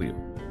 5 clear.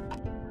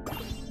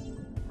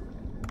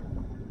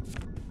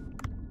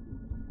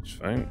 It's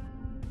fine.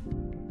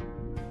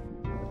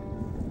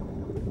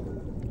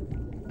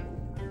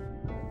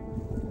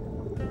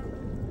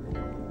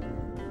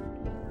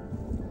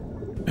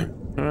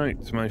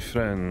 Alright, my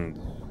friend,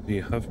 do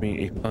you have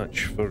me a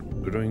patch for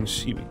growing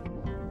seaweed?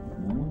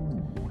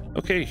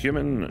 Okay,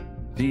 human,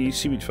 the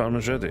seaweed farm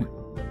is ready.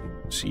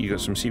 See, you got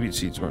some seaweed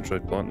seeds, want to try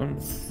planting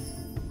them?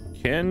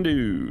 Can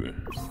do.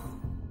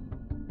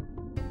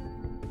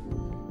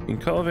 You can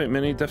cultivate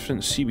many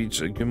different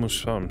seaweeds at Gummo's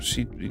farm.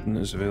 Seed breeding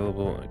is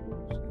available at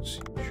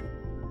seed shop.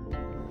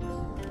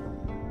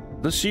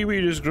 The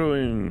seaweed is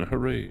growing!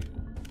 Hooray!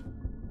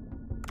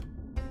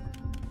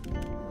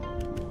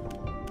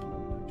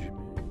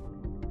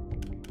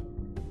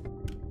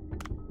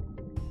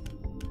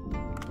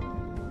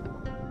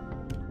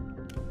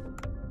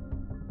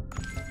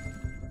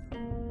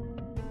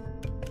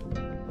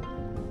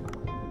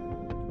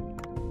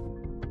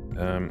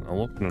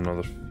 I'll open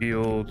another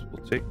field.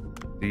 We'll take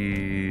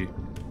the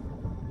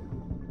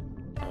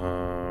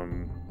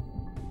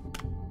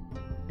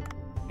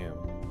yeah,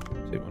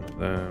 take one of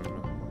them.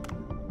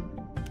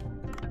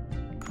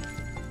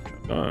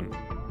 Done.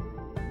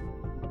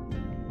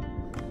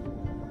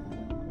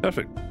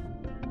 Perfect.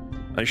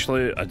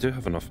 Actually, I do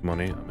have enough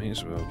money. I may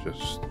as well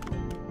just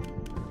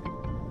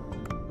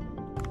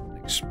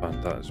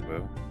expand that as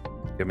well.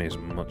 Give me as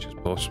much as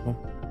possible.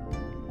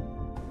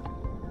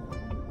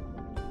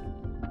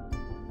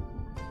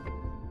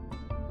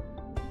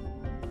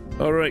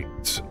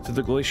 Alright, to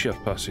the Glacier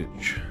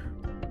Passage.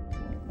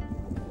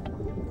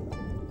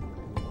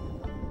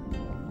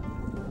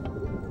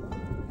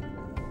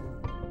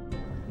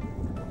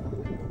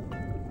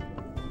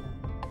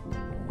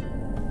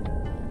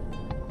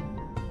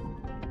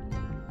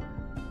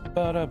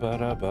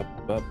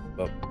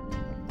 Ba-da-ba-da-ba-ba-ba.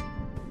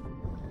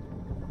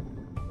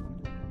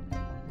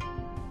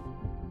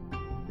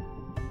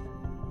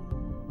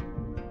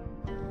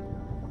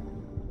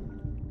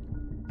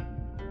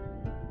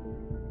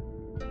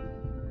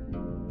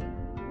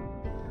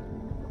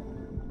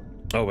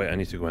 Oh wait, I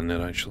need to go in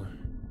there actually.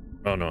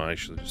 Oh no, I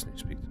actually just need to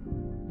speak to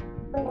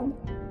him.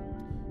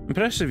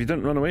 Impressive, you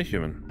didn't run away,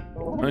 human.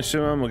 I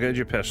assume I'll get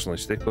you personally.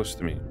 Stay close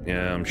to me.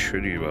 Yeah, I'm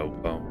sure you will,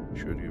 pal. I'm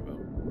sure you will.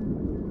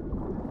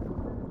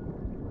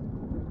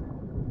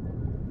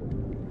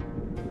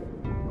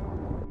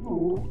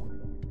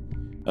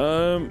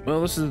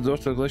 Well, this is the door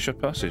to the Glacier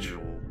Passage.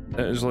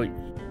 It is like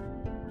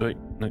right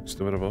next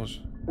to where I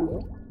was.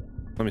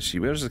 Let me see,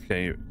 where's the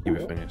key we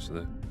found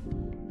yesterday?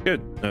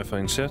 Good. Now if I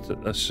insert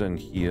this in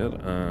here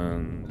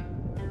and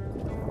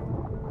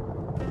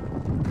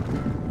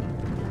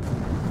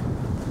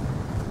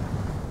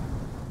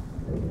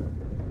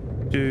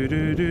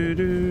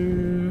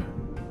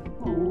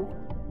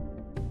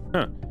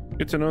Huh.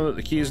 Good to know that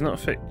the key is not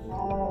fixed.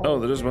 Oh,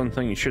 there is one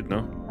thing you should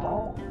know.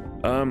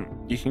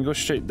 You can go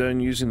straight down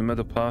using the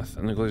middle path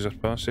in the Glacier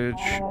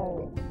Passage,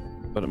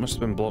 but it must have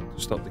been blocked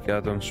to stop the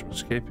Gadons from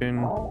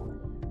escaping.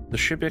 There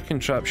should be a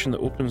contraption that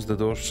opens the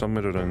door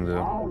somewhere around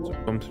there, so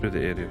come through the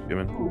area,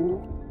 human.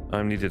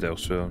 I'm needed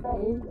elsewhere.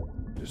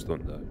 Just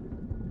don't die.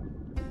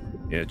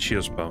 Yeah,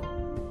 cheers, pal.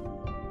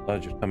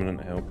 Glad you're coming in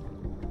to help.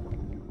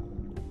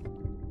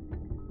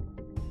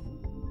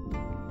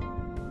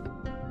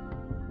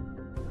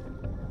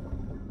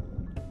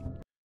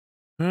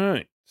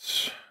 Right.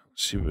 Let's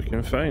see what we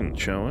can find,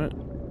 shall we?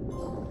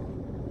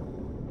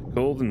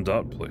 Cold and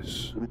dark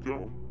place.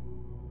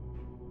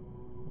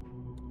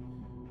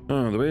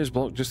 Oh, the way is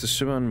blocked just as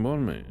Suan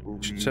warned me.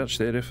 We should search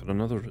the area for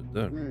another route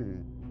there.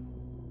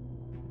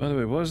 By the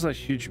way, what is that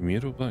huge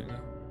mural back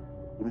there?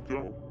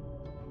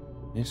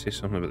 You say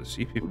something about the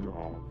sea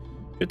people.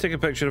 Should take a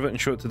picture of it and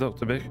show it to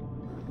Dr. Baker.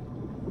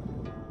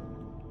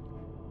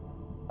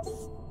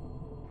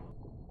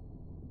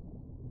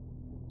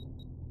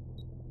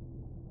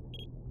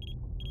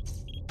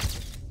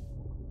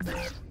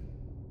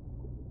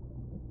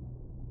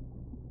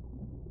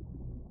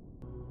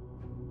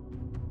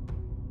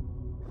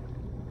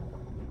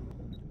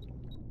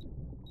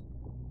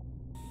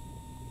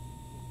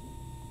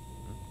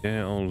 Okay,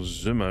 I'll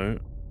zoom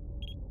out.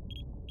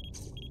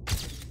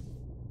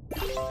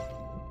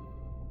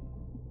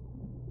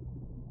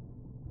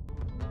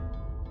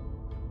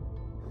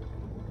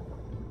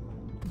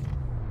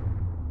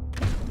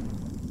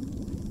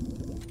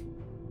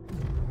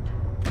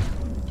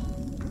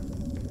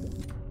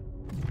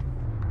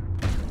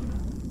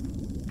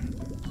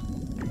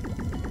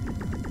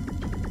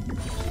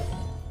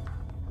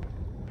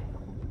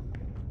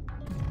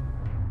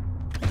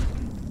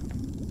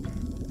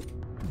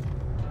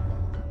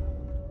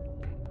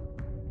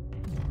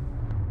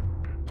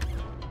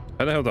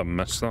 How the hell did I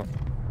miss that?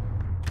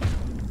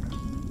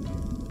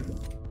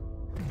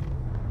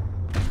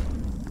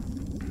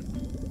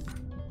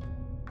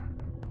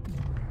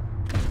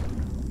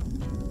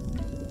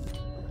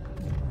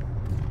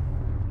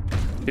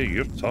 Okay,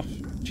 you're tough.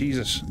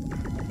 Jesus.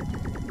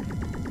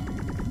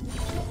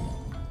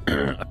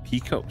 A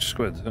peacock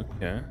squid,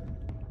 okay.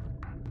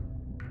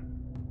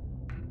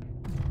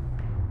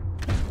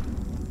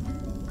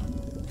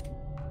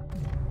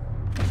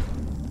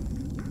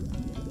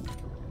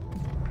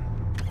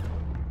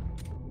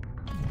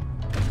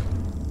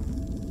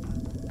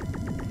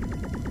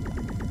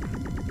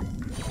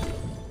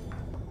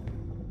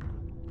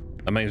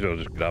 I might as well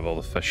just grab all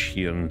the fish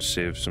here and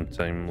save some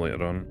time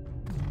later on.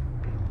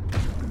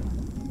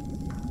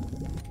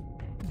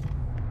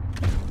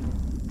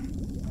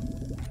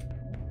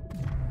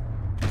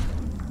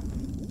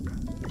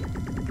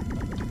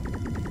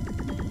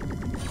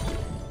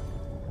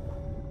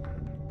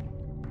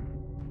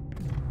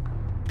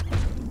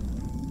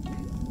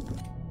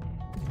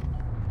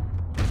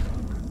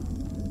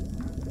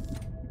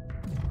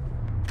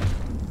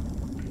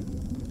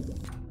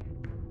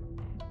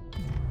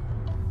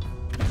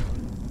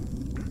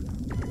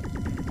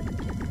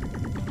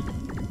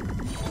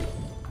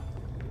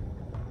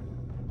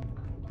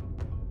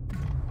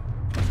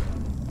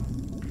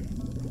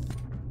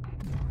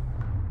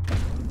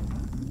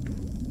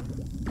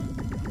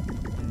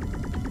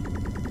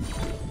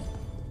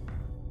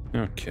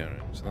 Okay,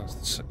 right, so that's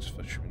the 6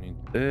 fish we need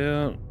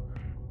there.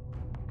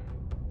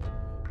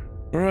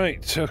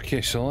 Right,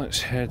 okay, so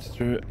let's head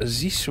through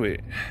this way.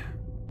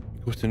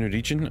 Go to a new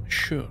region?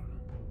 Sure.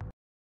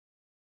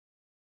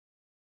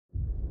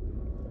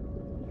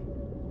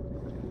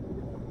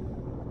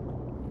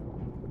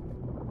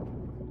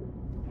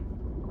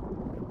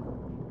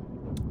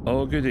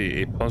 Oh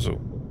goody, a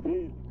puzzle.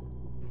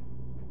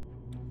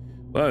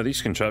 Wow,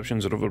 these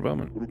contraptions are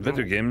overwhelming.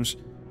 Video games.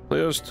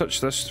 Players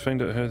touch this to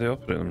find out how they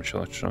operate them.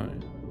 Shall I try?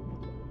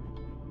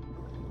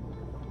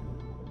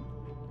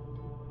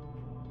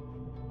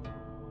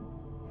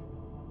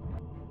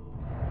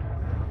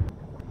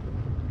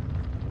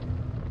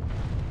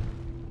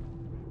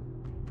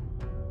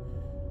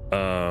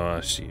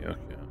 I see, okay.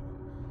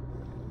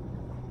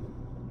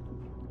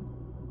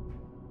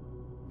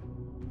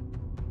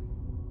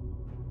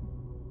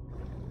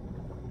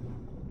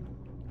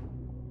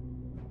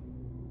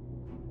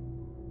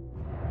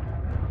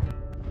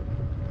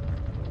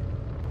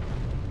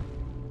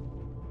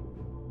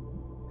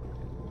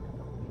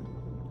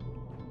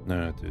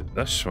 Now do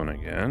this one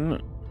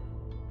again.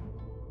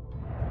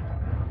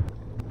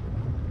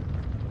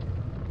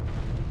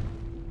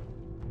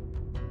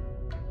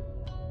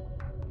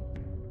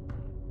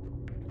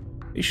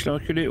 It's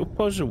like a little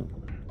puzzle.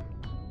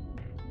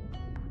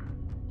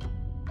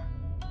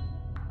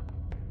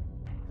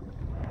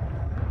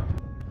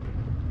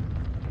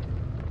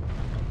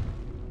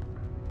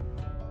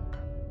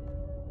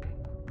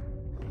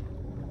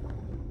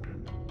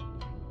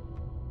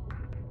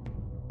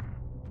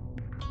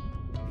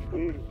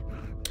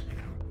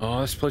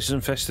 Oh, this place is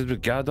infested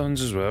with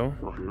Gadons as well.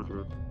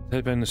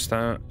 Head behind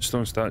the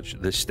stone statue.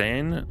 The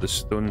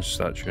stone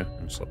statue.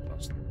 And slip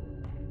past it.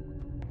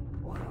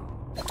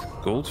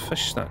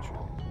 Goldfish statue.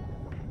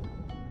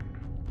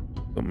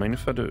 Don't mind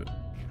if I do.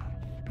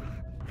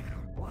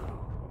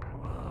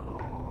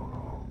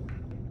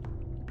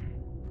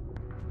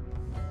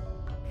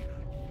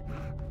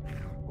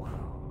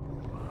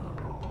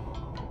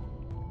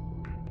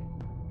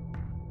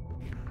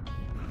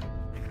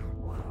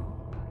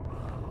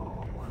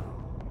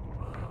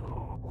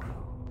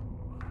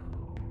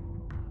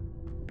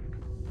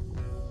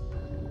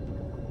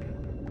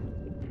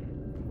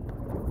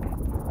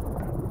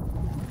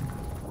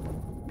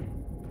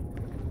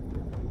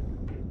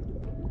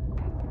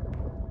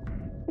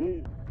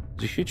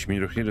 There's a huge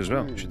mirror here as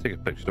well. Should take a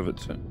picture of it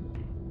too.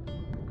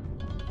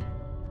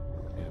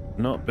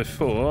 Not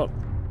before.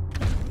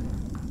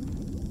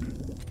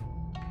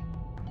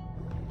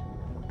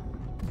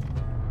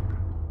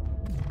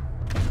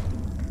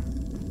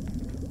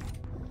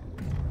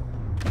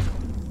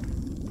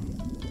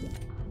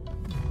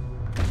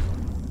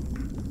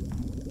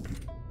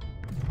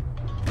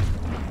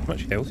 How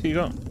much health you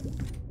got?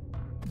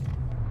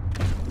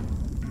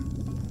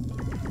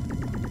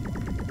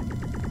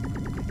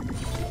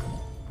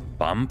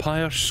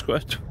 Vampire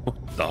squid? What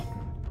the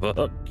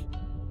fuck?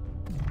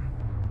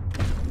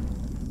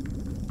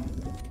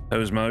 How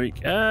was my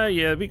week? Yeah,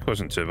 the week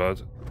wasn't too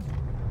bad.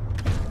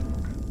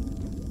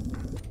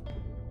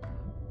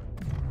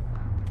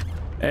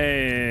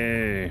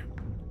 Hey!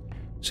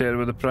 Sarah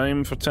with the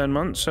Prime for 10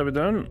 months, how we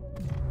doing?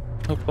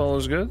 Hope all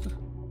is good.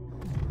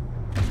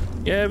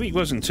 Yeah, week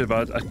wasn't too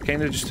bad. I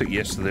kind of just took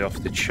yesterday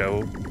off to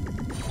chill.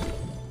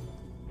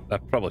 I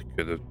probably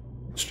could have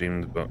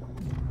streamed, but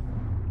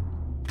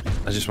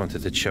I just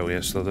wanted to chill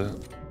yesterday.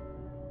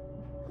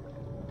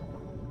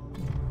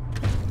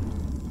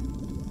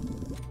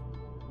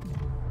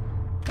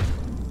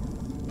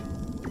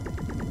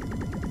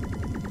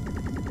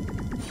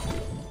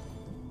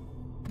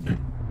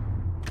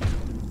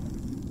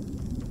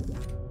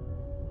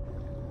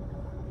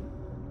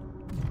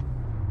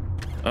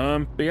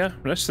 But yeah,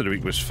 rest of the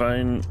week was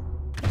fine.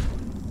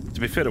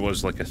 To be fair, it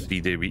was like a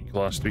 3-day week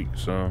last week,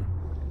 so...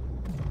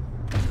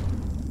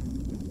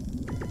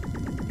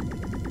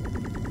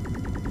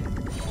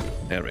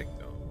 There we go.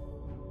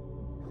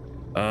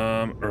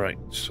 Right,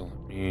 so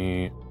let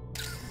me...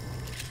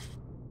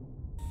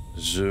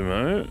 zoom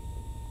out.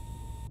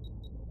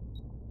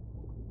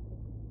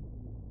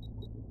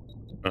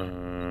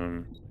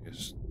 I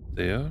guess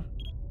there.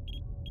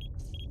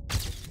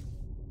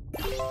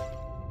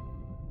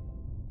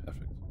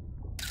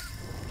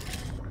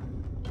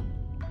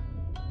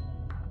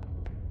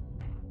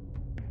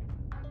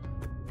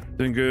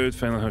 Doing good.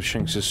 Finally have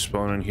Shinx's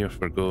spawn in here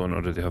for go and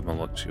already have my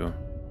Luxio.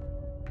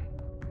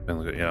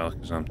 Finally got your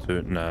Alakazam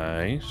too.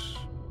 Nice.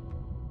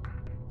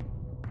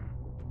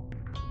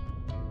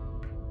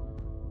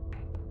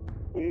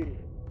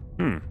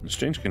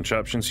 Strange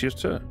contraptions here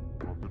too.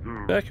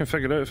 Yeah, I can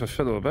figure out if I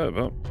fiddle about,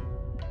 but...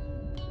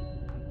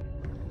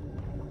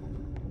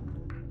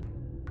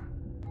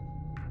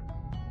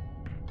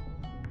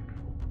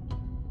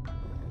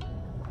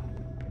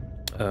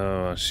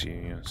 Oh, I see,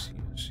 I see,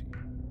 I see.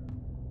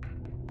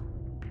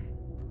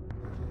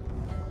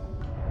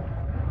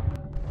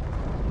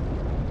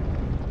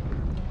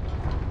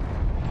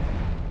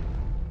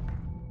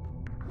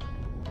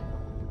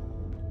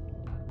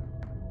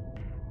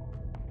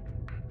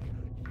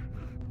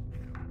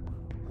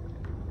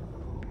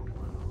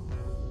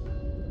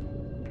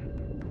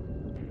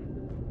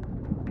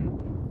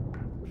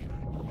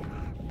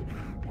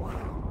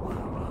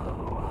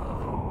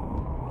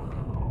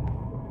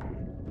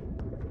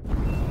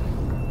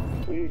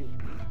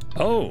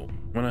 Oh,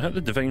 when I hit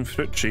the Divine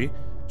Fruit tree,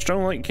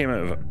 strong light came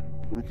out of it.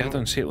 Get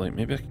on see it light,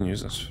 maybe I can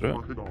use this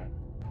fruit.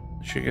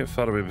 I should get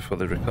far away before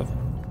they recover.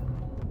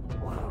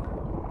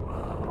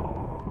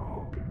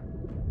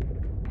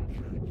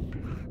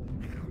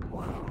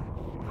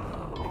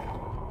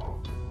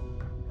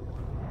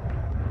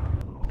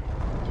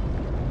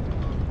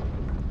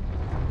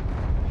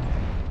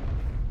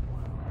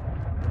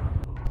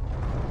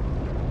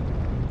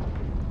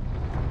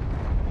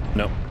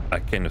 No, I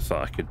kind of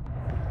thought I could.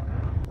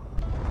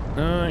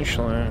 No,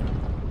 actually.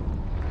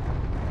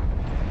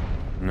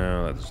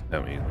 No, that doesn't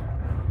help me either.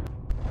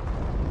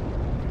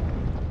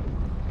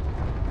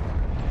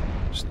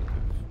 Sneak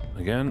up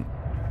again.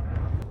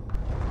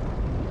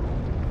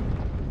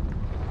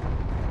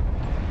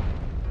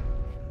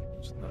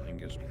 So nothing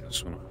gives me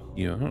this one up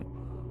here.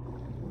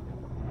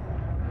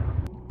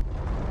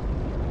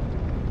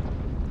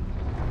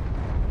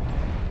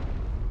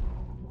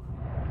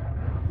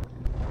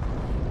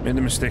 Made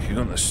the mistake of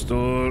going to the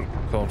store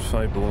called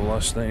Five Below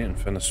last night and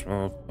found a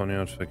small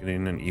Ponyard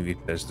figurine and Eevee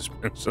Pez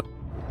dispenser.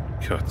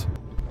 God.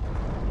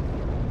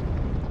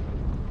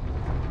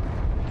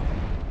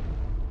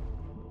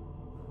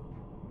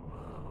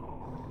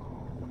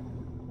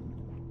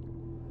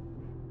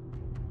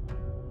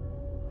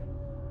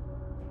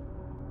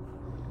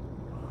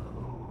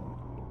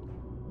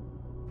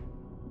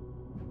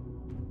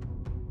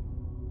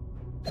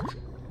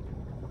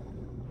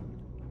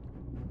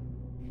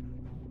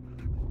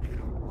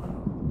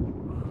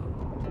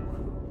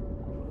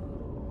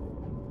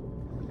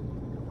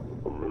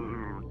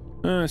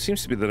 It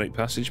seems to be the right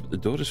passage, but the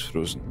door is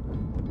frozen.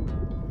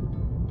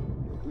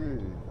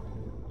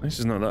 This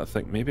is not that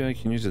thick. Maybe I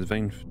can use a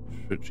Divine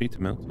Fruit tree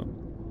to melt it.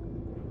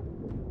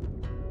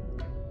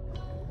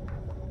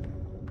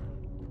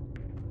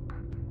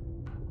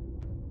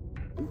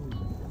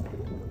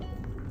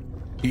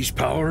 He's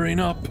powering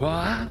up!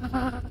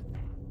 Ah!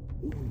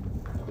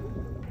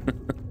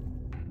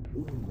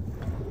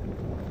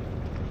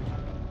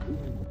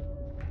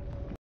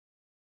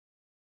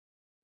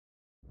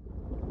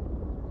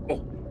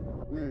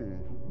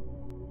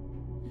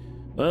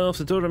 Well, if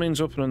the door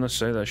remains open on this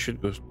side, I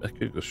could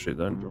go straight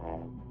down.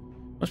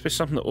 Must be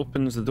something that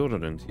opens the door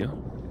around here.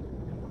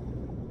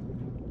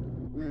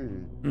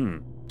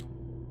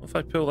 What if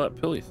I pull that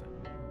pulley thing?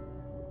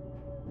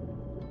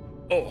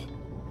 Oh!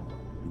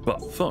 But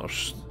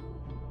first,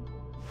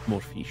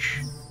 more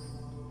fish.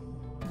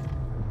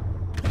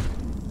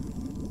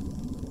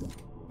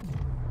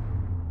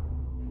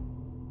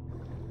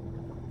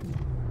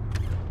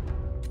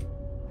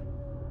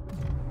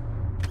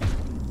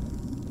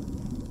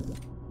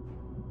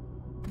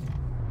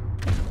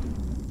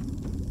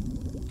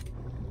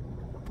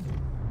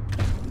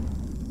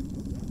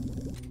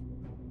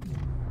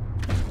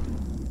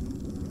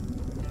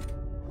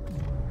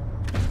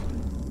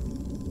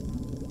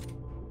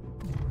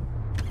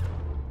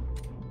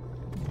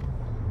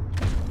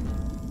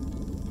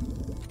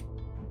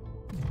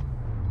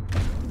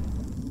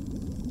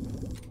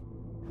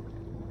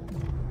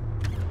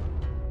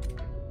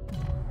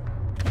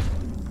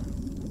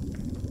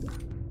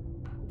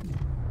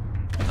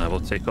 I will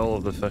take all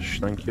of the fish,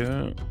 thank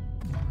you.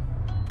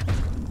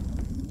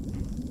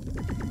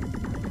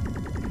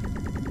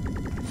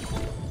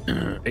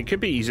 It could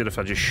be easier if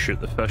I just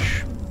shoot the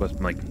fish with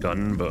my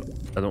gun, but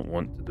I don't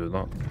want to do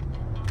that.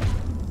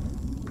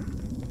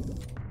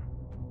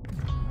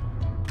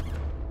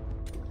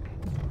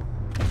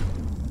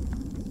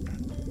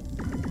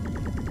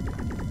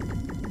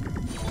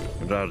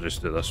 I'd rather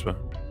just do this way.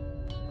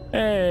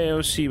 Hey,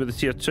 I'll see you with the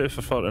tier 2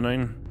 for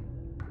 49.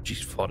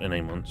 Jeez,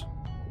 49 months.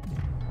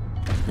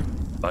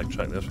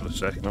 Backtrack there for a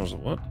second, I was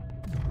like, what?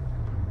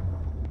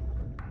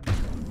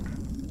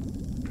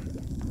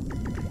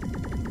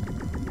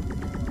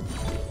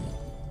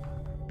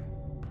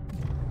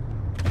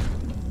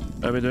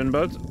 How we doing,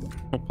 bud?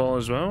 Hope all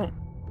is well.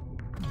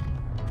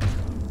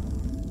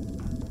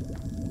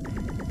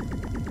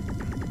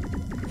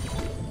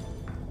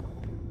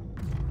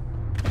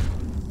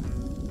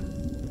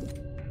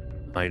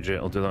 Hydrate,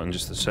 I'll do that in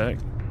just a sec.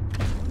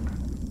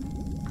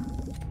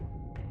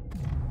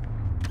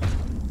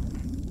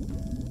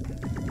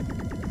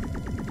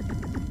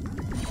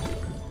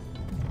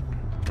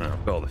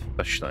 I've got all the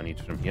fish that I need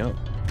from here.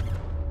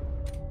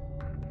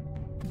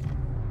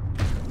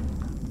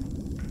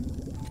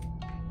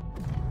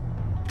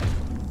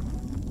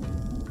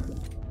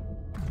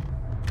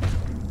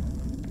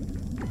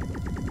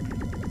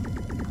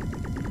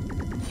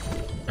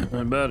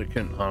 But it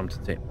couldn't harm to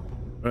take.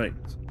 Right,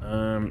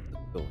 the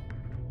pulley.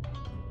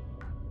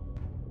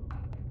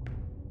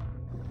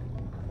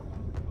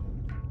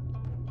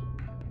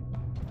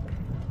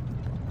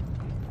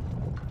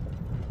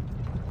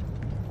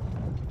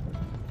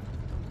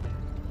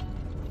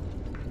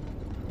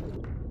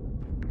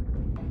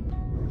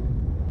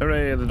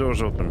 Hooray, the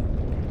door's open.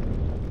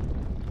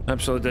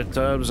 Absolutely dead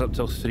tired, was up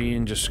till 3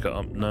 and just got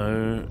up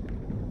now.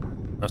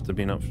 After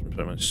being up from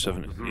pretty much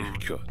 7 to 3.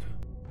 God.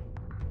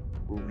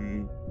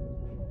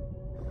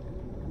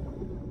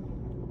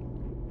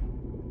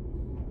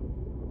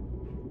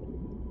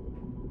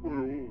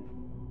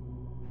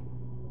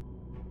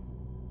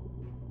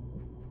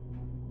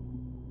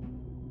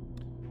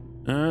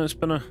 It's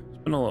been a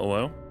little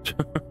while.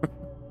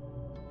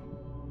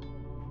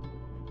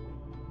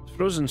 It's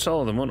frozen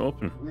solid and won't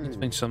open. Let's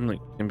find something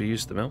that can be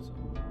used to melt it.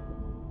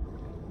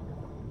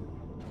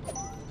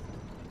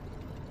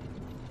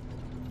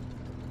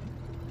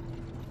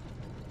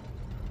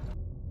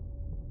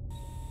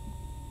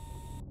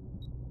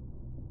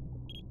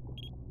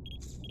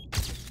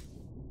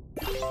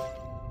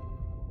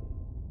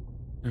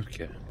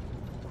 Okay.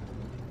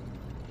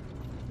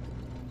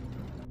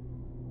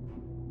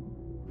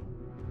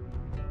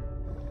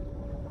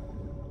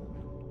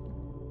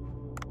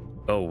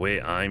 Oh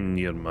wait, I'm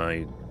near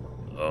my...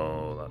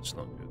 Oh, that's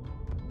not good.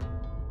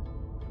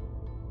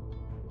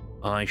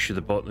 I should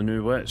have bought the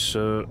new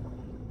wetsuit.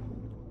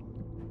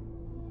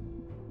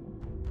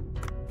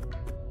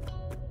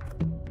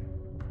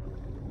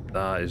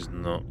 That is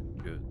not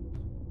good.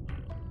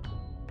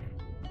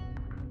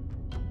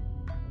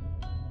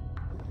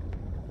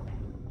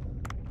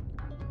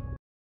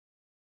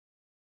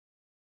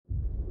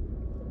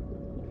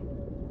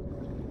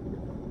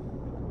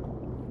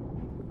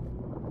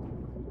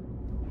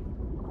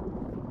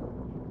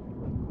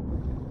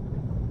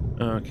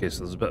 Okay, so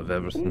there's a bit of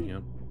everything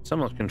here.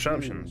 Similar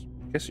contraptions.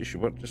 Guess it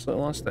should work just like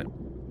last time.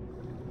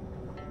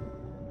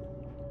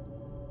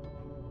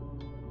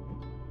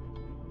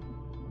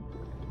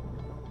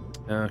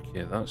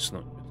 Okay, that's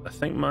not good. I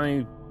think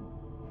my...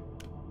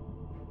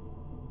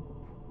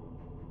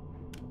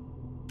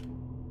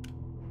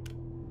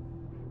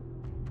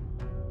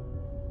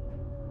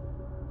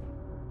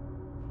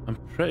 I'm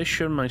pretty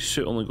sure my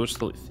suit only goes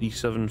to like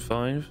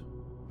 375.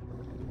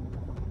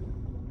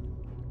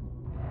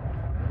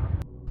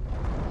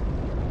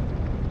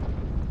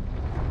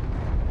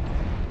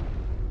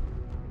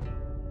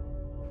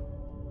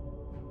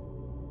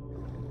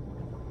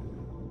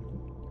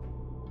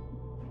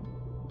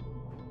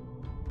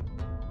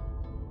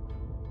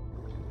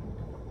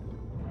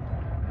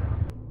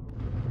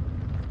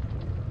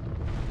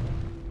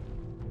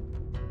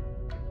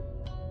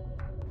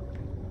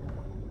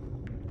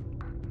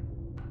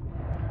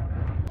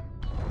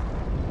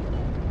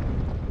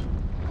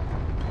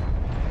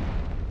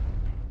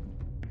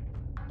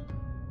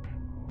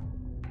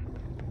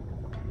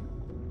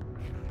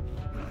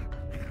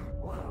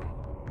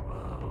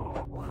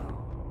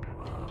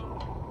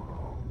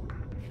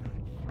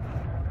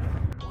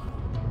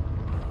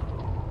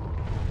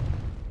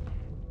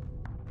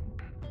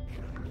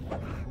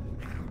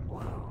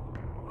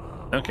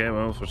 Okay,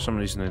 well, for some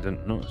reason they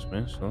didn't notice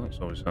me, so that's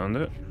always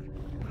handy.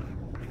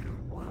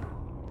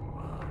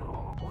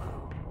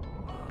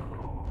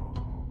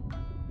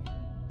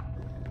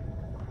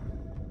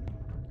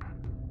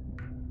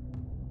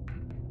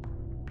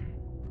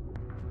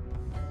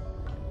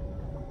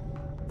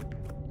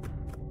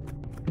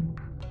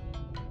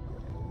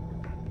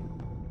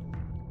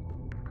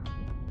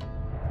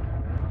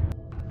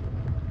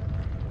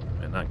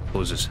 And that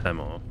closes him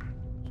off.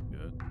 That's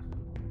good.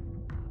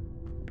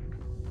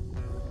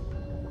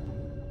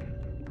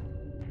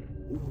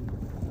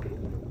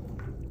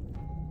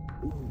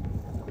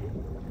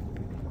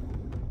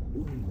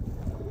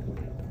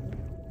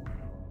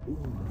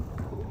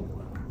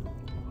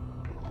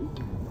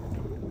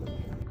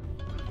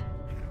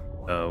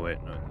 Oh,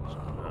 wait, no, it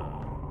doesn't.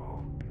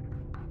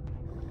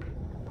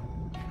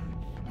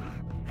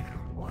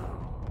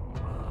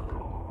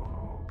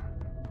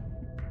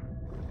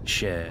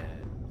 Shit.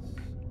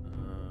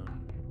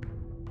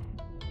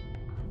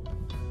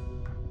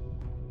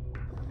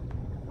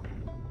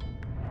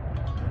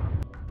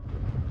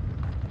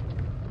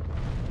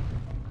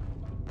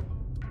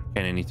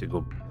 Kinda need to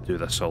go do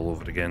this all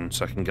over again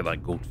so I can get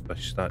that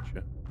goldfish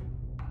statue.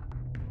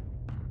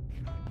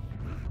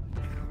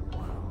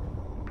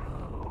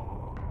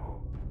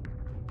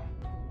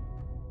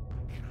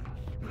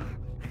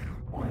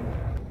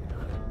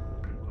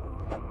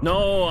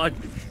 No, I...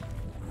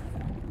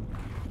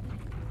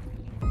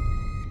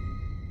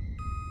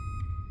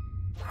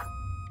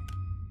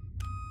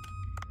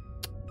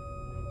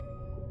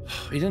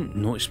 He didn't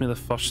notice me the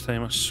first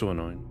time, that's so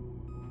annoying.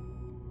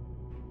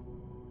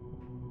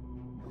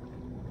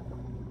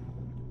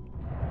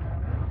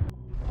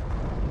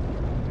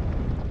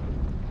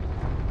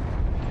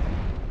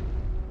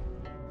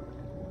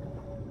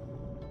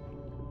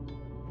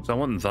 So I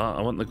want that,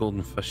 I want the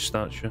golden fish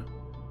statue.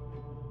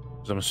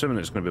 Because I'm assuming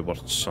it's going to be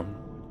worth some.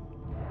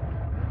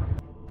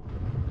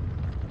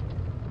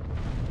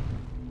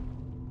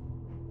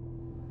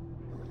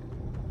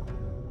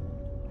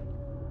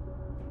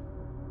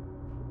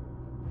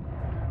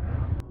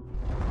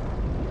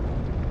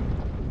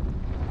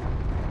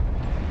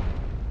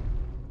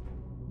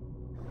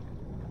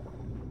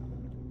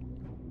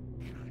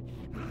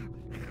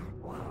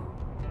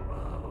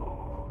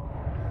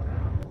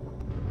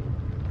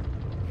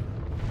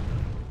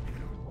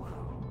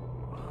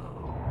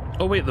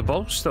 Oh wait, the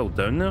ball's still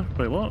down there?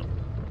 Wait, what?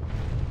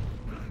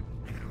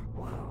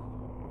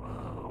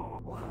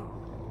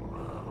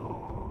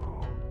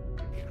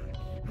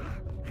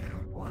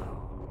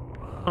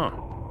 Huh.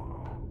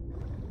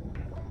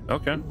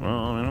 Okay, well,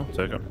 I mean, I'll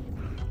take it.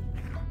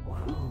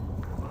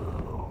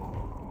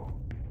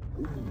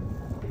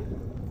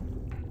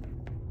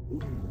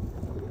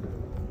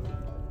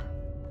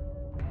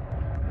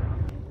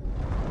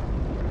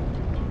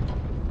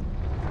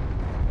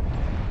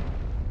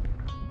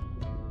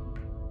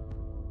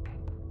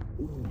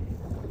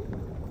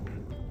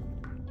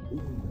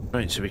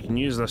 Right, so we can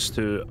use this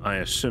to, I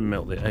assume,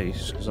 melt the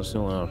ice, because that's the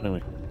only other thing we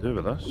can do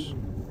with this.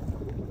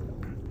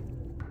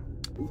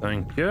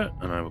 Thank you,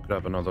 and I will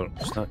grab another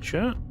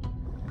statue.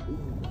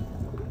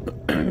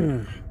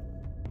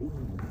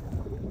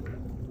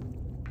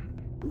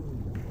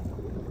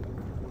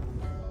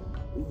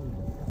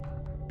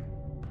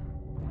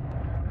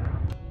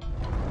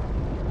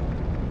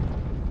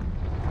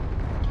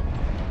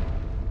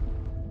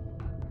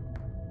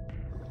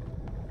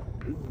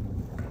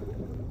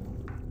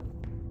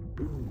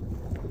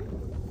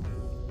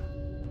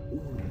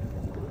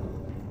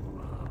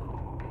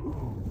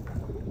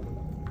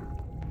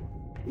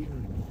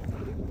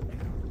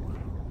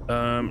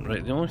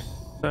 Right, the only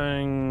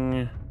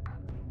thing...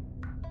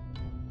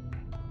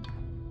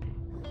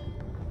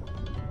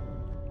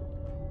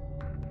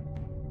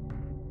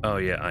 Oh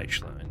yeah,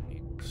 actually I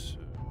need to...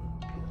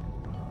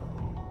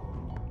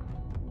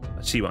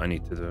 I see what I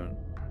need to do.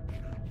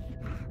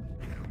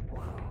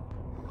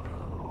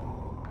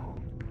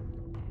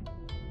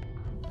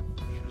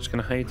 Just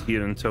gonna hide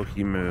here until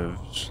he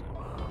moves.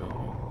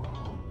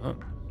 Oh.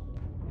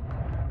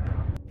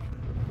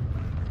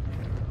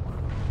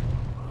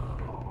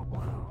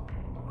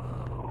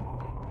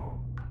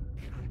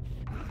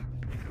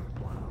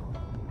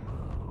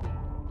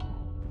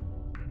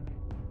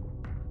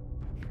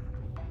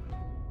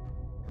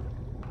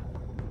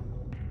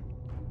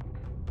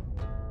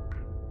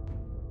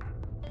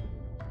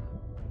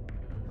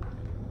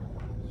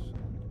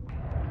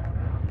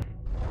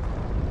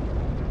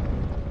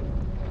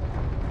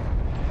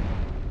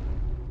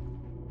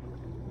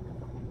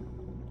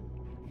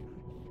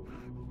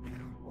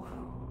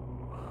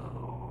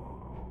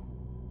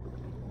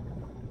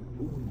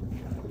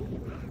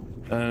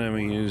 And then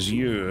we use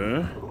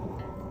you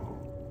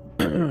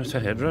to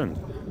head round.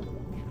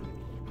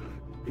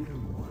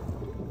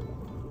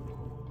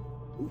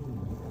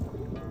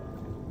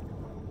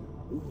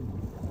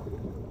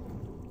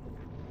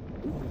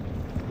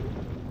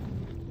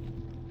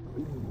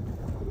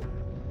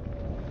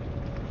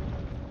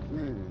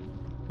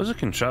 There's a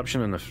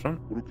contraption in the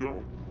front.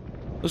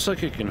 Looks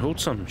like it can hold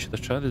something. Should I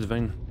try the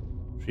divine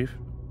reef?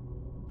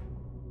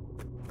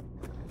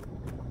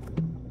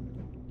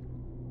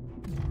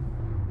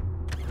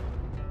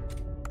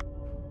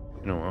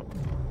 You know what?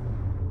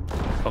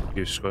 Fuck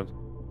you, squid.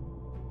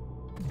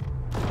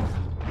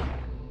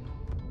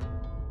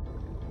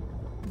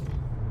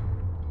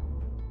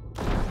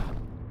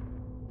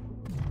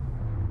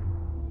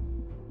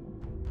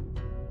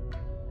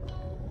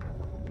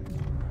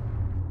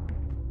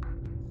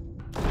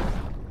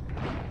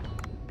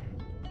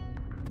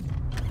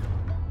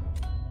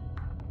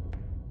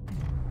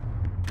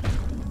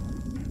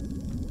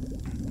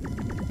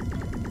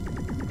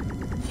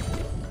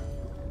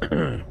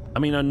 I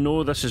mean, I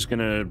know this is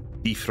gonna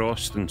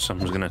defrost and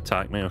something's gonna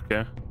attack me,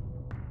 okay?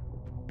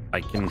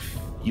 I can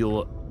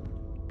feel it.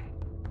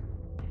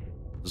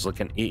 There's like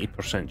an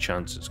 80%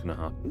 chance it's gonna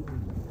happen.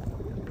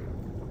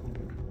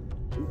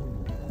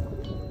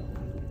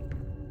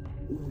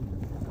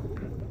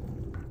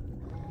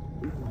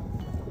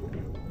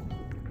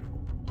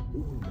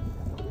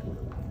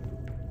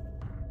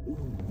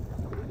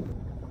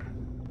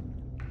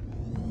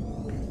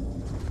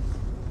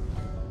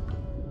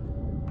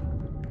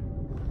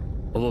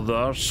 Although there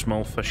are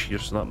small fish here,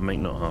 so that might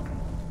not happen.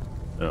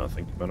 Yeah, I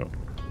think about it.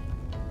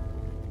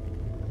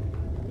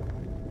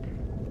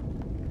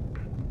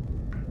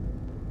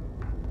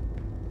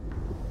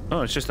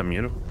 Oh, it's just a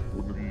mural.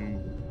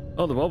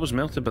 Oh, the wall was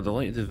melted by the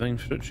light of the divine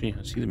fruit tree.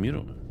 I see the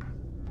mural now.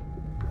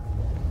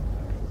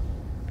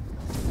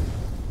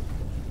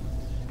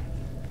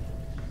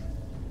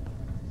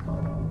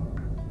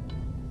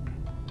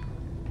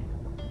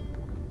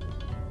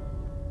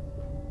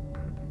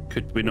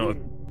 Could we not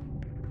have...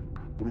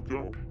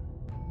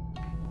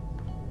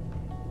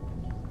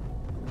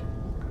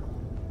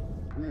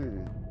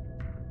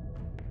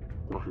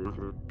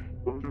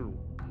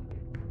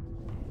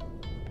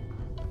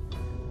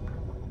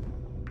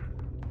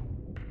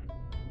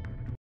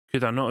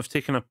 Could I not have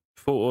taken a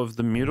photo of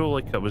the mural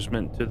like I was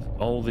meant to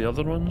all the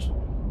other ones?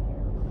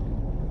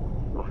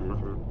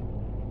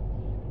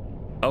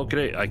 Oh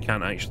great, I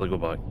can't actually go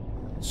back.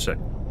 Sick.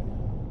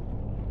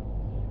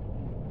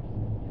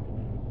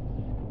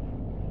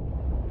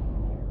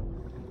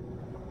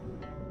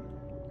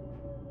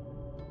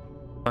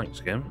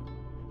 Thanks, game.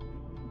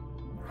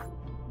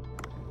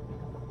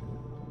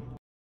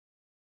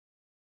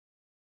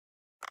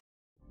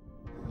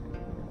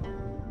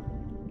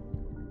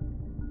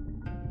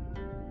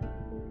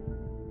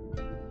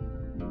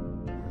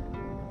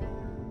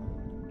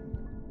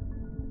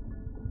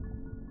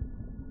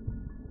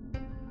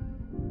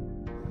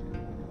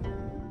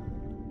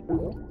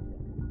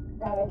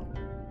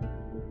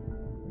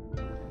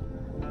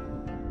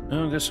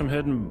 I guess I'm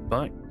heading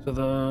back to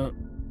the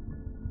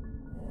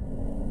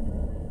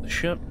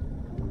ship.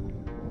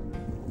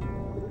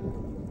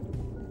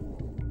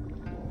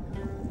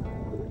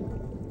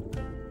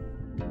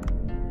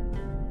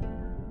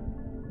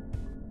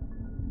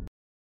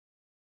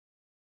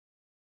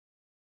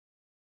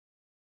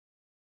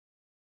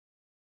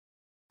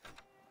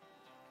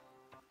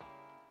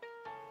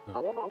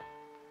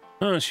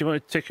 Oh, so you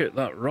want to take out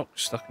that rock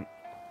stuck in...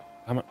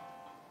 Damn it.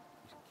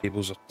 These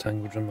cables are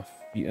tangled around my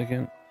feet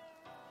again.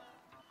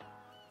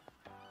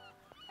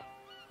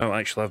 Oh,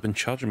 actually, I've been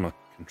charging my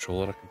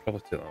controller. I can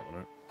probably take that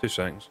one out. 2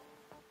 seconds.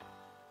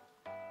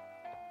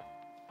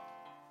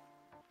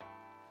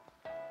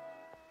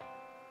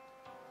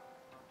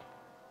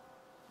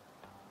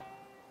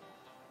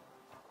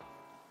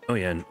 Oh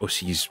yeah, and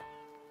OC's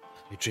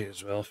UJ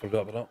as well.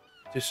 Forgot about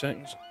that. 2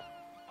 seconds.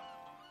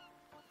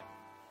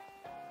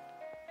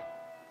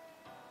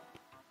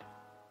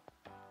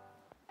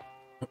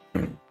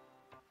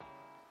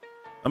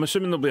 I'm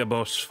assuming there'll be a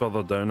boss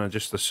further down. I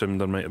just assumed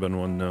there might have been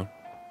one now.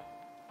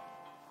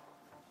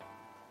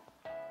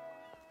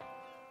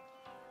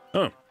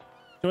 Oh, do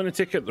you want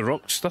to take out the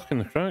rock stuck in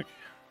the crack?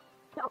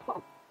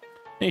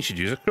 Hey, you should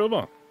use a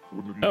crowbar.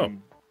 Oh, do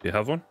you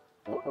have one?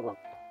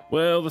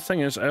 Well, the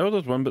thing is, I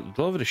ordered one, but the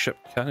delivery ship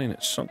carrying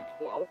it sunk.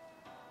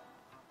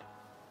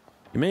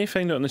 You may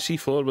find it on the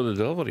seafloor where the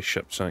delivery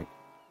ship sank.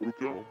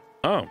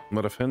 Oh,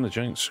 where I found the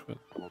giant squid.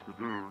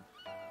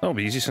 That'll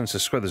be easy since the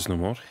squid is no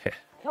more.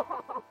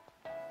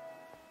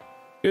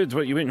 Good,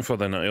 what are you waiting for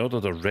then? I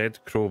ordered a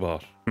red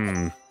crowbar.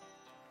 A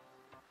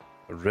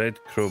red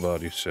crowbar,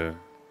 you say?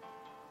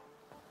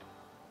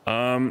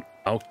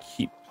 I'll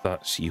keep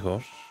that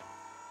seahorse.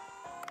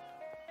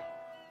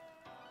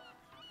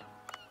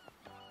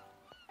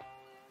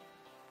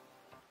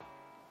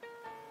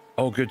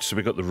 Oh good, so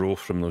we got the roe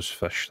from those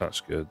fish, that's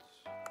good.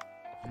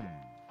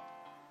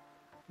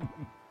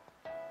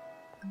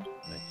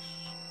 Nice.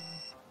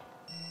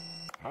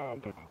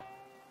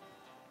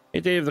 Hey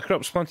Dave, the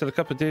crops planted a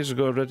couple of days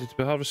ago are ready to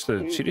be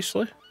harvested.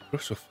 Seriously? Grow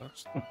so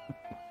fast.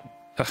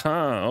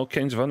 Haha, all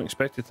kinds of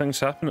unexpected things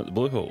happen at the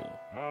Blue Hole.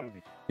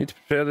 Need to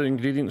prepare the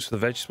ingredients for the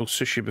vegetable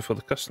sushi before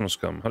the customers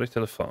come. Hurry to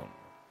the farm.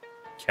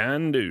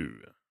 Can do.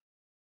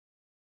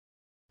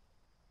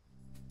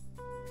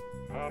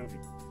 The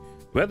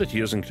weather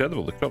here is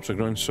incredible. The crops are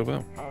growing so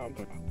well.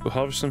 Go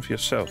harvest them for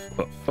yourself.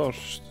 But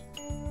first...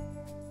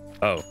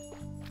 Oh.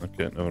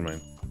 Okay, never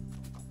mind.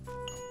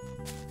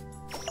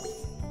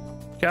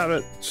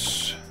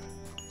 Carrots.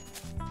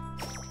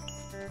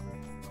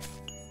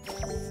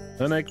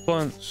 And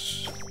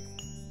eggplants.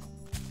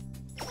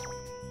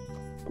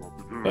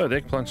 Oh,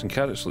 the eggplants and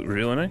carrots look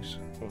really nice.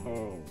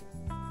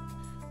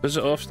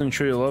 Visit often and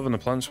show your love, and the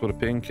plants were a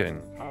paying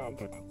kind.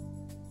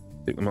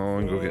 Take them all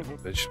and go get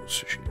vegetable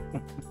sushi.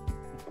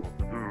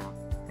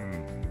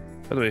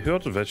 By the way, who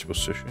ordered vegetable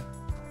sushi?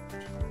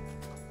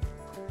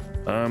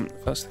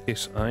 If that's the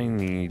case, I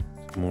need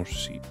more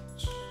seeds.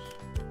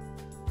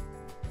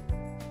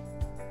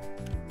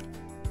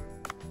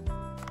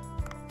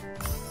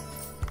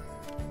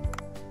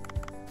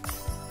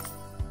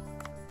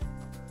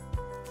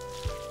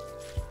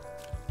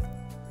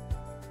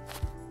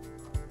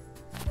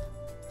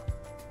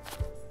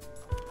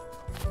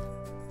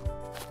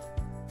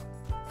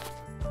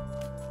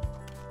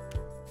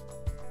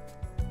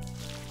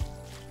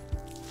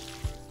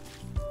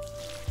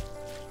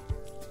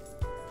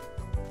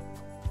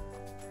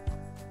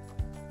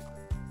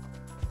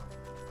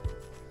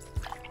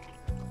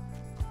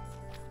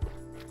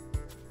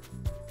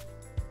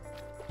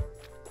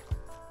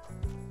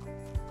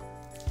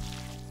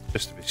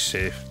 Just to be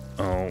safe,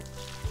 I'll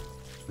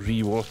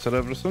re-water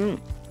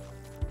everything.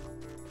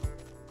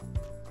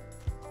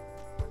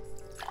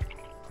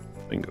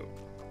 Bingo.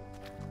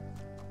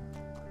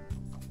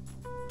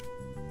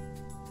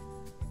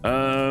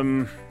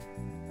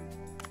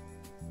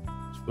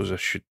 Suppose I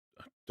should.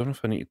 I don't know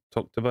if I need to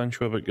talk to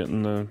Bancho about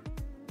getting the.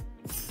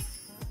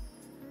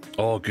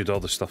 Oh, good! All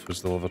the stuff was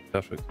delivered.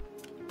 Perfect.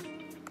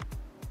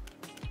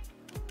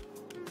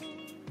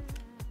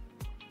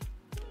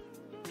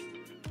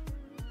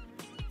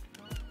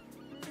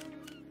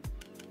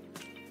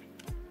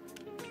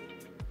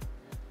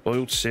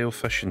 Boiled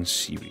sailfish and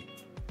seaweed.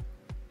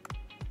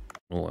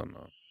 Oh, I'm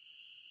not.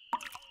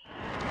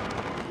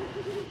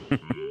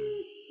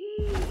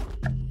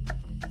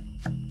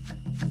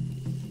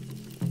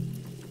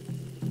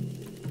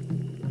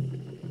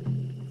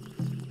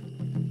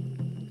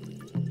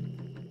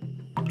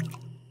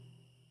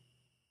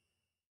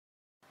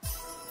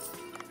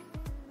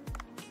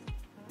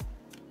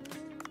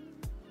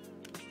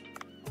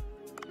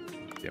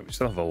 Yeah, we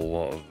still have a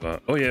lot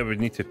of. Oh yeah, we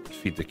need to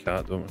feed the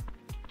cat, don't we?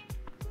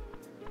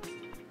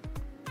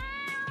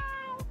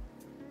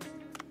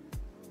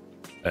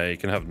 You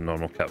can have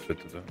normal cat food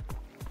to do.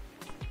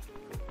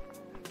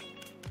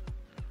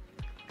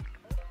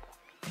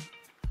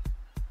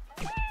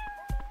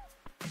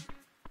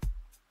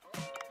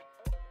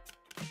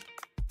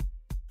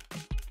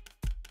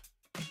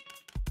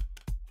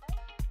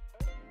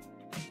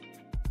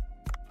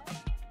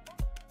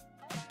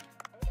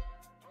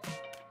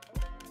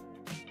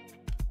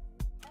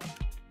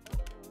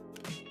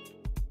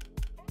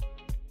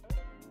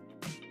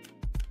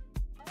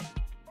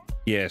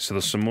 Yeah, so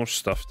there's some more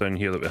stuff down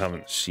here that we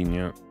haven't seen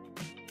yet.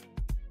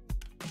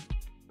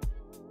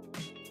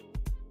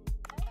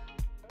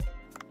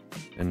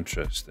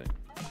 Interesting.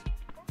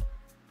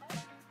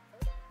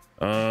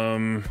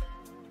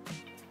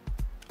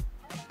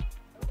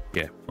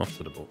 Yeah, off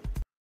to the boat.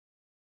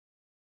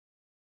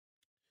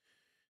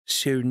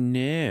 So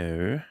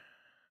now,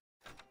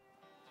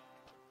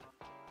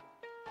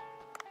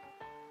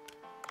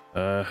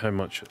 how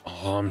much?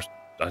 Oh,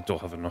 I don't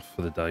have enough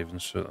for the diving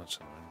suit. That's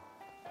annoying.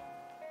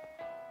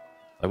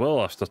 I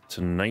will after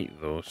tonight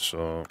though,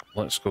 so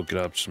let's go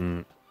grab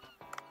some.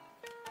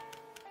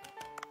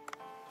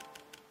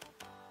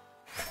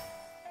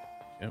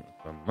 Yeah,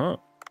 we've done that.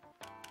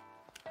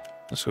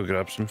 Let's go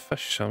grab some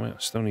fish, shall we? I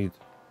still need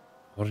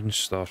orange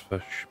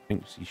starfish,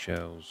 pink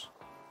seashells,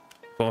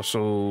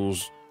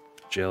 fossils,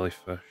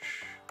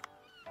 jellyfish.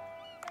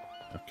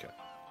 Okay.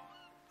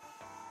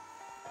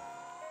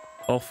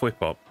 Off we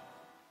pop.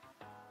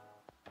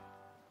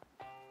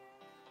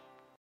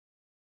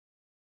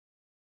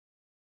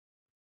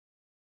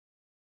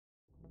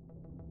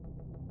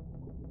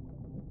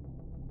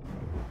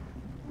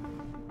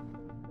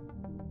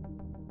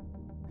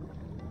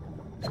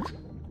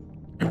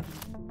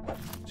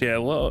 So yeah, a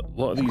lot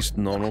of these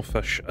normal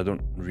fish I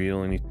don't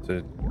really need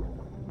to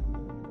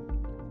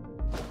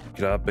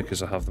grab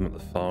because I have them at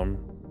the farm.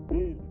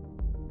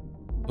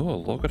 Oh, a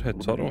loggerhead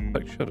turtle,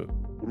 picture it.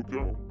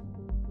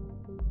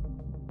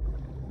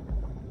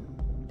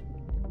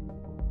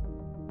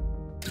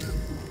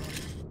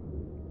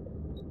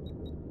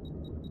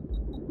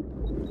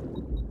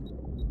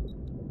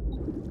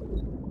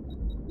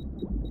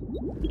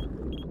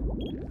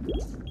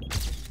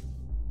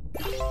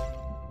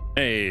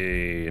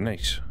 Hey,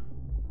 nice.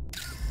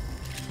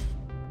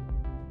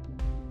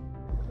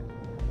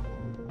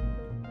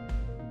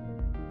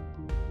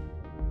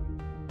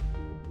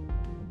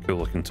 Cool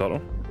looking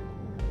turtle.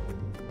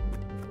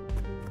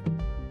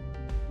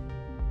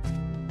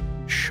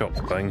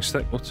 Shock bang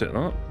stick, we'll take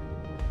that.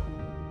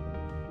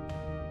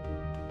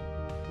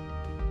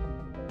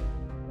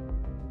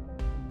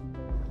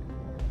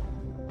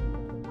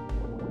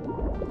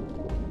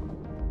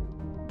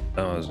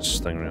 Oh, there's a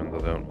stingray under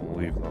there, we'll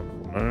leave that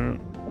for now.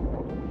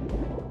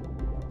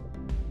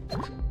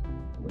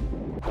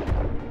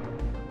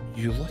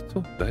 You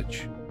little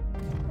bitch.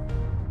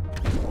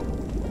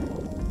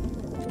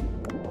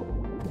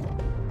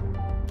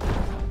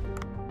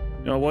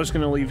 You know, I was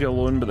going to leave you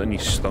alone, but then you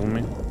stung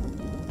me.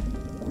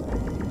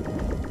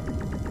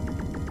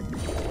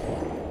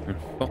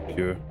 Fuck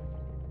you.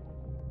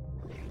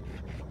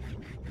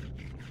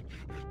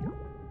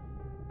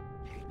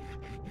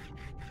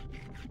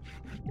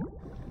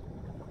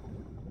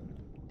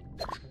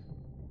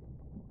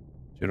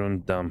 It's your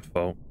own damn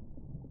fault.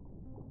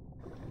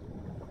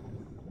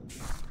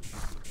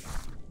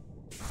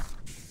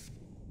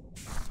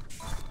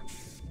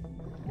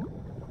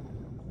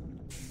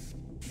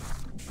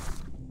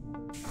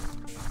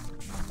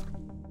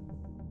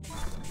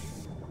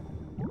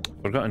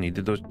 Forgot I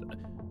needed those.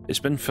 It's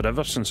been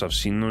forever since I've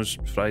seen those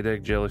fried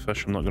egg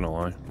jellyfish, I'm not gonna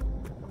lie.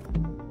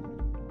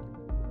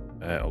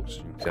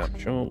 Oxygen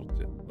capsule,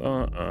 take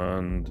that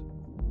and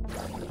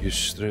use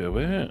straight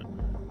away.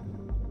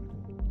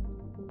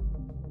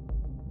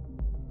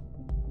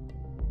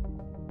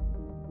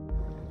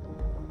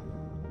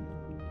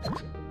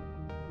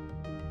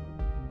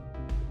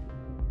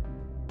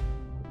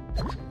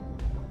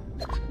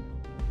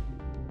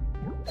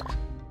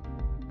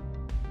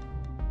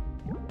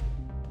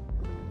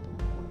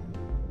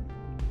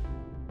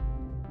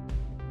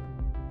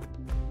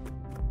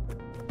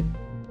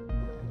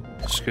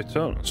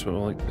 Scooter, that's what I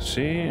like to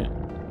see.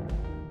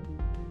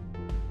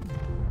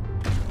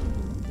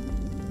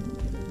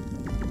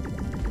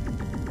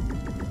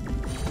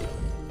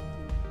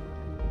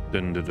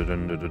 Dun dun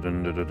dun dun dun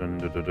dun dun dun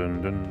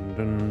dun dun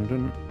dun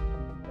dun.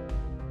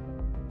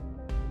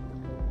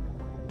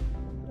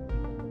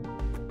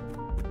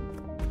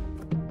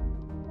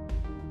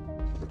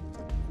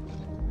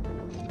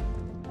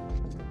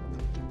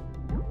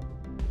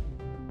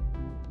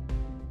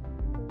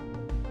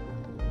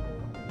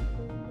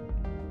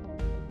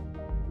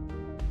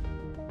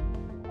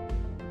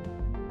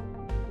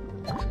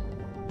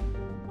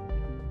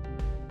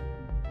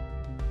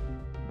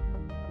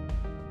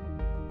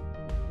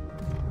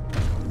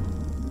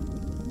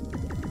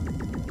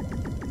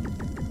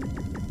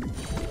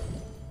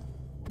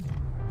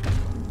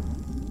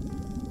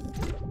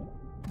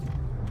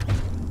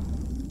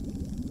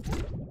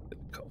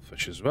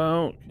 As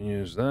well, can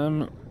use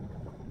them.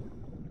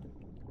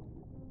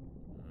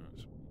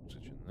 There's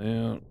oxygen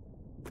there.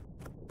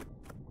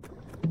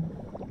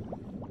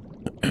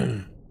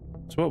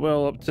 So what we're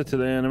all up to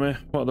today anyway?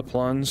 What are the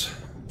plans?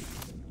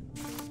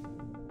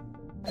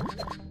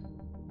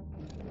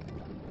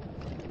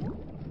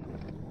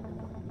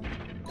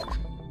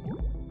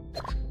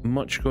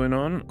 Much going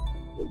on.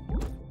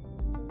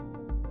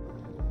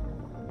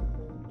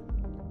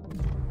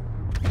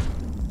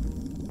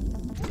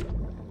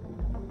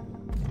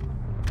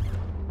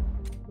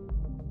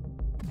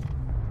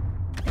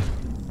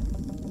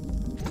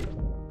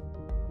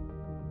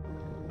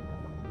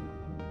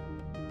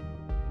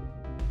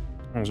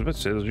 I was about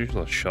to say, there's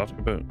usually a shark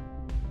about.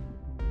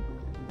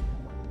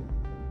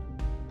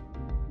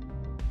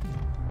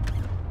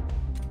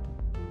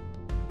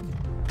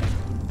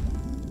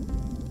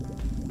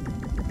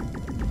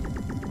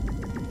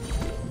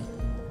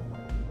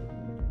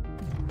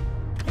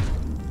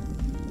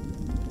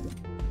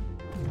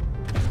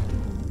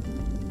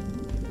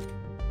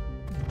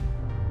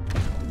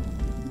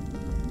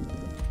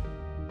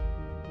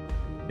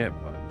 Get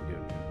back here.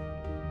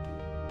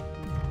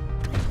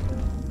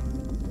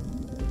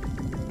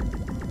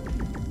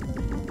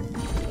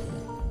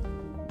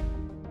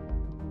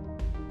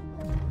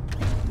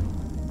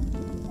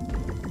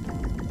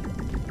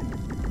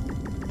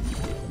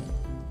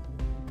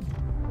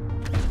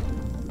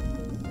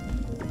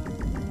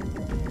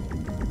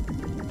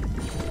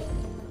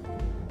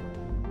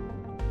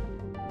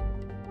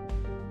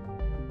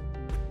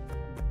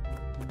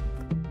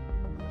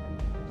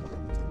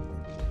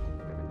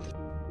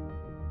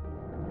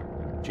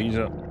 Jeez,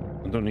 I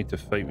don't need to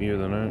fight with you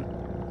then out.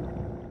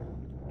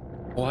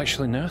 Oh,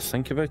 actually, now I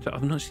think about it,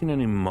 I've not seen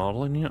any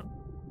marlin yet.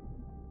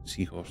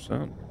 Seahorse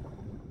that.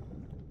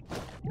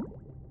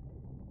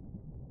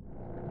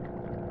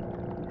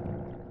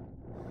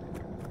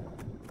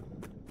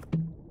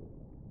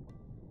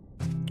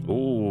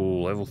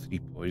 Oh, level 3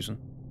 poison.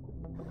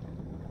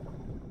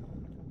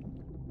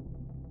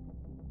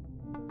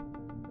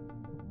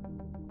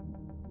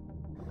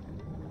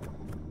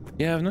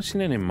 Yeah, I've not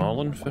seen any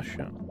marlin fish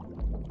yet.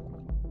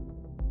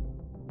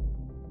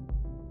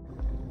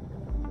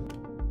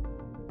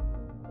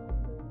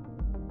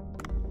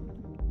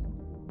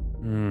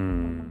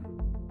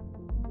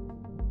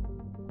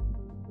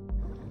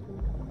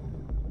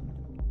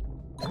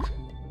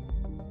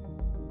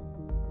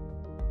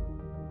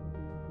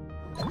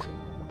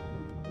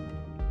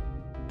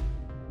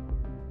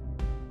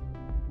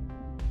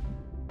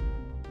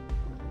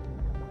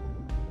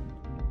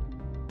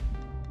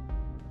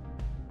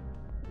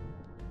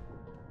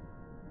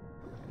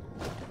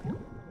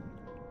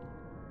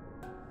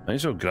 Might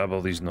as well grab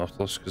all these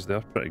Nautilus because they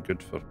are pretty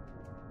good for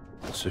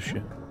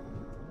sushi.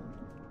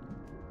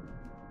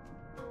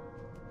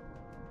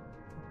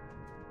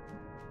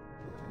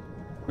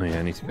 Oh yeah,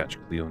 I need to catch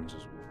Cleons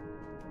as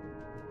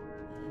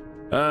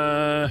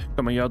well.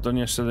 Got my yard done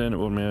yesterday and it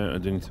wore me out. I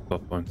do need to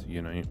pop on to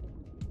Unite.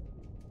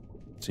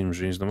 Seems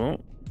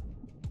reasonable.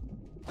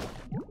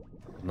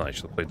 Not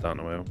actually played that in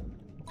a while.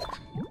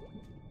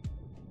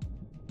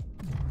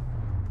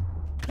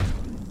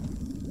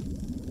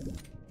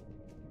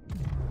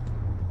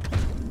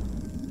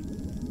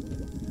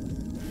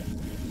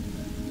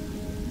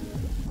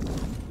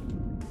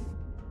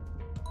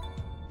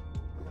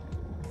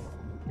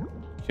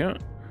 you.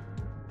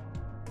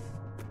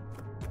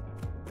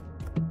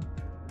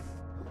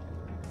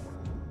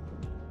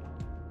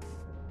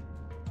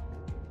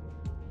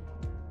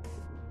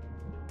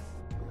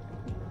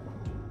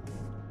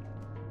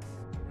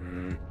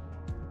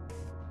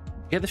 I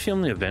get the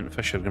feeling the event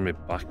fish are going to be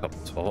back up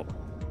top.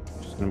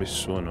 It's going to be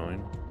so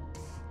annoying.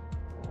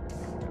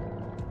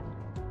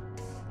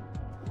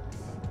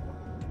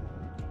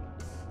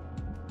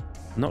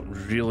 Not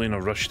really in a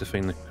rush to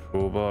find the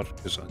crowbar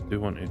because I do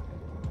want to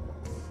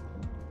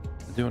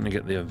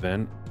get the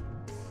event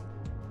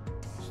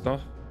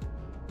stuff.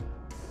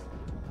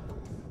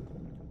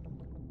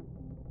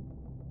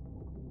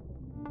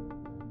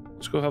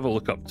 Let's go have a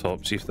look up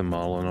top, see if the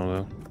Marlin are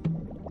there.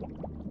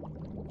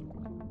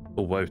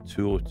 Oh wow,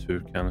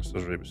 202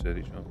 canisters right beside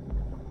each other.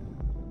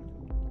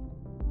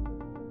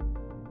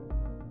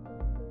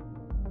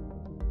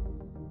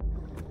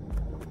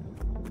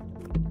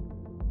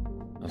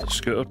 Another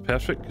scooter,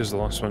 perfect, because the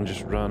last one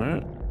just ran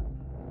out.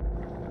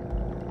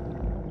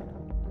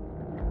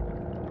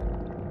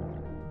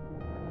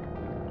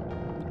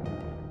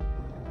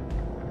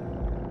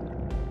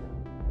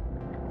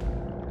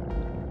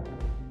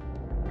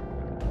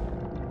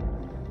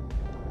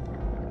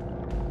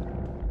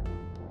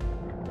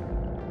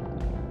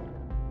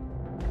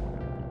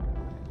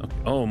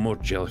 Oh, more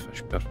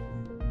jellyfish, perfect.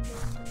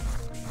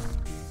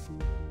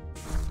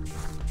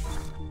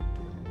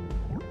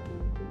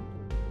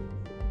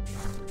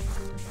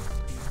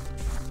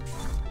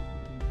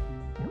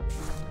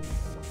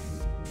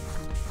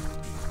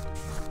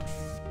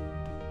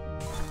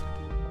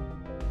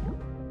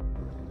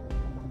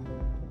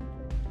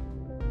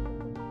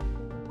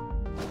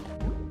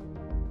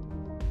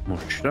 More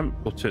shrimp,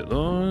 we'll take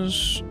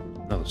those.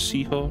 Another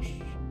seahorse.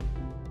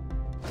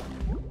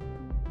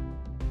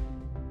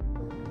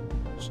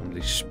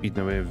 Somebody's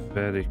speeding away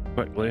very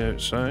quickly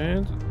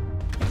outside.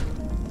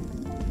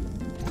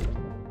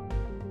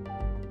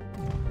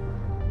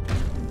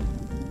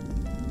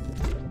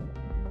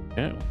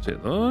 Okay, we'll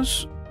take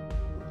those.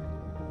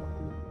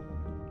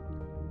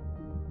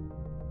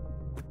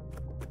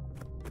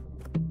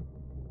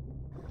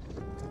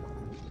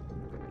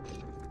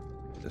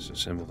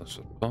 Disassemble this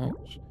at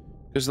parts.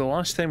 Because the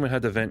last time we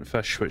had event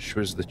fish, which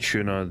was the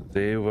tuna,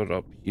 they were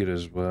up here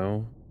as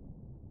well.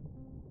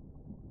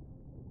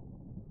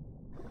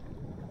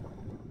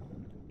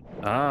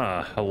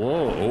 Ah,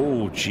 hello.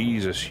 Oh,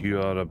 Jesus, you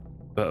are a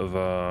bit of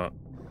a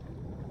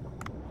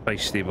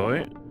feisty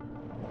boy.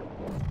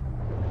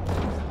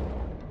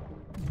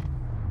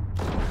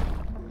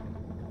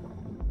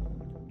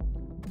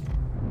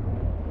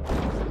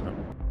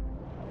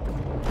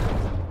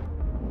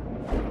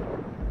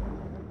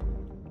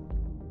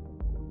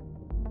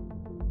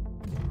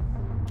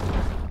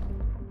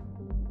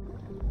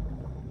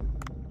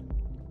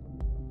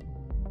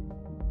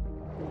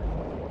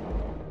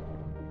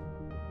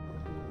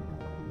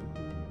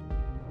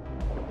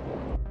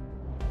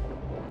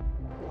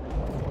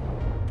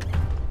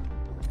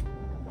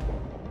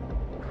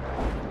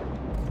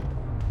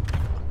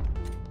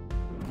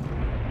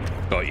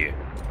 Got you.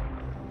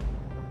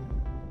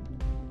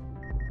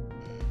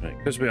 Right,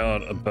 because we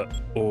are a bit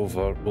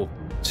over, we'll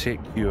take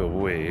you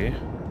away.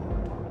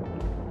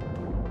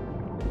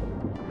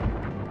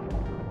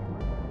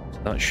 So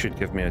that should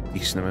give me a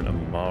decent amount of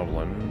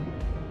marlin.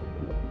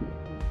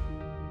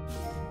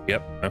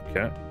 Yep,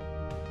 okay.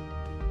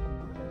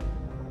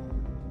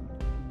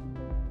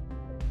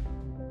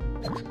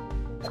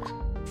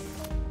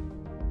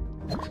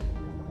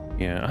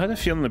 Yeah, I had a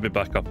feeling they'd be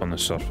back up on the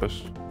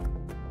surface.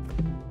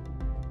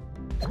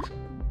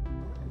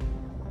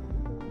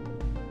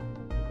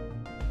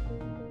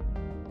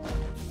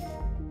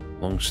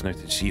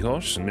 Long-snouted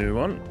seahorse, a new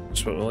one.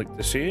 That's what I like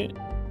to see.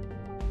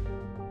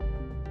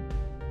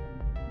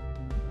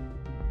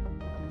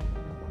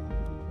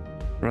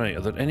 Right,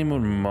 are there any more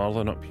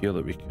marlin up here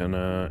that we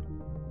can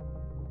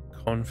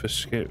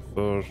confiscate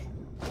for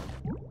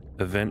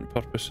event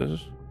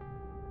purposes?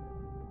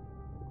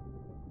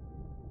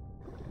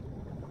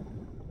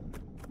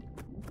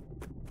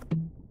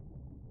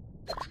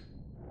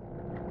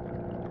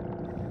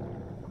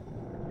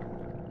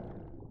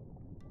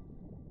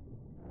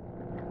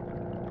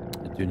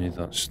 I do need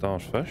that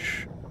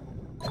starfish,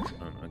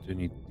 and I do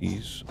need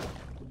these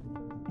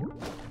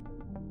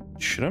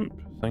shrimp,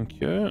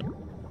 thank you.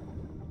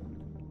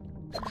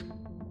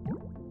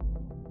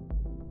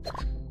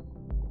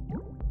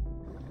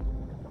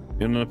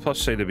 You know, the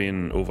plus side of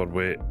being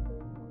overweight,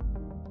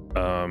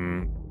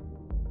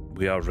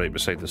 we are right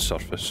beside the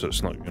surface, so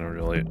it's not going to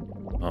really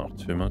matter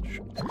too much.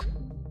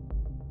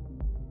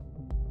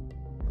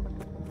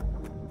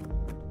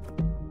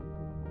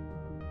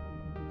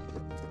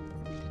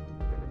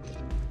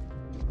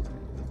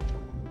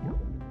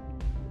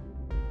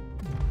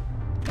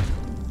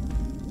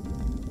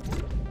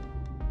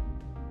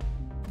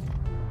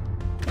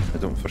 I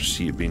don't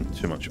foresee it being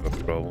too much of a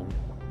problem.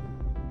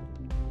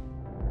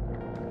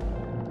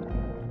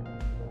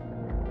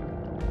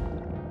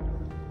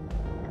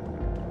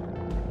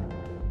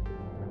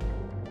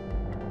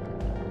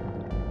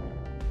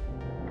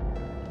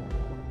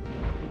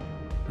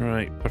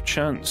 Right,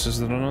 perchance, is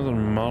there another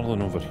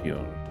marlin over here?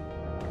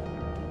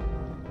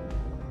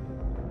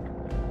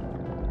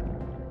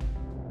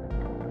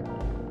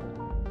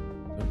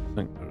 Don't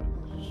think there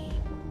is.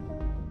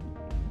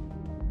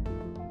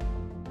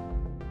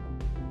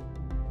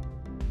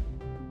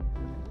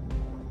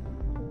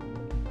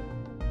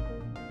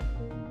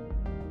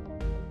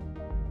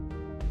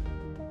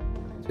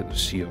 Take the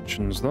sea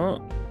urchins, that.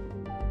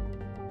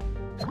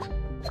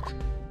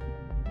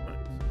 Right,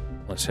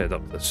 let's head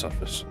up to the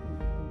surface.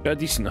 Got a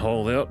decent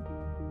haul there.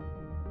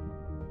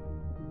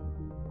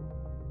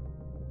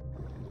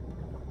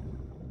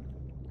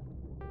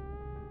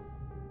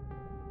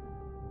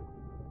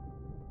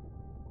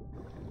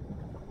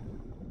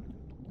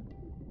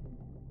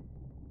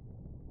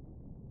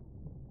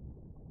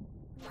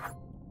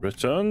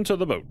 Return to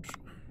the boat.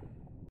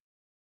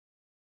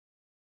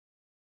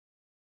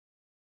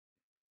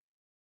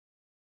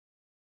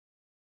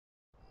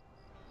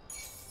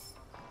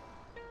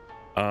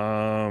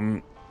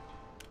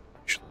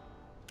 Actually,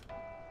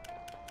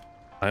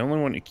 I only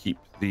want to keep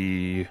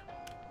the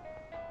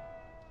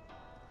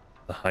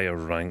higher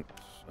ranks.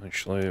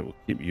 Actually, we'll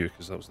keep you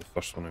because that was the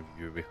first one of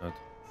you we had.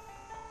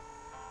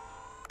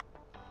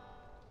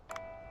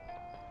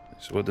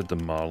 So what did the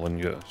marlin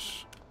get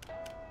us?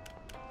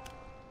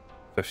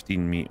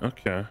 15 meat.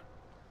 Okay.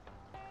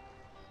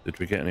 Did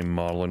we get any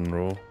marlin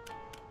roe?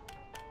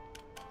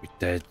 We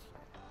did.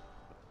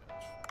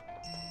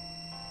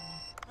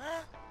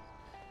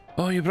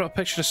 Oh, you brought a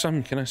picture of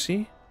some. Can I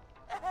see?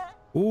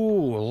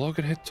 Oh, a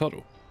loggerhead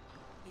turtle.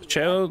 As a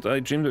child, I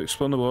dreamed of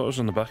exploring the waters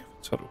on the back of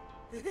a turtle.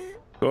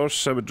 Of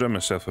course, I would drown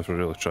myself if I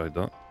really tried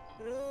that.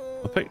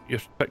 I'll pick your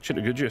picture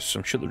to good use.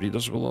 I'm sure the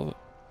readers will love it.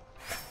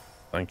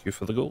 Thank you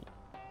for the gold.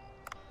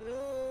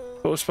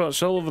 Photo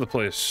spots all over the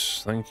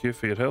place. Thank you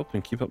for your help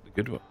and keep up the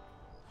good work.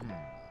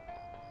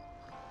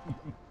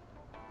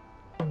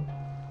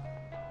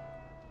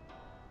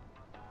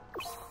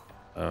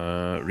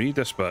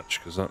 Redispatch,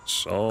 because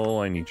that's all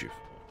I need you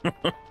for.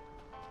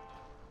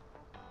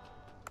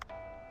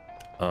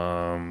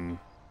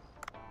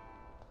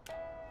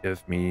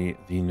 Give me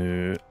the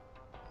new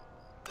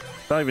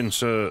diving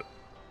suit,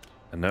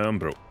 and now I'm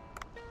broke.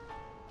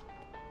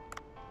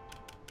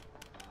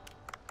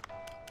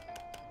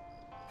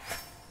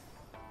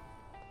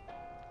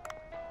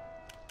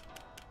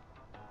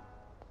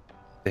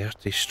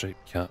 Dirty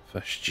striped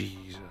catfish,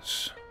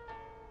 Jesus.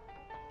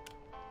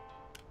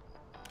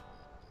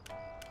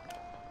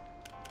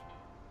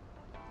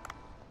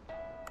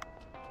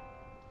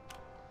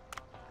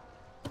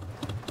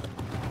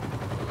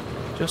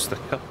 Just a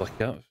couple of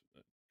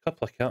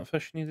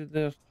catfish needed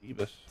there,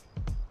 Jeebus.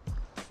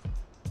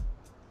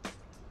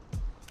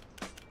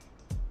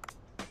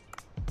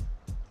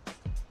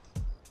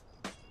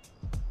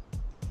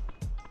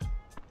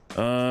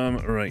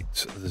 Right,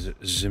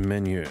 the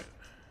menu. So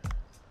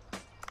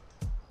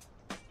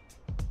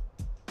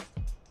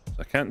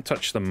I can't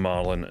touch the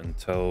marlin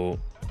until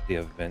the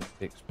event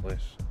takes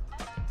place.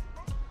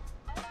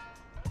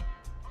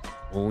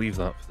 We'll leave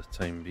that for the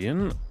time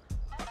being.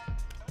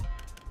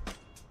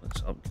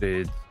 Let's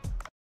upgrade.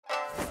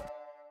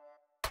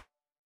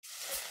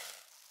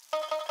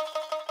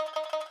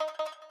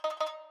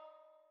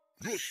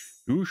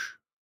 Whoosh.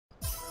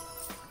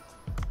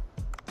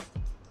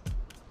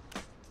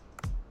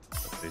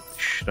 Upgrade the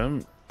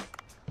shrimp.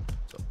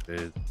 Let's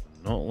upgrade the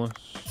nautilus.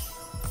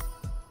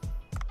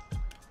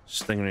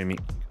 Stingray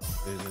meat can get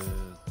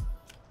upgraded.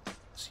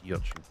 Sea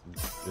urchin can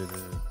get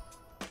upgraded.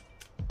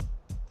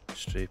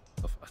 Stray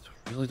puff. I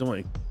really don't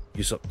want to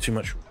use up too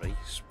much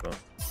rice, but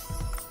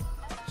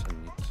I guess I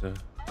need to.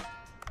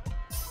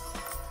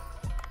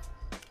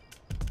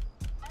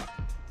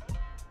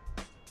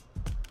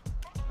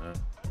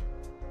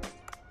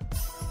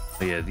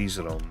 Oh yeah, these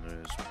are all new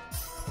as well.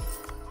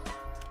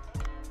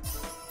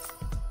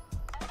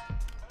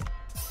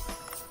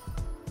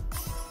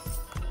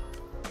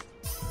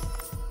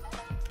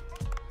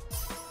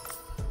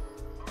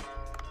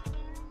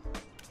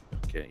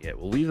 Okay, yeah,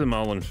 we'll leave the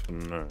marlin for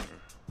now.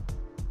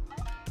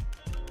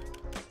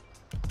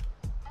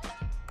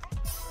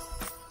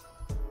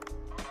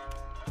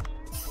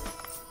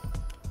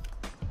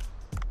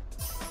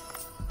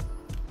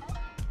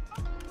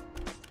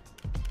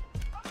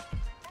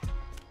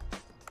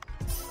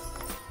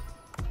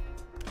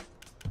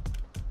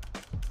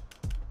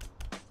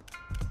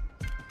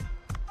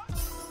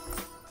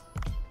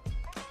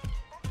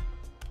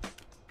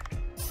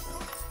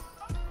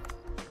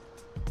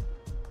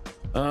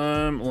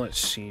 Let's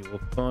see, we'll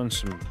put on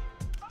some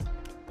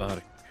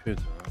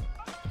barracuda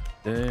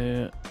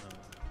there.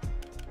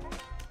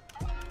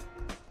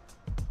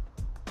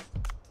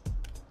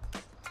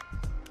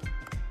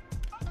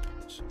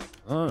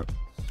 That.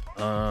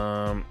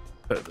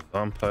 Put the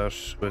vampire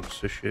squid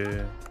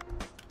sushi.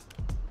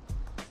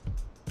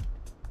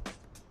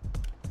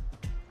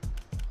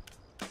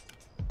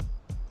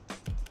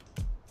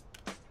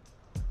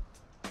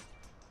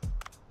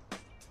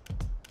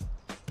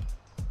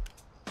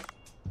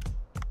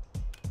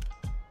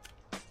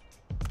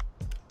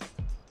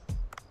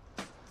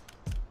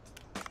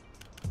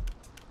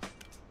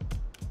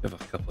 We have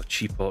a couple of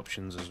cheap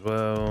options as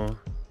well.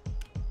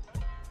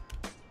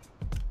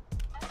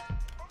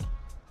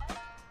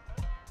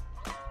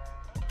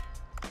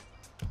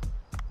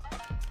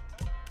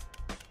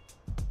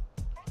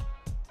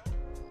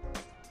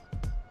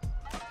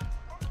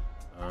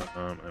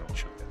 I'll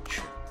check that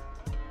shit.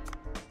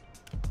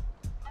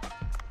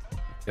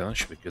 Okay, that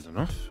should be good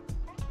enough.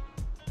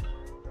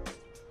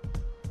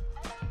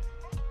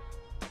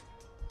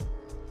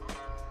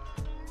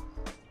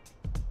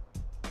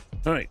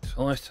 Alright,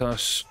 let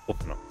us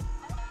open up.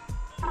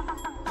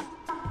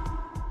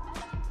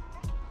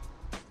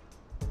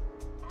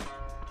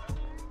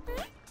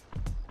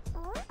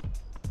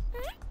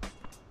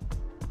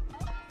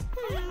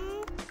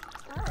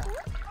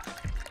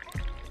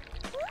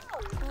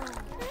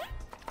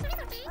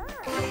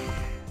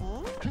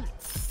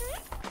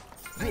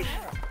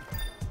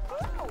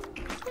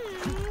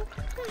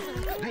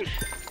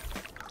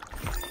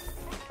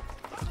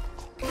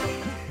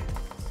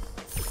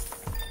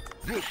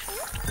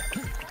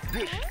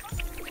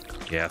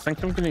 Yeah, I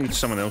think I'm going to need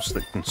someone else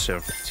that can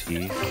serve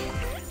tea.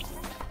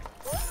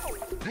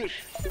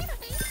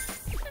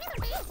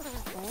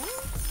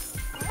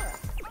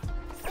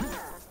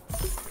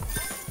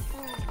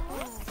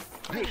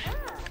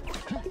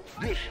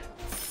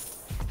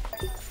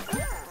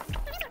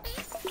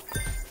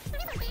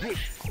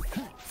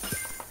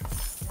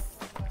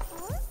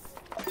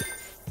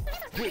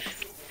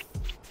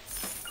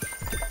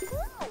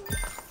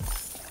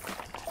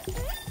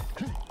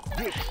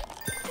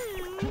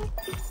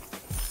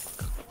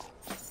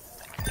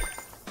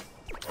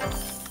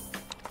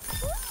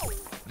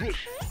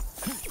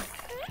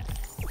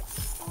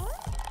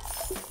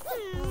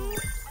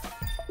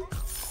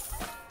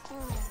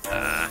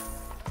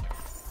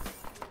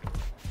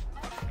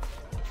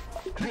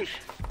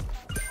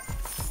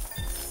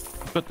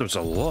 But there's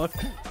a lot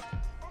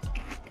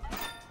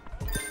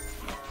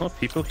of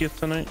people here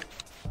tonight.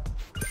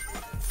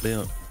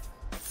 Yeah.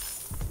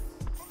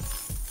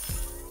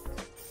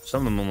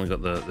 Some of them only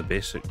got the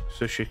basic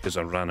sushi because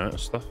I ran out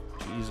of stuff.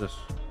 Jesus.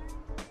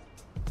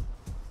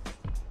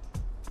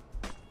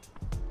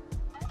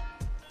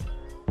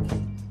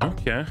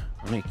 Okay,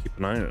 I need to keep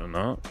an eye out on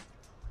that.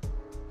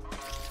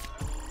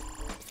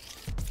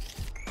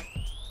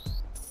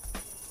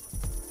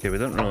 Okay, we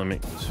didn't really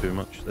make too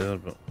much there,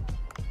 but...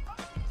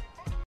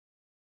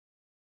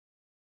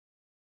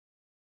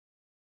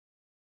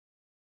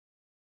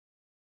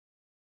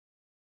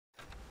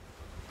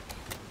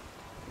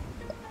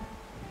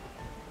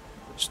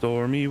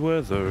 Stormy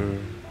weather.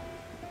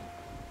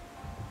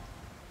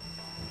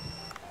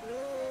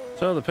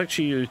 So the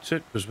picture you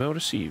took was well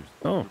received.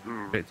 Oh,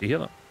 great to hear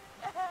that.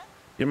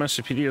 Your my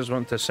superiors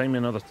want to assign me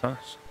another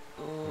task.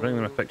 Bring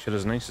them a picture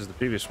as nice as the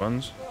previous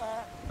ones.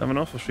 I have an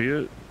offer for you.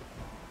 You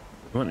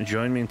want to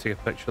join me and take a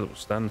picture that will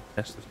stand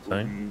the test of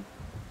time?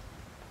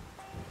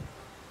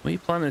 What are you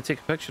planning to take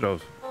a picture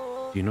of?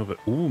 Do you know about...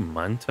 Ooh,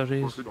 manta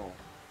rays. Of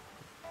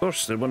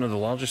course, they're one of the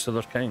largest of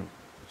their kind.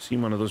 I've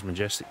seen one of those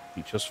majestic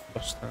creatures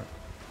firsthand.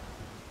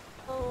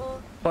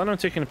 Plan on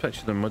taking a picture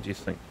of them, what do you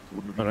think?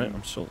 Alright,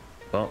 I'm sold.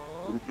 But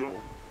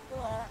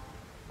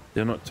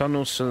they're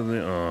nocturnal, so they...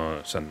 Oh,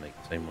 it's a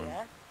nighttime one.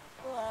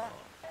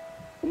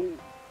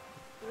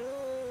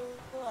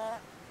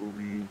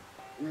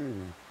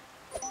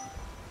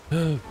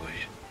 Oh boy.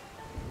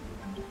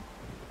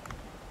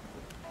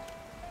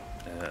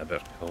 I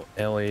better call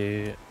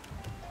Ellie.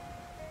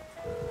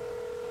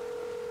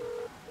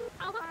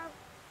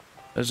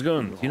 How's it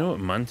going? Do you know what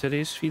manta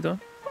rays feed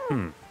on?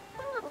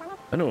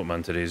 I know what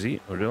manta rays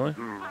eat, oh really?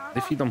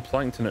 They feed on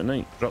plankton at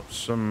night. Drop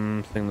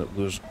something that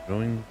lures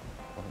growing.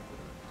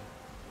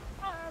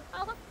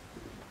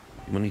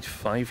 You will need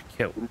 5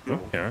 kelp.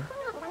 Okay.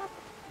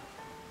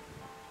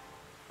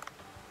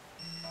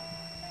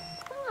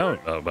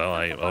 Oh, well,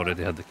 I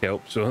already had the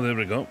kelp, so there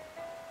we go.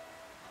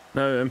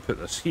 Now input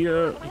this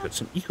here. We've got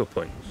some eco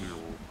points.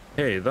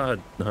 Hey, that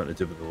had nothing to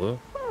do with the lure.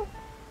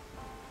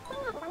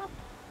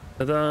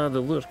 Ta-da, the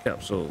lure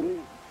capsule.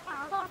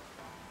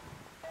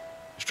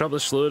 Strap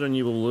this lure and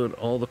you will lure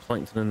all the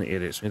plankton in the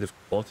area. It's made of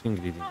quality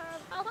ingredients.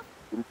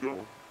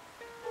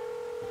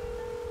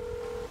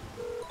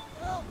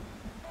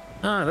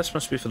 Ah, this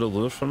must be for the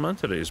lure for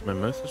manta rays. My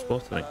mouth is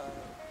watering.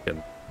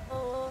 Kidding.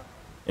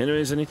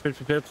 Anyways, I need to be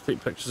prepared to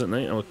take pictures at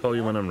night. I will call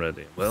you when I'm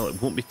ready. Well,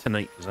 it won't be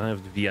tonight because I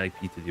have the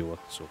VIP to deal with,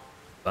 so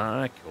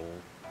back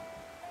home.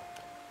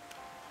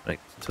 Right,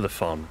 to the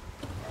farm.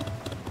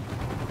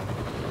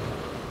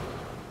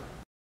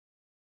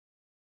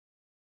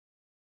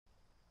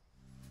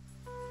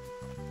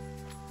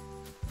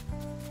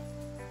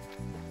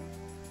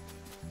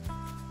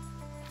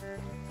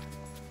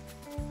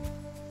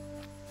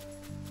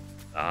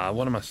 Ah,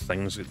 one of my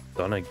things got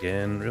done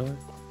again, really?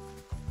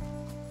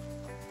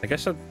 I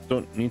guess I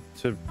don't need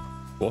to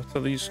water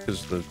these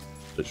because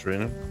it's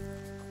raining.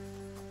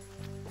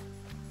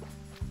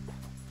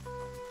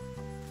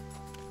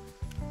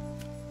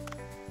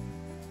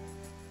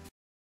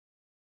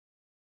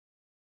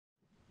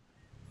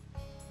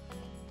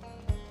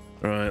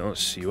 Right,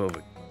 let's see what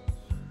we got.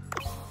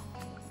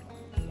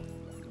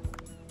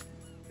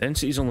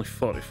 Density's only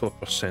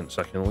 44%,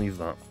 so I can leave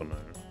that for now.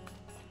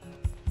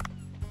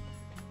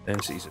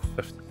 Density's at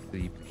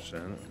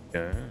 53%,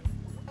 okay.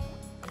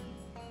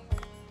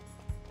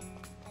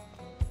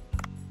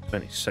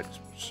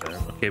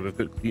 26%. Okay, we've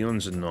got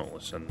Cleons and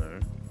Nautilus in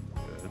there.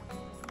 Good.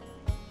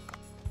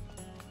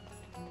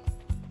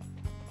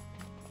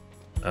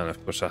 And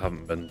of course I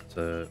haven't been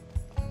to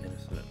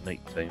anything at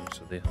night time,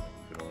 so they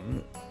haven't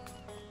grown.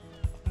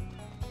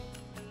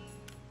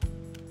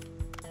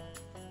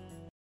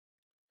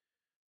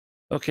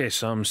 Okay,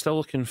 so I'm still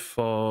looking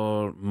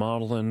for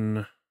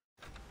Marlin.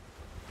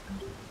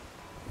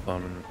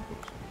 Farming.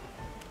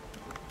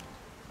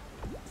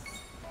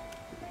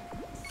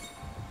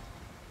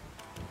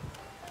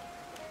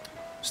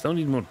 Still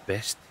need more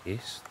best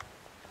taste.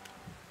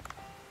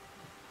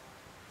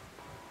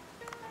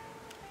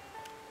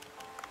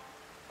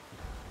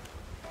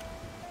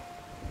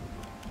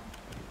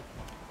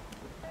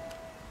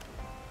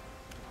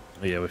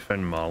 Oh yeah, we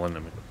found Marlin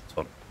and we got the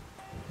turret.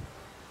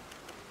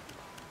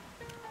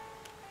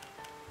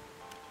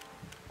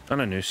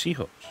 And a new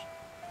seahorse.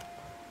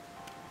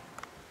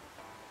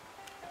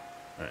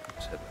 Right,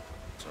 let's hit that.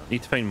 So I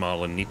need to find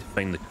Marlin, need to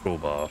find the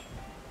crowbar.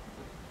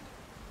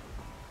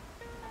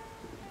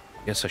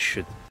 Guess I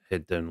should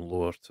head down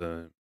lower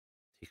to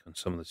take on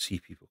some of the sea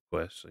people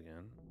quests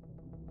again.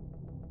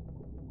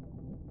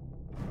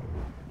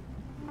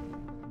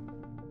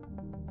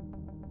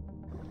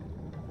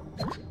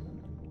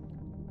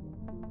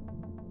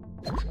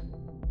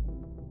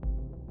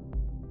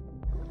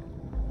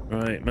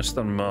 Right,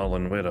 Mr.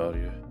 Marlin, where are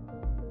you?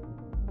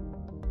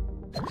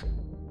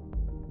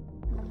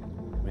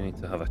 We need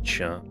to have a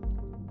chat.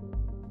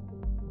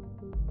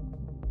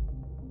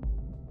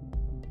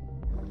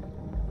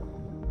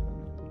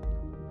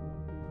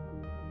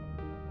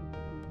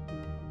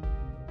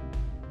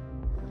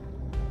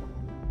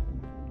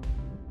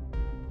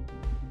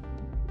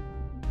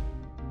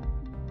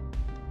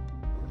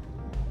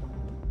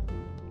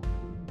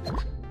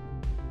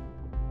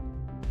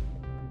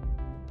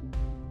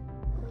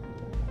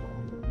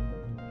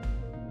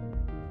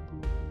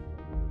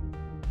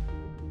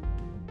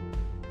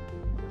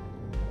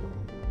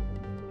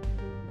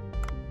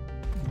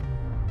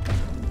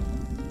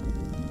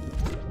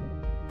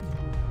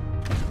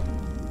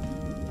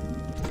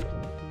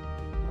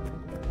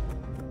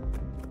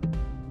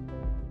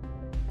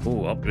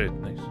 Oh, upgrade,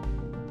 nice.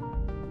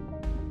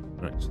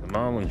 Right, so the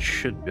Marlin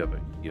should be about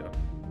here.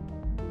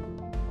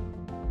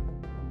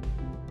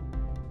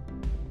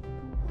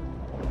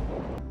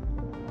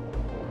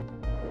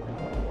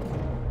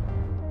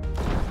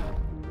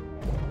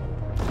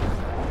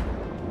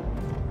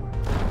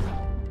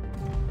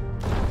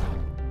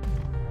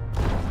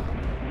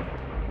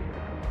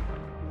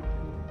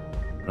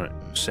 Right,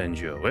 send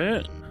you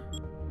away.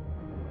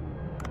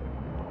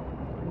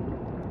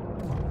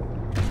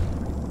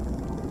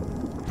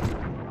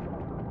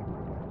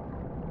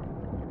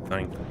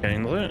 Thank you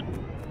kindly.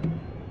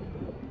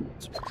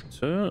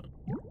 So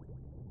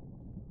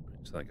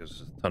that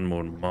gives us a ton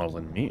more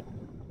Marlin meat.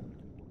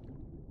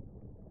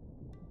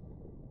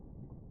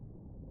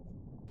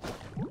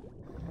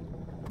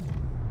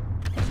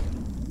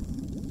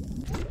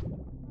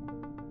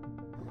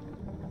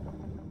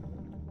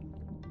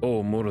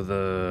 Oh, more of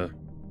the...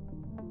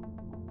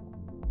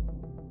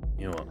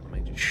 You know what, I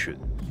might just shoot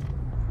this.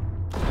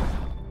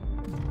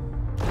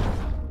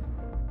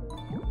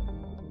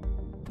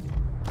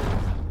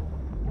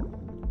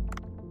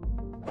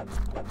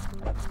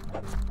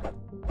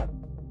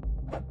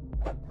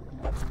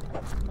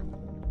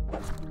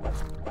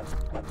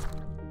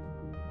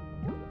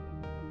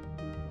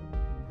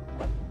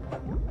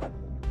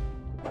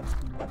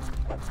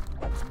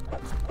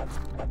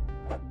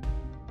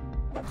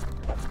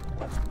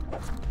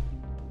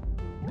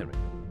 There we go.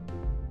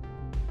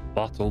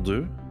 That'll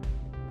do.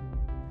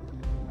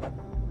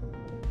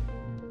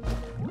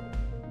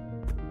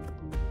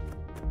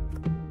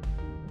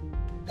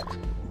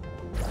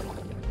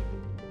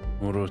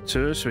 More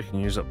 2, so we can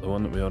use up the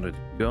one that we already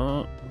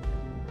got.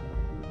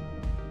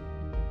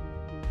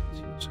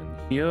 See what's in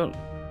here.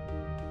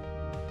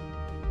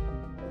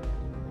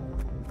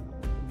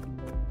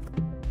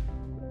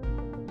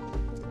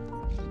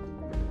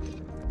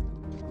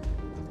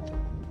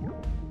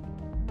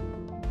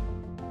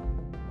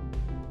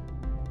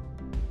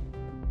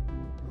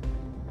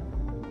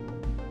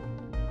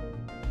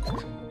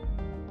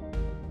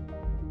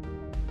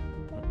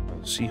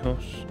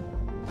 Seahorse.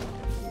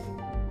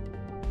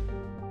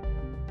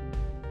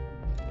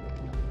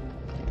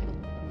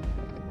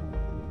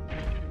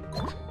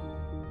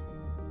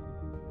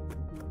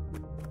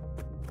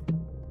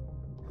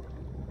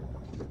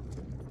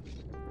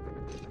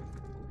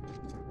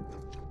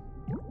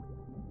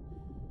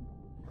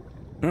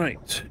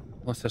 Right,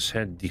 let us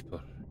head deeper,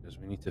 because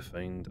we need to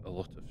find a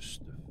lot of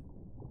stuff.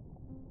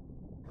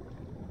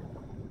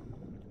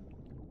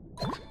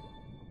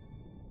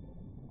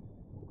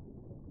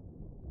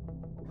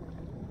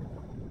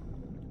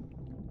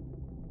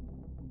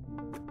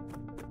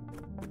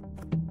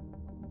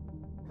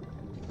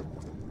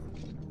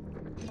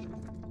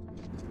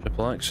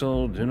 Triple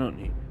axle, do not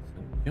need.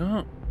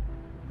 Yeah.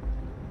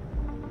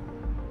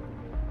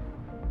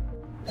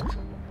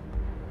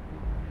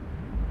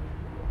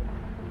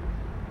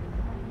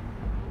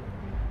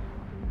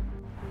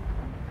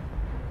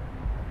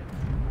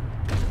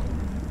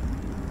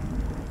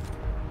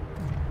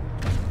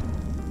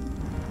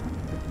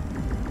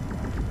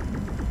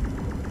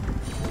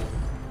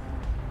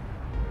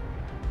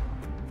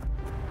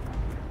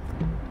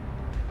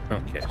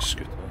 Okay,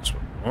 scooter, that's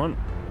what we want.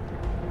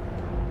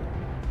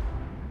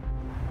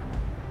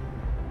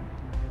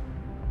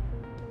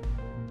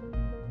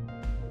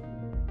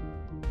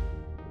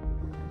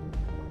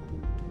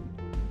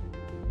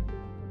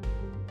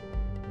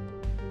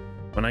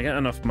 When I get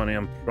enough money,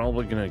 I'm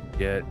probably gonna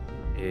get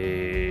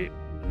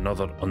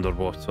another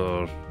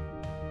underwater.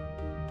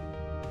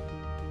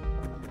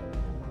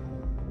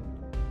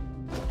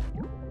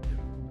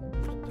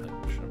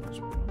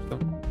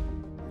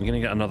 I'm gonna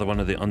get another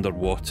one of the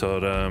underwater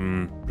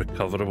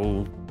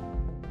recoverable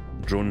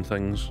drone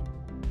things. So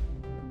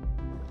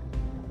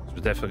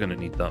we're definitely gonna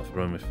need that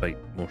for when we fight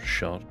more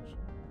sharks.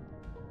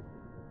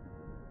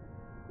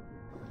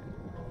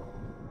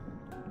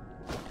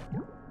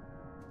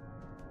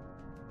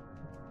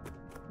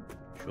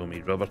 Show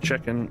me rubber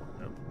chicken.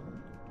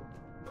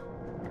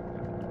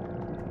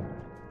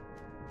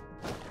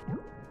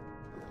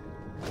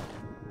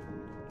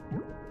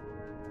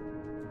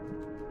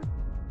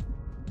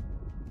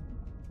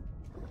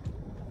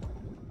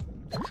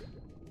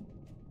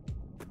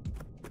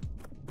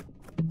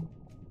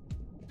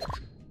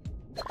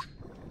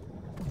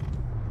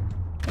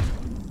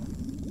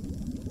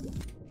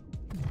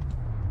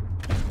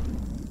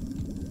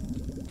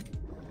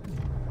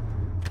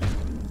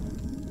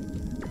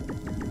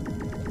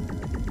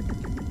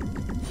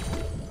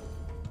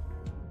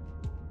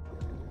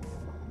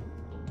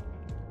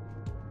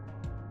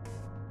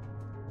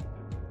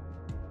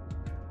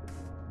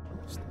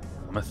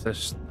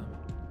 Amethyst.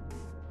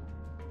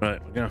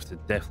 Right, we're gonna have to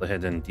definitely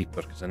head in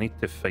deeper because I need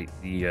to fight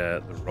the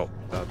rock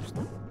crabs.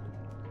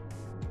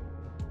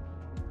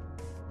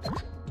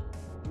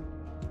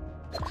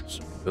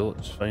 Some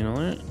bullets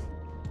finally.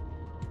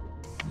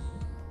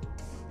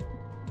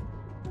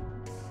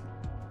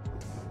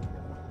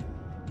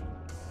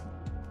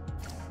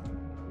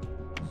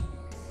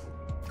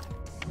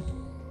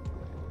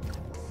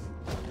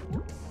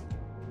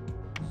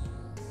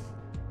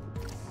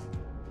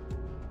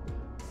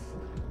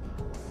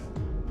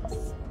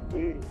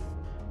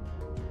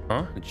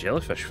 Huh? A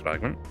jellyfish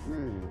fragment?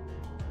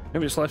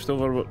 Maybe it's left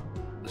over what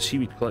the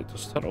seaweed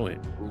collector's turtle ate.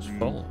 It's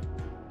full.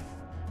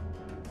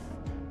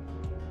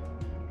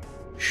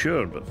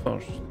 Sure, but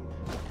first.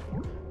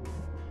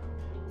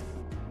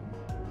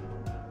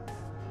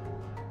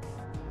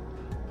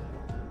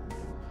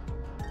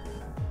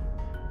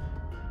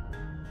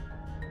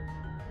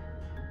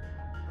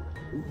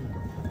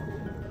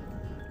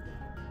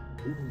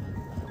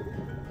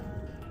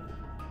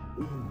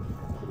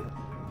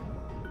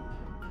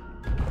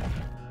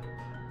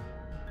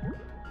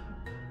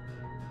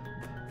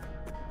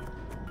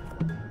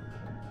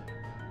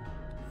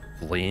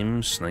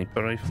 Flame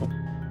sniper rifle.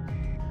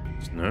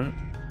 No.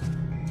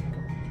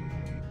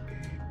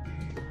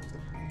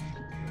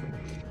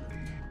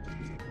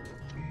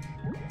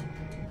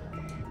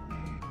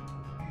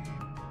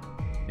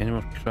 Any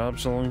more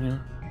crabs along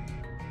here?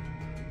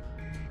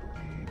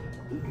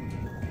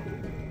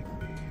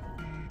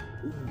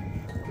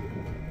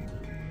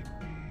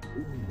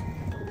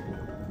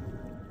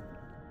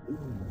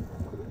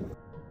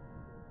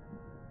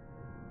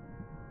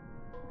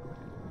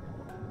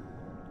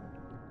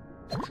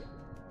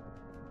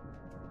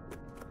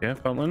 Yeah,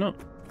 apparently not.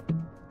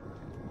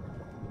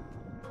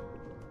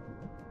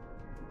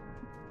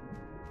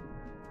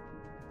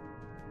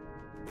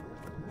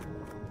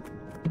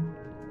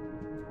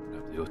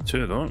 Grab the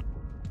O2 though.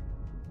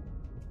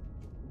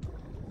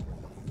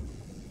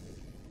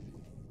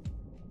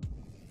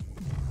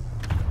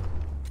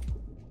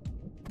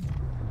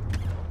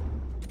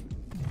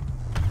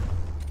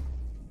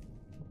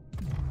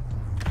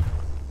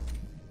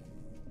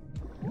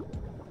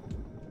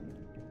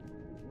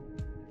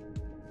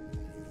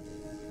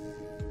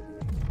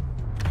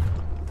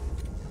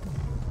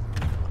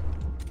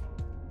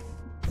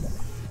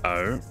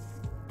 Oh.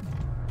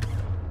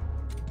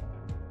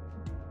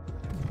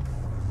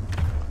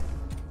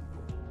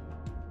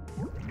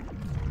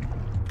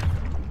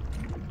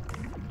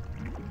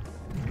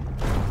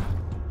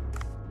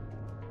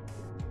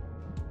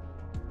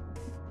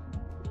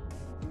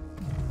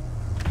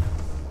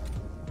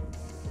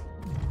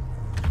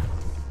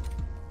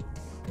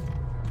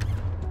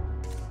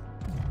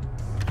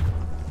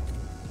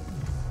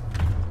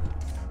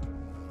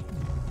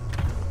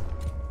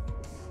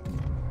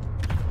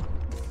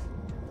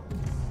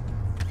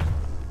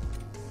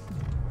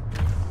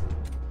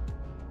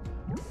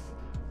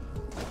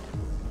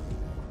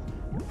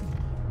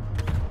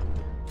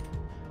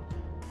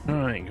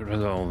 Alright, get rid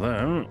of all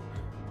that.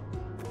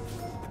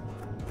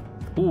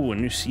 Ooh, a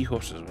new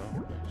seahorse as well.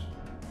 Nice.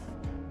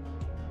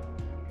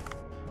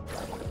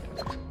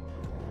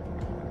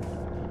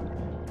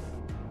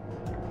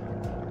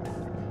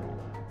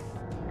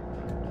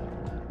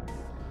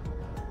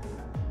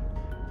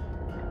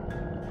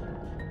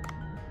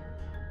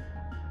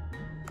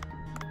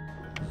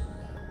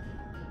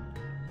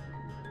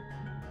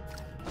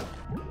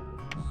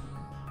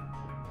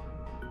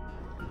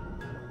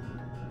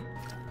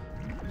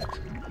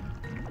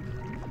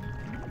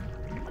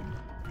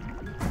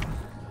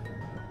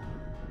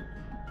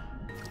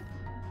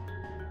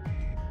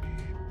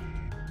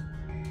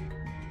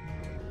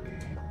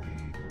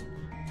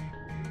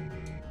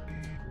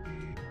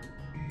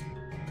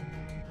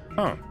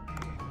 Huh.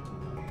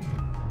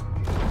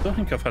 I don't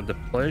think I've had the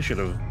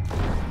pleasure of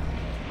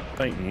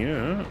fighting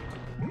you.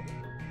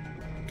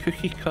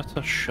 Cookie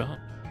cutter shot.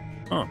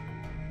 Huh.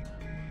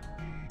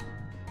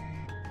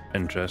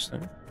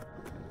 Interesting.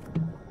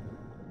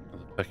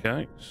 Another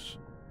pickaxe.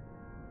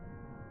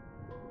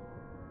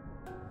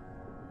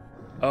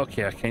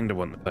 Okay, I kind of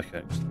want the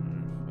pickaxe for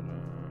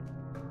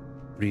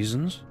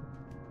reasons.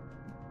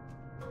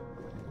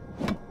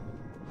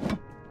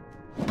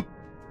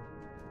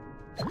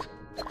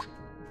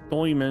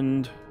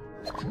 Diamond.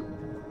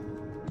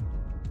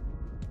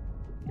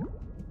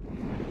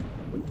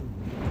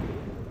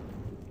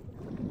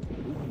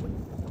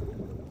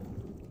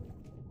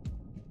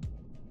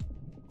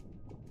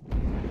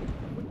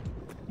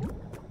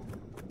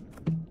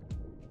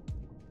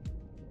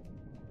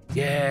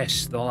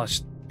 Yes, the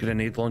last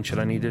grenade launcher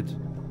I needed.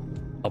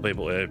 I'll be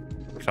able to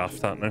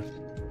craft that now.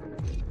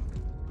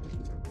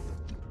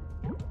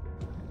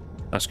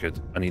 That's good.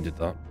 I needed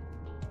that.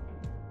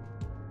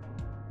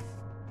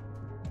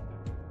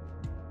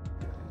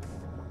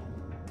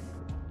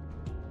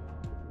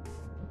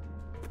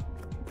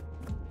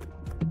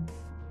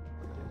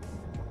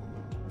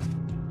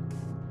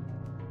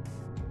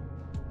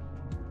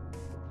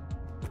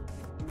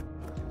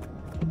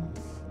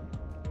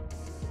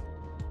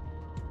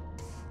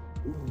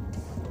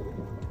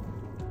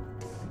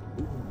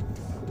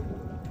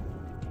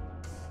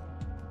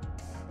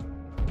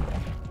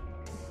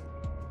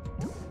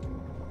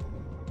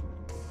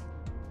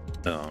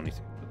 Oh, I need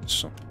to put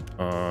this on.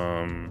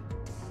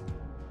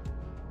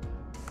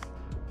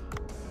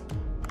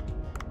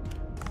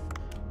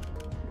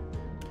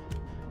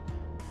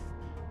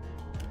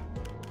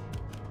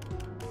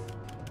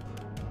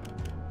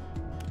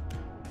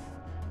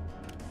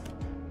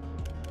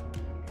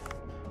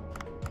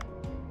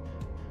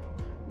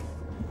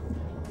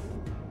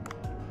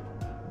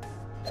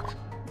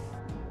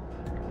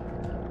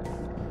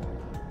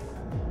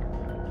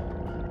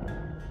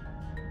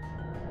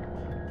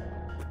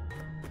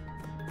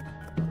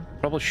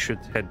 Probably should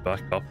head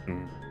back up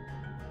and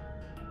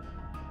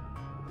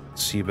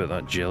see about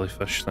that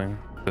jellyfish thing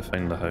to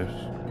find the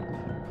house.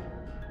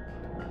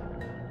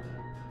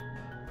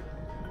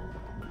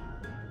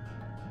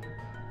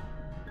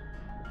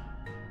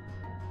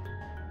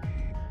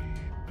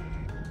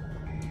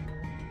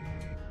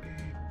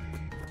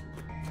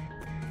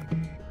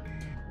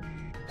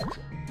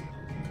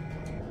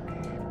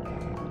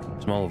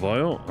 Some olive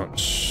oil,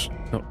 that's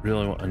not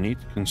really what I need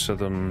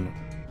considering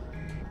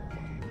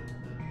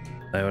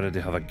I already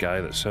have a guy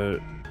that's out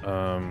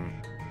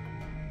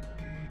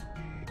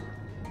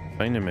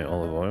finding me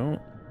olive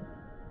oil.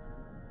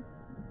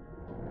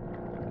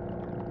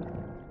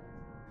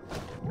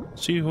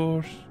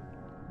 Seahorse.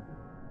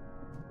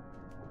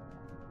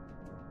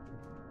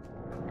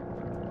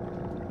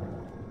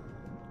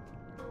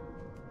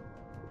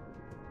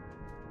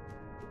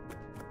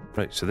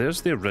 Right, so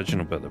there's the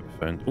original bit that we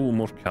found. Oh,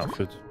 more cat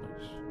food.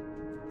 Nice.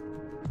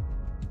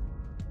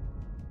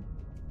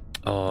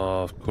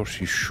 Oh, of course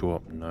you show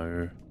up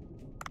now.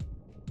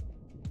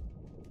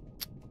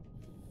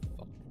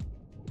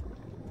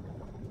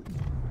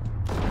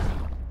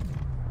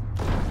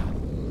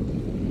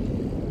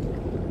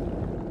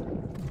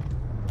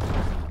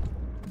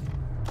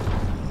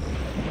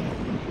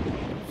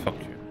 Fuck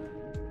you.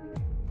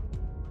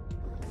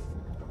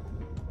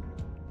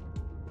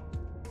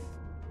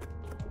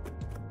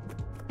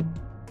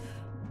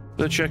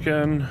 The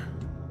chicken.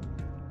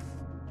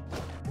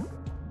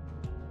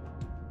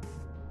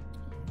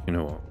 You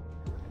know what?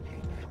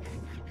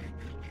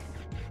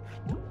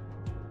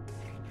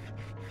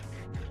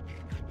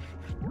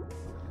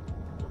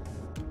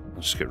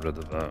 Let's get rid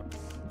of that.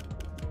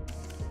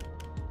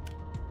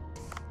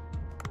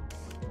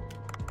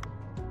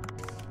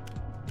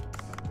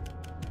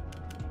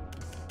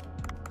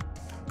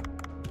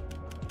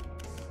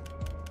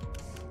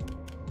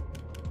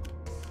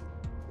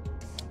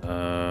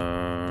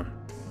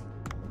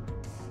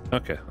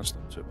 Okay, that's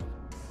not too bad.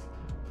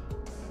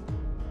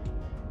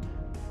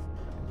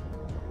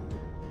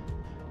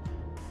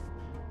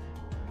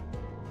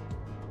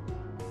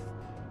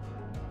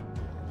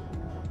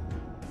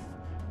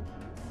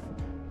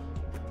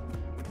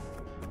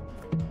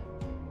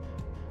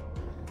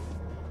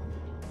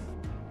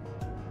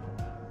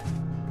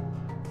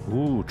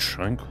 Ooh,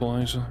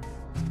 tranquilizer.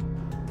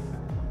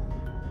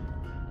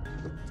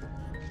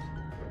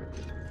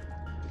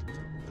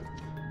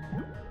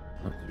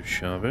 Not too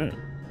shabby.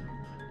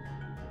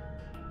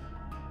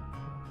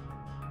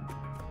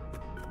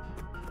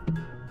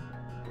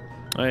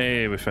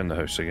 Hey, we found the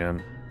house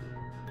again.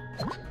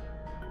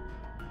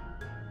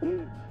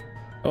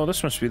 Oh,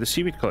 this must be the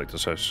seaweed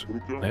collector's house.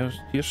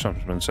 Here's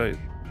something from inside.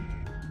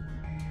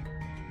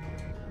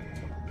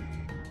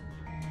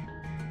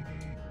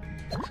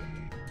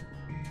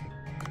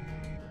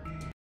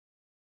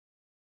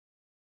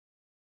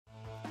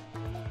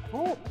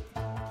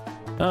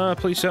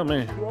 Please help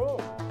me.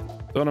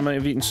 Donna might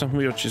have eaten something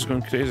weird. She's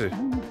going crazy.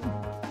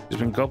 She's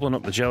been gobbling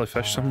up the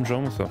jellyfish. Something's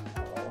wrong with her.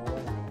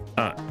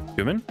 Ah,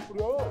 human?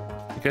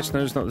 You guess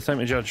now's not the time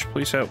to judge.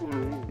 Please help.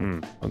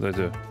 What do I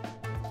do?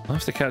 I'll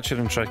have to catch her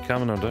and try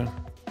calming her down.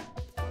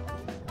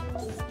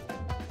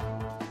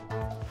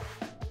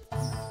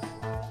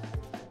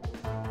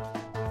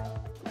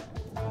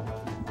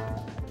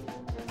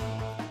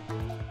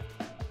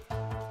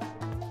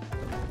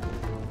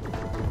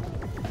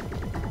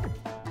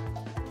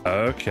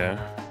 Okay.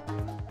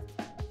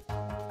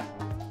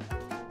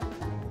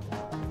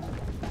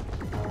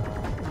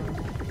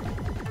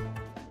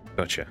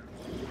 Gotcha.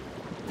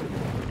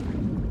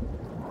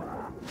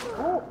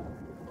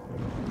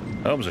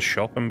 That was a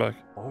shopping bag.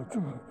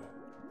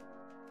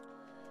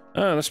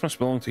 Ah, this must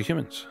belong to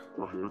humans.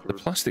 The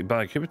plastic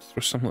bag. Who would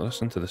throw something like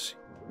this into the sea?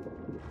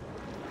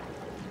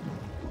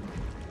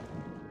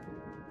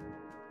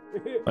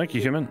 Thank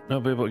you, human. I'll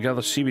be able to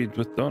gather seaweed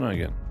with Donna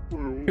again.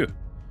 Phew.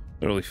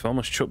 Really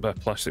almost choked by a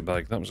plastic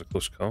bag. That was a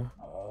close call.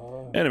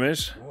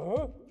 Anyways,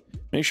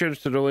 make sure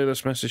to relay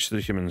this message to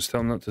the humans. Tell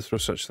them not to throw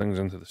such things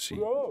into the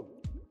sea.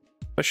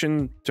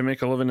 Fishing to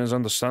make a living is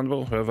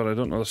understandable. However, I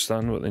don't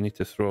understand what they need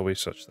to throw away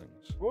such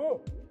things.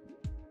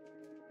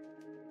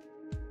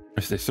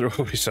 If they throw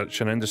away such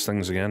horrendous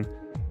things again,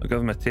 I'll give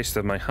them a taste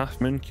of my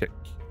half-moon kick.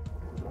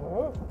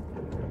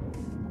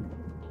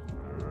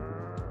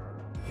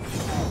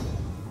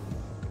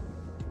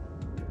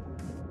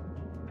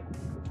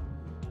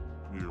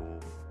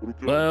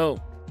 Well,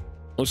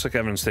 looks like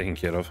everyone's taken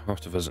care of. I'll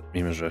have to visit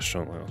Mima's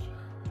restaurant later.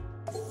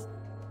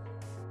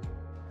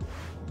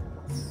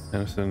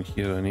 Anything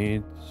here I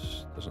need?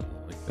 Doesn't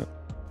look like it.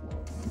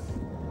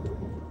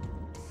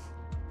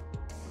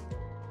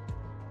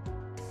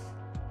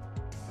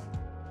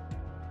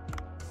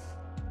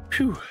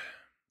 Phew.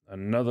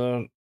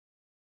 Another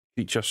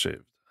feature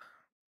saved.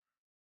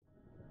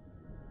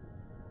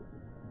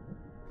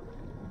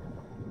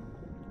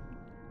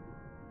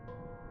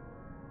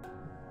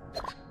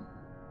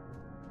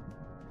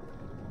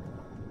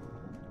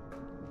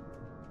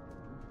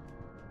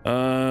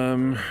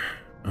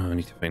 I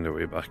need to find a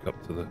way back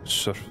up to the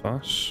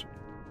surface.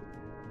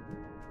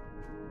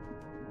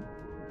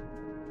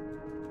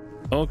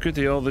 Oh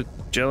goody, all the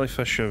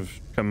jellyfish have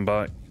come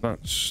back.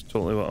 That's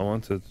totally what I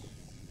wanted.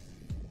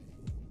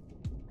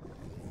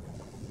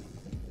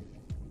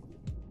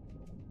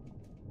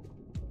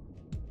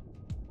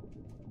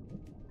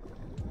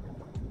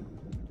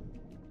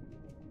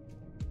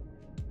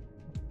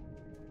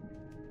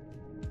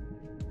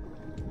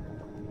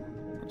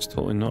 It's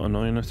totally not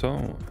annoying at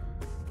all.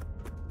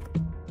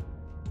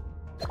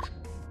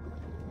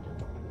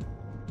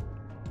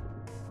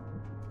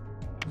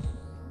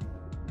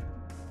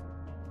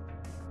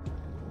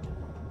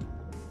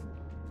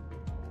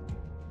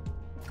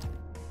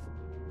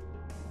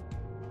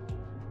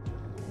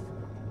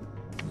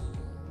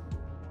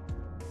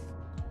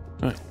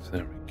 Right,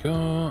 there we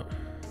go.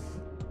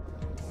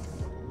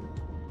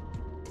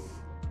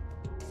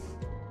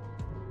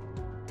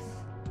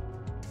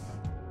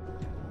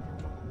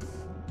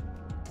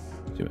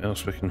 See what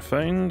else we can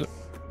find.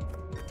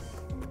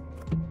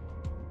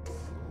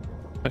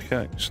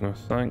 Pickaxe, no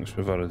thanks.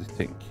 We've already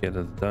taken care of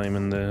the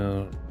diamond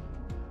there.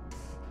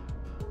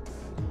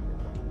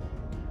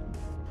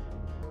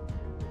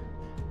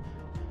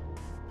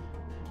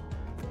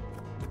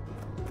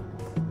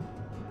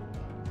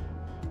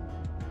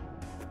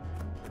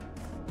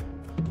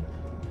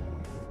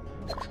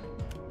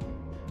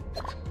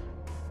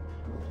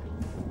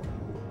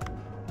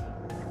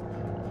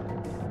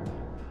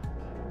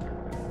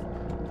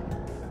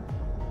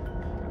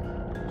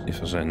 See if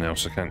there's anything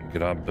else I can't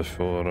grab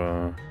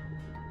before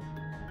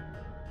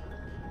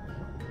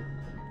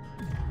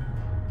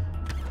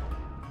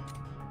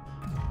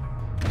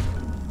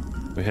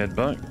we head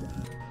back.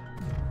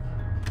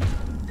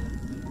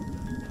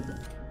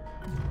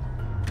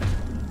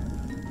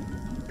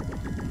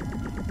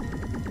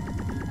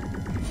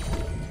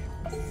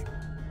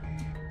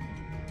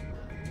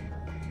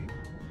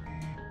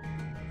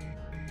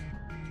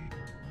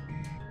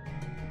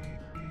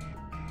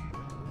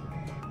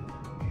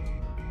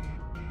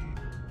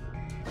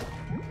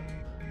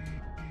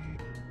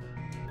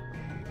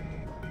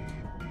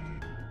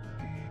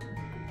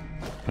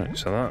 Right,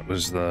 so that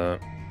was the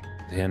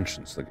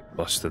entrance that got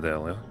busted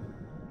earlier.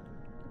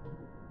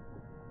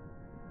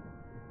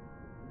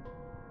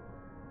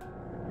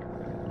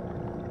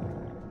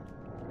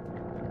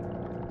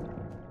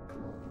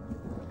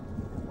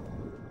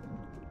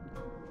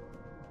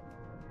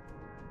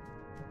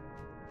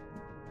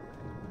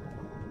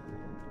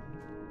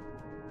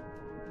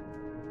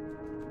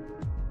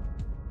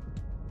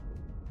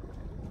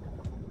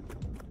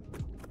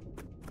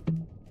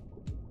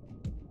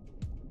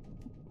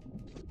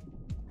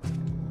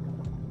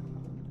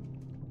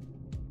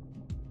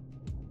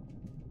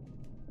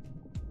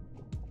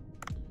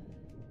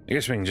 I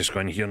guess we can just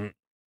go in here and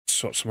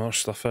sort some more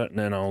stuff out, and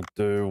then I'll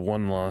do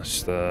one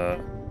last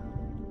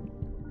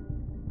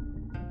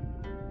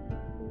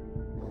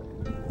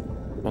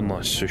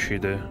sushi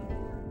day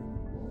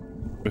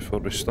before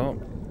we stop.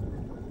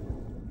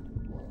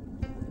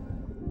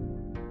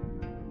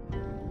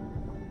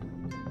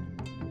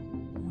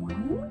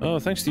 Oh,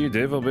 thanks to you,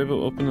 Dave, I'll be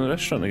able to open the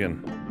restaurant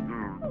again.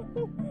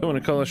 Don't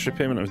want to call this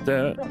repayment of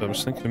debt, but I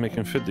was thinking of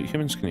making food that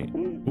humans can eat.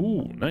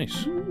 Ooh,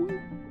 nice.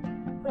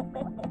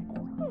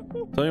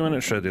 Tell you when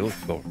it's ready, look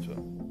forward to it.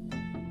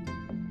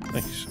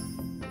 Nice.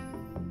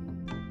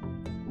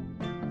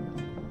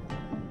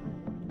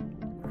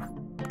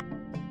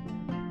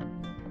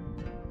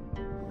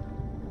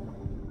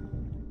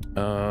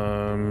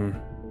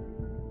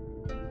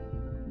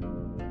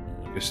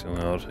 I guess the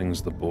only other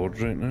thing's the board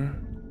right now.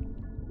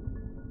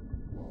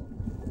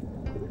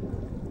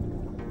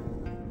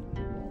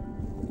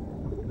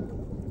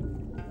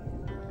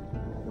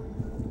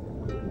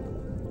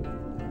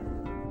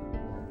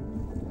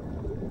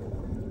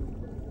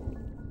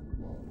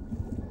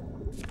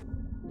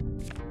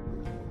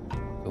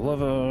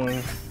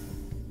 Deliver.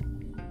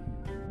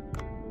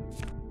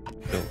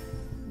 Cool.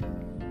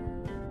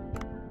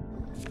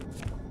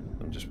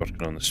 I'm just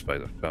working on the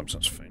spider crabs,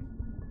 that's fine.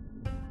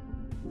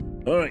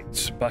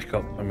 Alright, back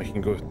up and we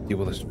can go deal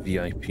with this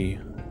VIP.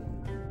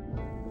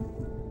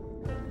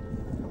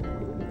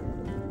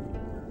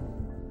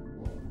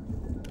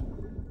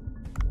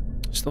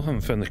 Still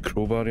haven't found the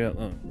crowbar yet,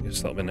 though. I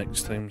guess that'll be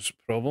next time's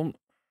problem.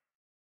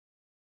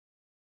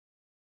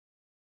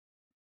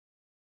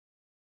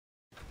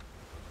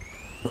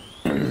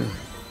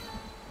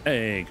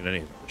 Hey,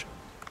 grenade launcher.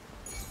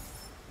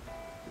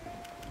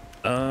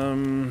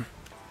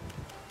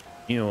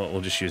 You know what,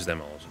 we'll just use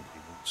them all as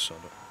ingredients, so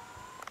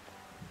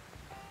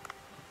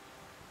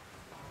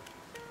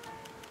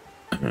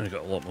I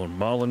got a lot more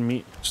marlin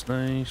meat, it's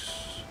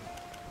nice.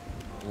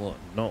 A lot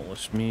of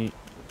knotless meat.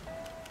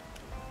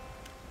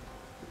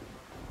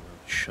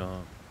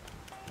 Sharp.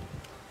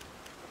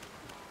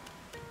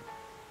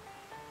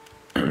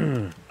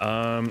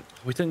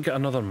 We didn't get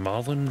another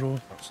marlin roe.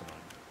 That's annoying.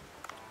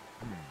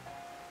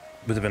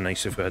 Would have been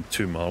nice if we had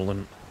 2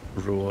 marlin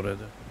roe already.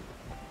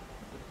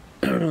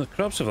 The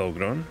crabs have all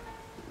grown.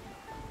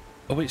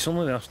 Oh wait, it's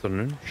only the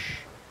afternoon. Shh.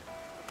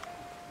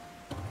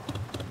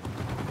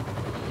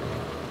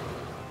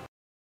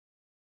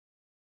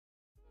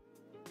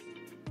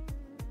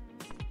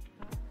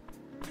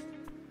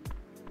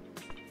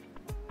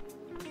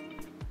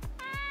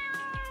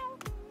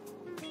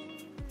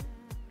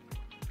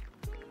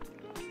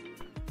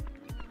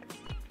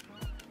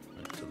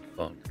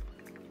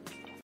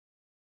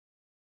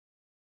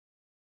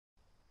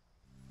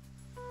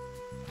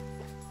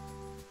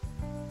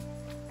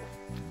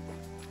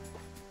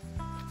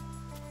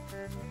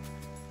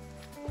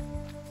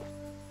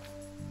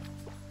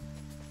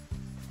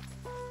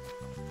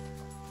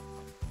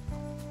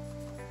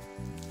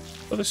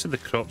 Oh, they said the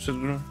crops had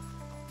grown.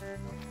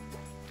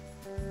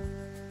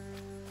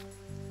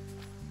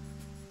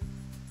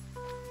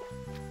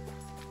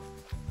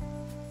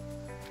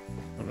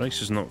 The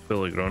rice is not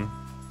fully grown.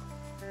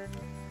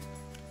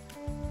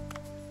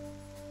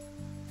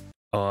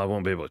 Oh, I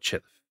won't be able to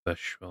check the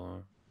fish.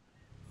 Well,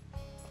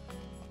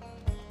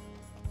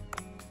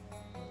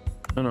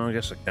 oh no, I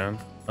guess I can.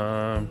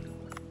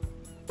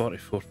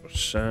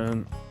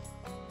 44%.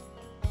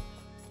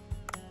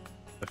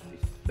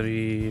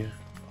 53.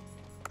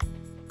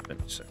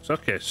 26.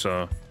 Okay,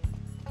 so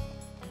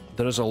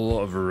there is a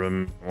lot of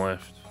room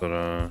left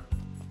for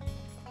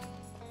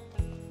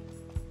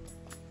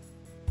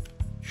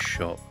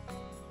shop.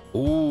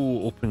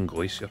 Oh, open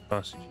glacier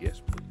passage.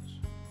 Yes,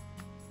 please.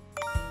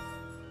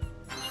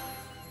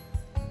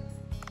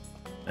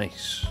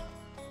 Nice.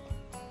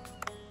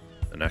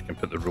 And I can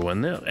put the row in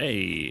there.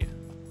 Hey.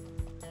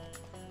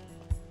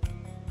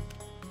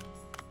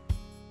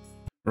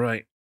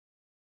 Right.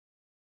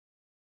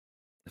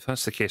 If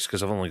that's the case,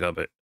 because I've only got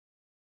about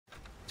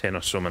 10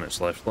 or so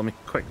minutes left, let me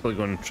quickly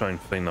go and try and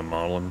find a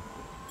marlin.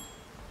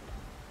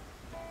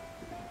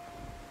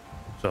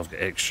 So I've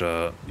got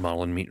extra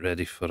marlin meat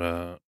ready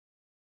for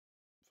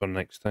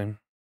next time.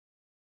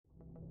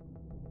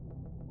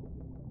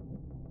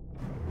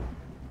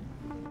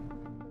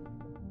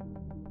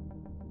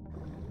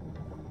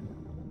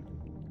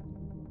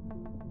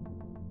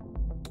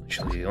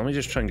 Actually, let me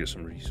just try and get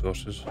some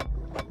resources.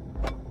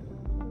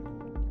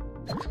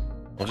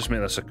 I'll just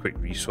make this a quick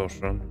resource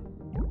run.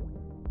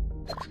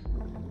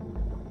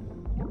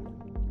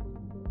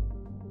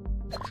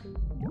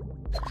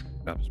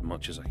 Grab as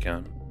much as I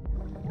can.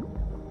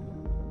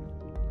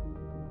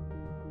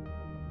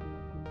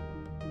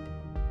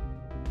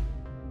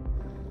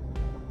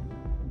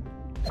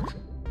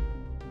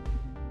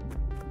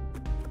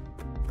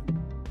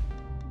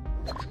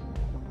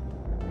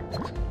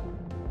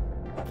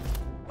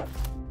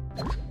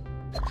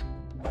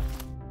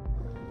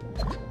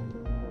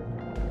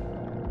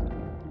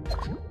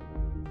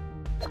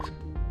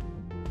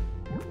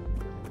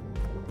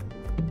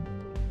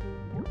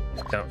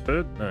 Cat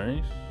food,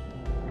 nice.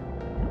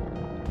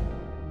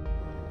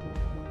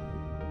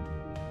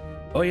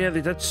 Oh yeah,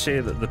 they did say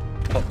that the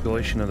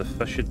population of the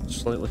fish had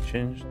slightly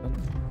changed then.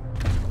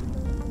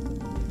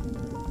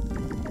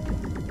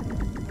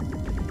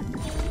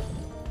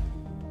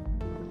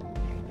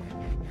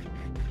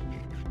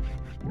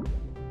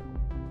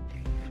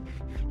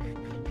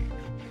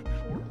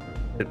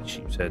 Hit the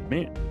sheep's head,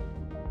 mate.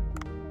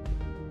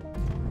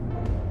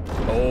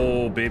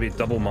 Oh baby,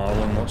 double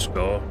marlin, let's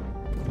go.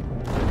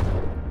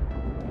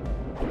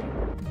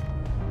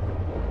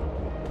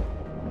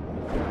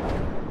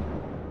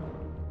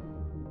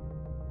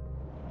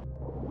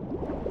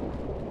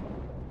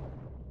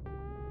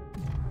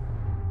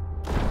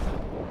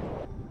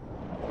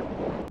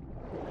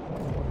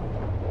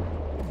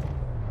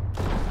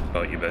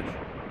 Got you, bitch.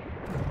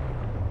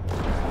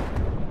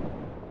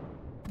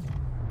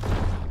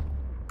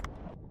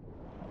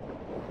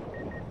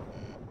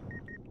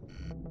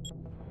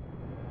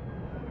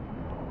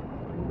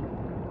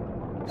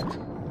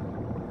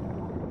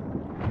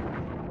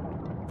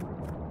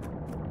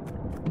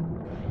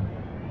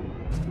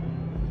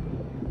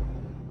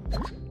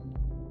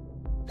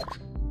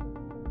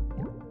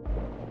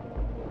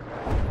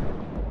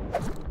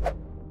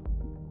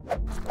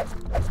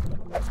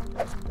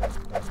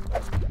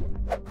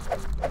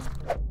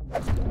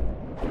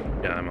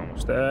 Yeah, I'm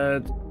almost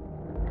dead.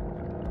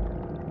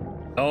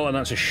 Oh, and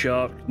that's a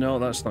shark. No,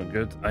 that's not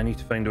good. I need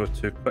to find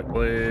O2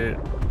 quickly.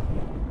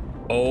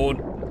 Oh,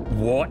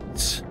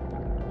 what?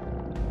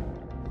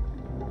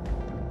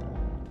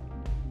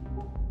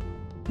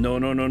 No,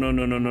 no, no, no,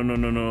 no, no, no, no,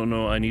 no, no,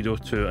 no. I need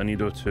O2, I need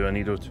O2, I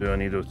need O2, I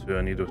need O2,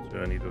 I need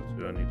O2, I need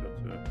O2, I need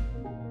O2.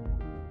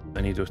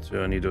 I need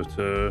O2, I need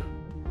O2.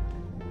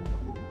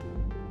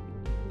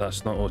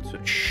 That's not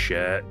O2.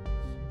 Shit.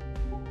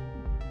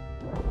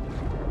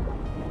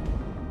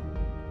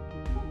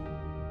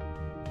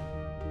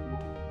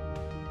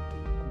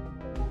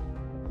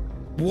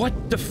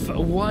 What the f-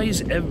 Why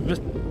is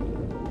everything...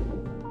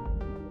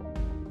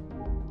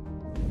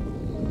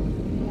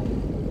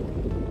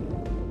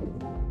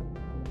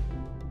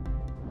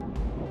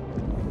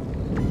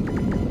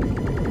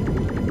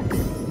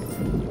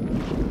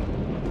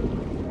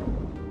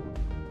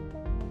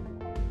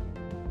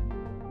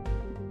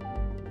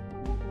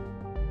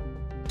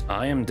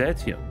 I am dead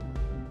here.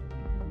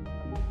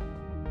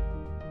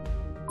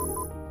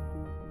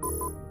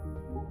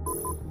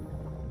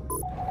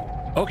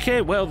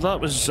 Okay, well, that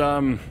was,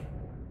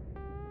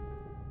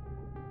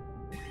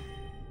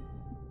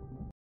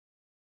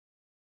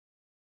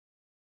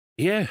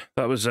 yeah,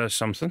 that was,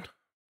 something.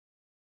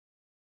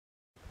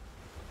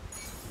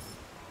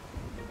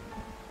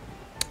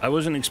 I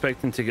wasn't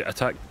expecting to get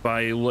attacked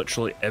by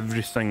literally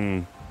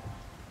everything.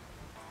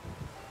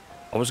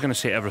 I was going to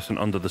say everything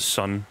under the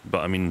sun, but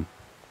I mean,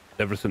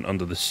 everything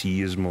under the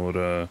sea is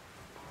more,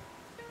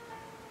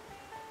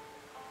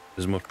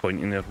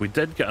 point in there. We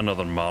did get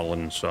another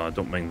marlin, so I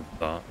don't mind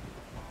that.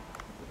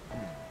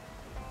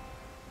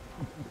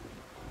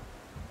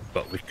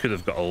 But we could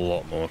have got a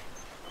lot more.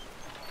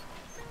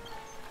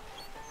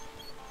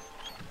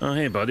 Oh,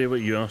 hey buddy, what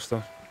are you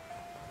after?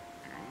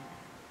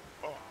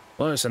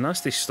 Oh, it's a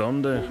nasty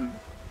storm day.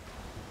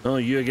 Oh,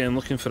 you again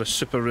looking for a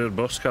super rare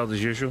boss card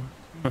as usual?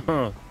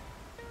 I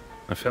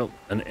felt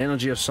an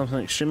energy of something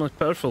extremely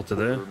powerful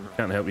today.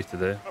 Can't help you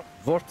today.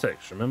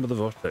 Vortex, remember the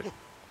vortex?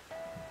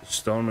 The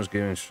storm is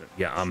giving...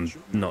 Yeah, I'm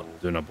not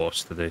doing a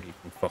boss today. You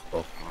can fuck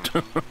off.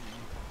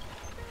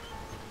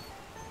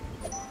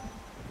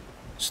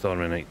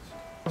 Stormy night.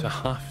 To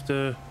have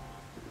to...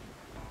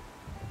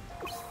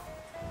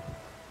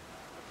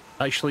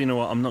 Actually, you know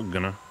what? I'm not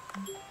gonna.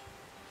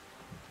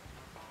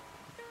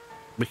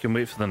 We can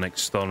wait for the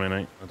next stormy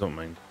night. I don't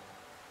mind.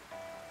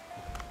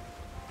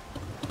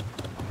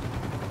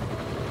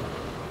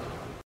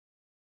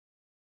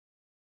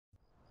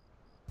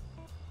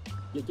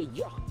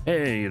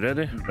 Hey, you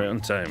ready? Right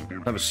on time.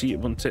 Have a seat, it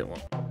won't take long.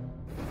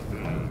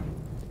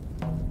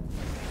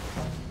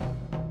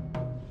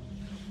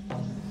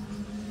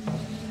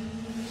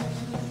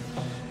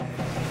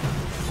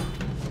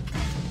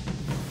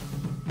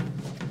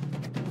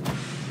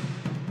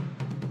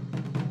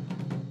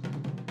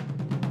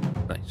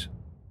 Nice.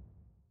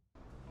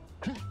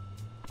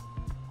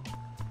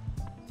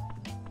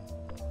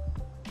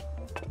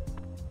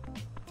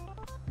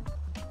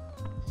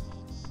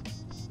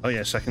 Oh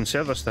yes, I can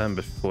service to him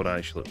before I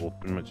actually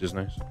open, which is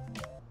nice.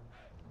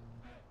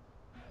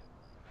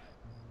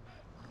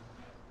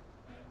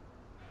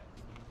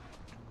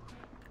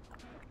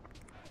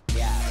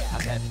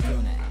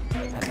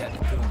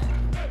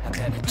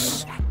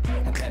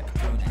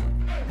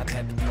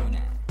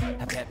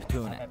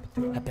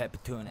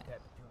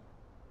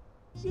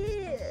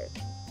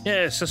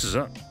 Yes, this is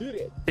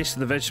it. Taste of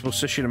the vegetable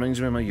sushi reminds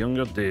me of my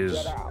younger days.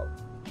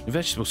 The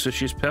vegetable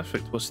sushi is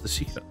perfect. What's the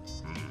secret?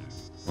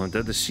 Well, I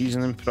did the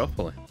seasoning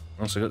properly.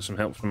 Also got some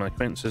help from my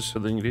acquaintances for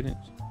the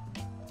ingredients.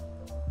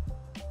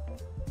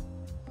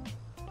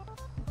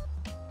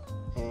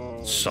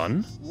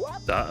 Son?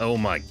 That? Oh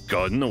my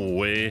god, no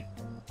way.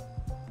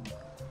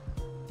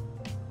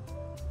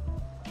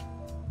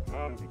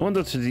 I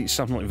wondered to eat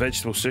something like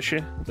vegetable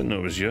sushi. I didn't know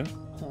it was you.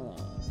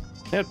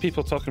 I heard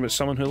people talking about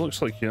someone who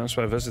looks like you. That's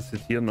why I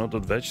visited here and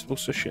ordered vegetable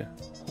sushi.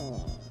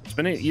 It's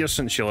been 8 years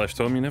since you left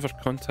home. You never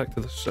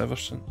contacted us ever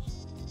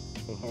since.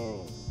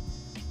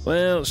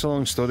 Well, it's a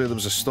long story. There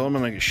was a storm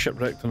and I got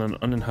shipwrecked on an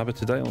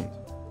uninhabited island.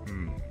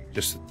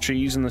 Just the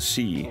trees and the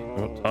sea.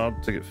 I worked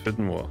hard to get food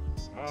and water.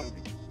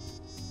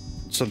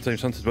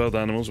 Sometimes hunted wild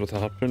animals with a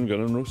harpoon gun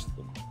and roasted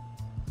them.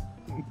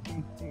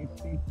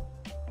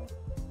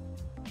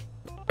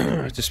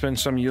 To spend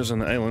some years on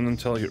the island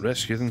until I get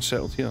rescued and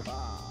settled here.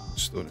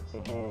 Story.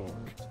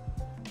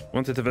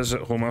 Wanted to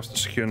visit home after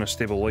securing a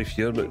stable life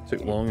here, but it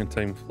took long and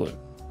time flew.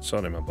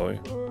 Sorry, my boy.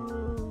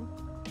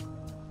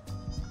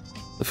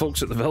 The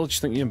folks at the village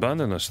think you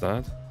abandoned us,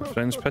 Dad. My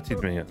friends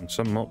pitied me and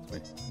some mocked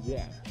me.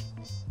 Yeah.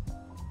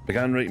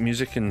 Began writing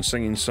music and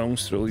singing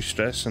songs to relieve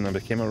stress, and I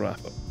became a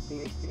rapper.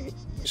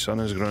 My son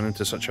has grown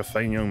into such a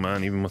fine young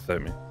man even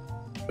without me.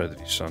 Proud of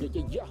his son.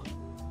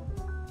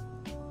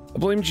 I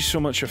blamed you so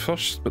much at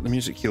first, but the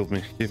music healed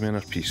me, gave me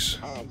inner peace.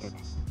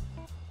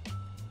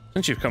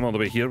 Since you've come all the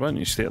way here, why don't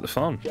you stay at the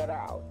farm?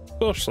 Of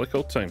course, like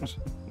old times.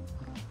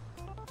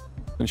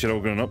 Since you're all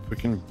grown up, we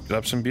can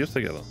grab some beer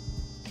together.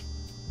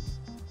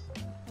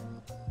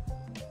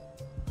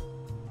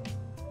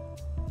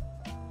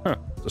 Huh,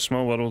 it's a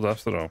small world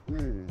after all.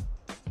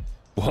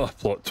 What a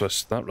plot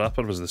twist. That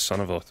rapper was the son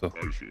of Otto.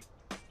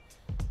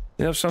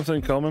 They have something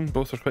in common,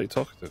 both are quite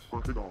talkative.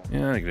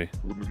 Yeah, I agree.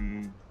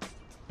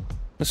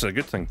 This is a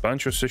good thing.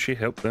 Bancho Sushi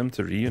helped them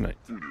to reunite.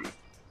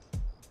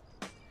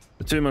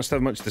 The two must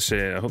have much to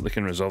say. I hope they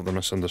can resolve their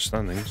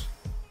misunderstandings.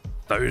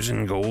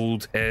 1,000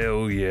 gold,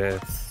 hell yeah.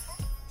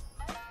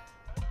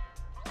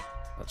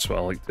 That's what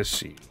I like to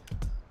see.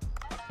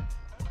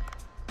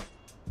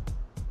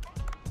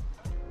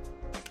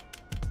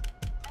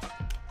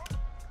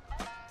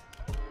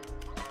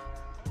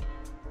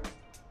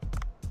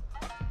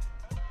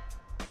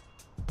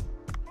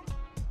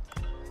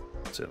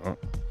 That's it, that.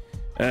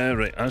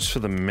 Right, as for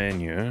the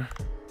menu...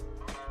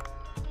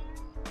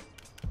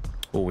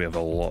 Oh, we have a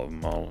lot of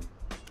marlin.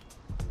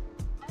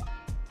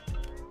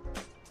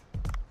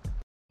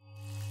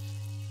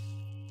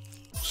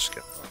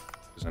 Skip that,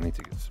 because I need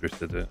to get through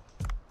to do it.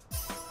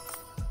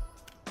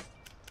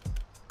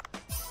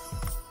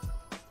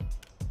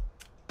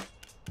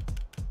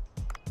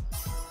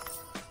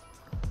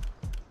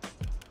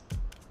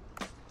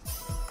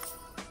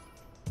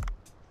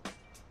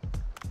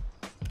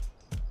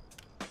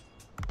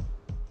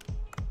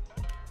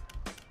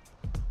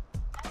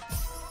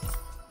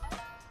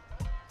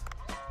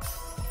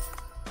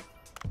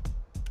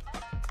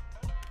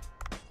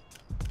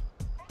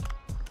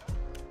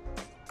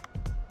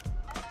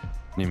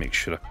 Need to make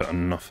sure I put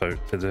enough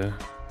out to do.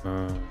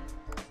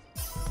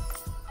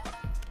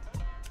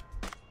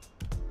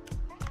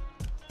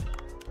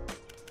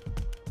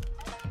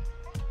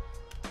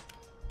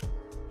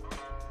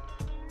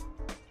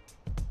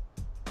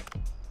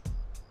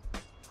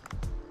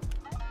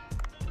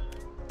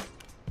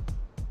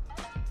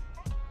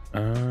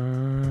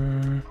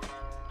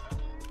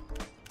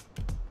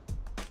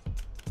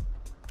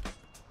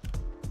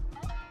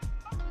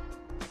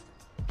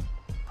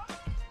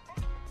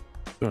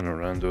 Doing a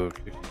rando,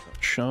 cookies not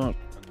sharp,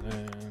 and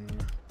then...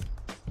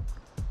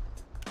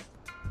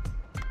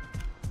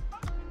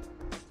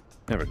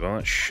 There we go,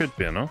 that should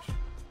be enough.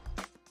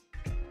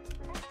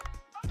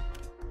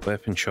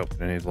 Weapon shop,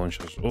 grenade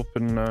launchers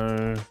open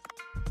now.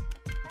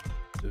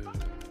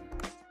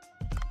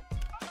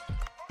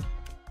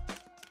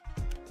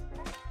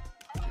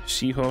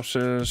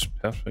 Seahorses,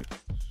 perfect.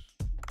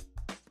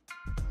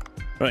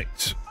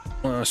 Right,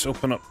 let's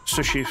open up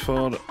sushi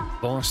for the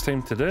last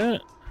time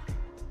today.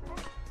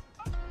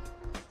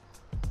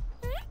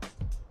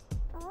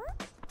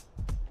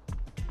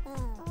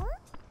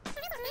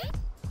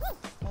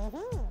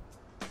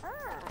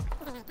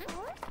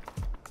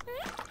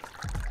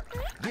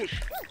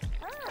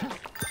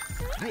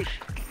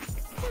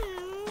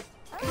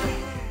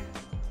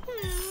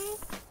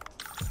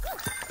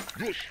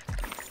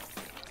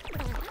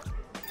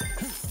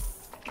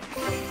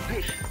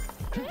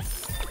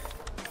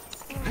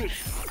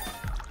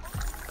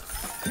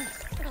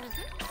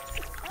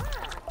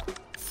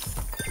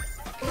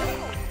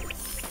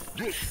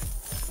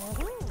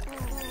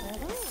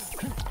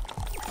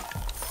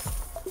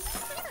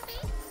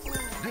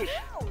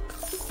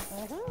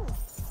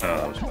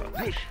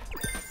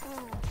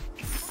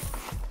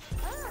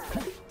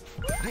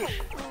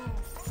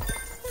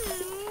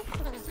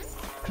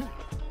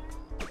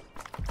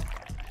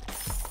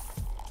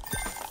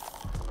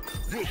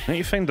 I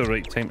need to find the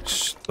right time to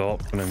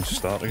stop and then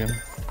start again.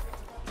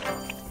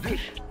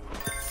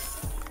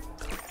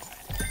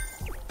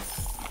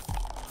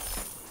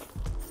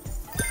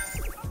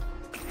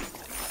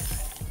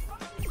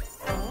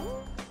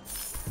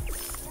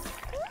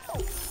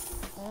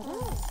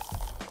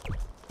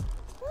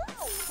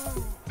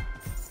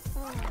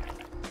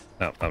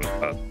 No, that was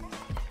bad.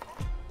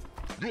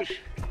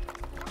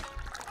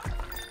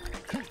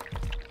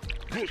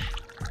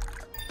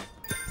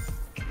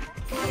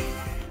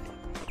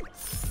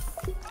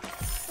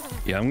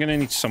 Yeah, I'm gonna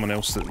need someone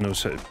else that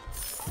knows how to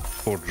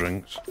pour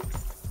drinks.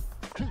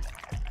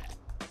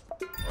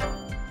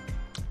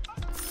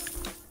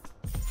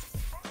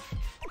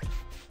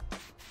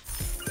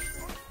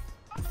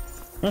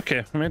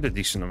 Okay, I made a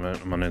decent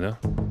amount of money there.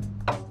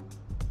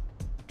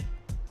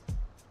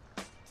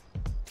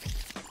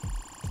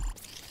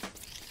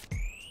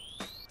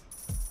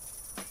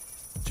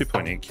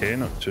 $2.8k,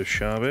 not too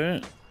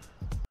shabby.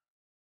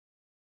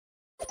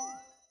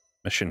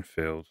 Mission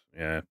failed.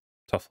 Yeah,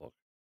 tough luck.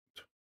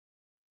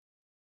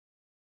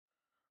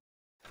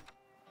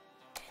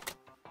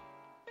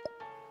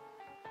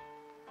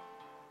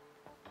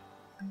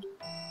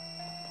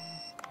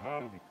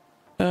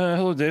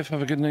 Hello, Dave.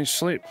 Have a good night's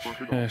sleep.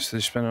 So they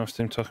spend enough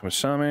time talking with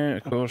Sammy,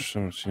 of course.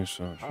 And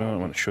so I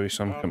want to show you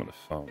some. Come at the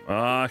farm.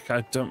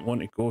 I don't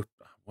want to go.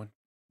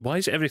 Why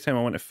is it every time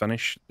I want to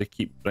finish, they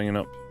keep bringing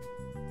up?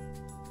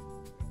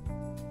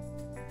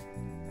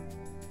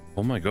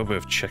 Oh my god, we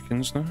have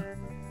chickens now.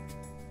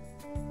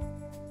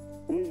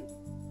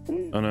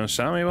 Oh no,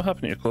 Sammy, what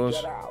happened to your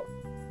clothes?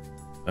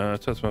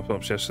 Talked to my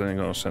pops yesterday and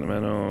got all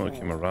sentimental.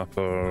 Became a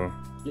rapper.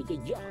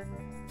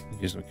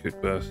 Used them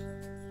cook with.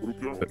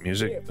 But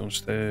music, don't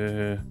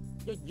stay.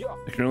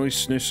 They can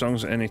release new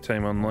songs at any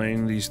time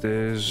online these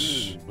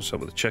days. What's up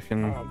with the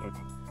chicken?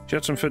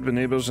 Shared some food with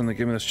neighbours and they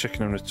gave me this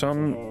chicken in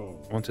return.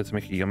 Wanted to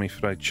make a yummy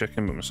fried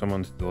chicken, but my son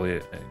wanted to lay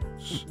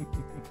eggs.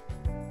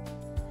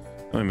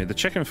 Oh, I made the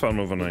chicken farm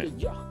overnight.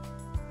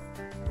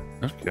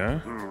 Okay.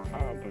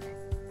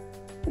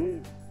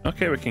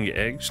 Okay, we can get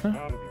eggs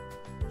now.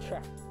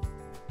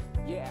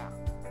 Yeah.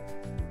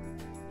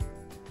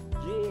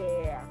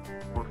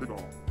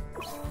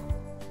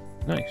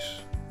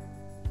 Nice.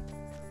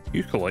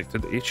 You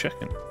collected a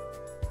chicken.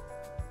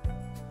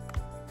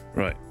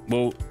 Right,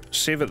 we'll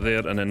save it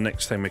there and then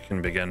next time we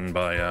can begin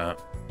by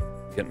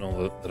getting all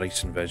the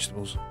rice and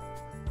vegetables.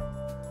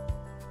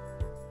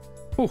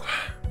 Oh.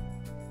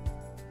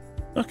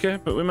 Okay,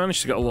 but we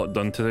managed to get a lot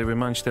done today. We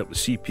managed to help the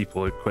sea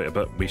people out quite a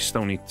bit. We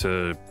still need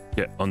to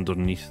get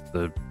underneath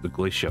the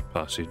glacier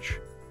passage.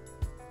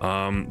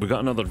 We got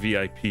another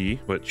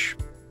VIP, which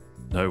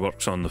now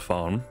works on the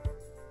farm.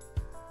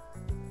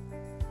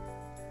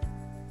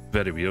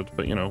 Very weird,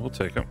 but you know, we'll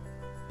take it.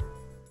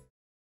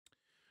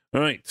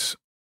 Alright,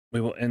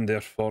 we will end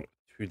there for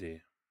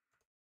today.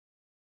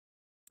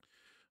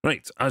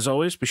 Right, as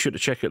always, be sure to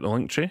check out the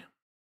link tree.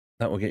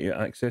 That will get you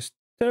access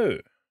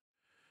to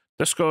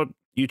Discord,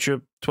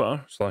 YouTube,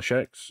 Twitter,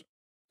 /X,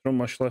 Throne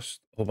Wish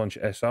List, a whole bunch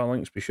of SR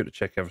links. Be sure to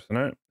check everything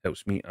out.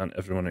 Helps me and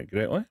everyone out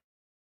greatly.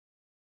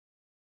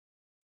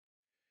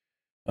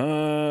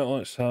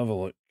 Let's have a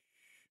look.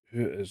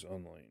 Who is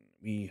online?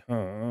 We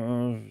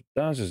have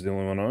Daz is the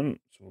only one on,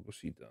 so we'll go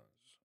see Daz.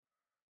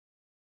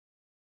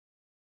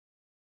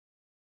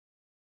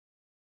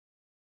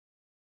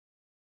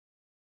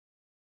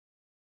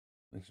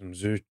 Like some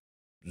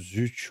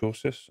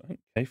Zoochosis. I think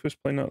Kaif was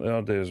playing that the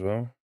other day as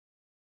well.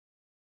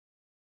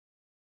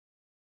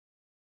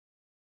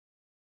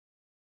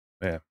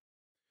 Yeah.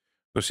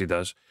 Go see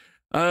Daz.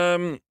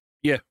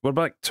 Yeah, we're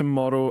back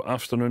tomorrow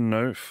afternoon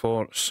now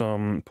for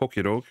some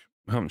Pokerogue.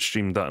 We haven't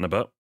streamed that in a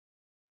bit.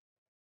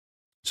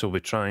 So we're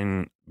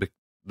trying,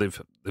 they've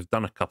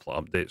done a couple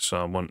of updates, so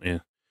I want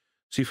to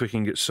see if we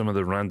can get some of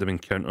the random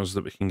encounters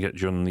that we can get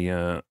during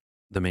the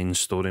main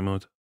story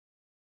mode.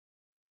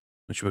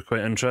 Which would be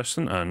quite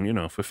interesting, and you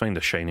know, if we find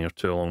a shiny or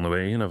two along the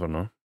way, you never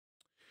know.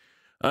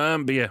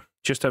 But yeah,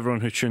 just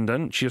everyone who tuned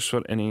in, cheers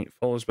for any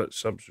follows, bits,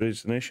 subs,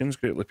 raids, donations,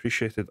 greatly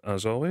appreciated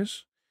as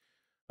always.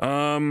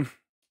 Yeah,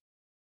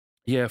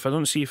 if I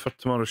don't see you for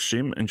tomorrow's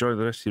stream, enjoy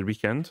the rest of your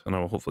weekend, and I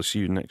will hopefully see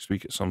you next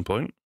week at some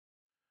point.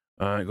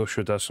 Go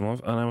show Dad some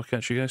love, and I will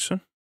catch you guys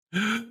soon.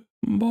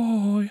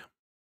 Bye.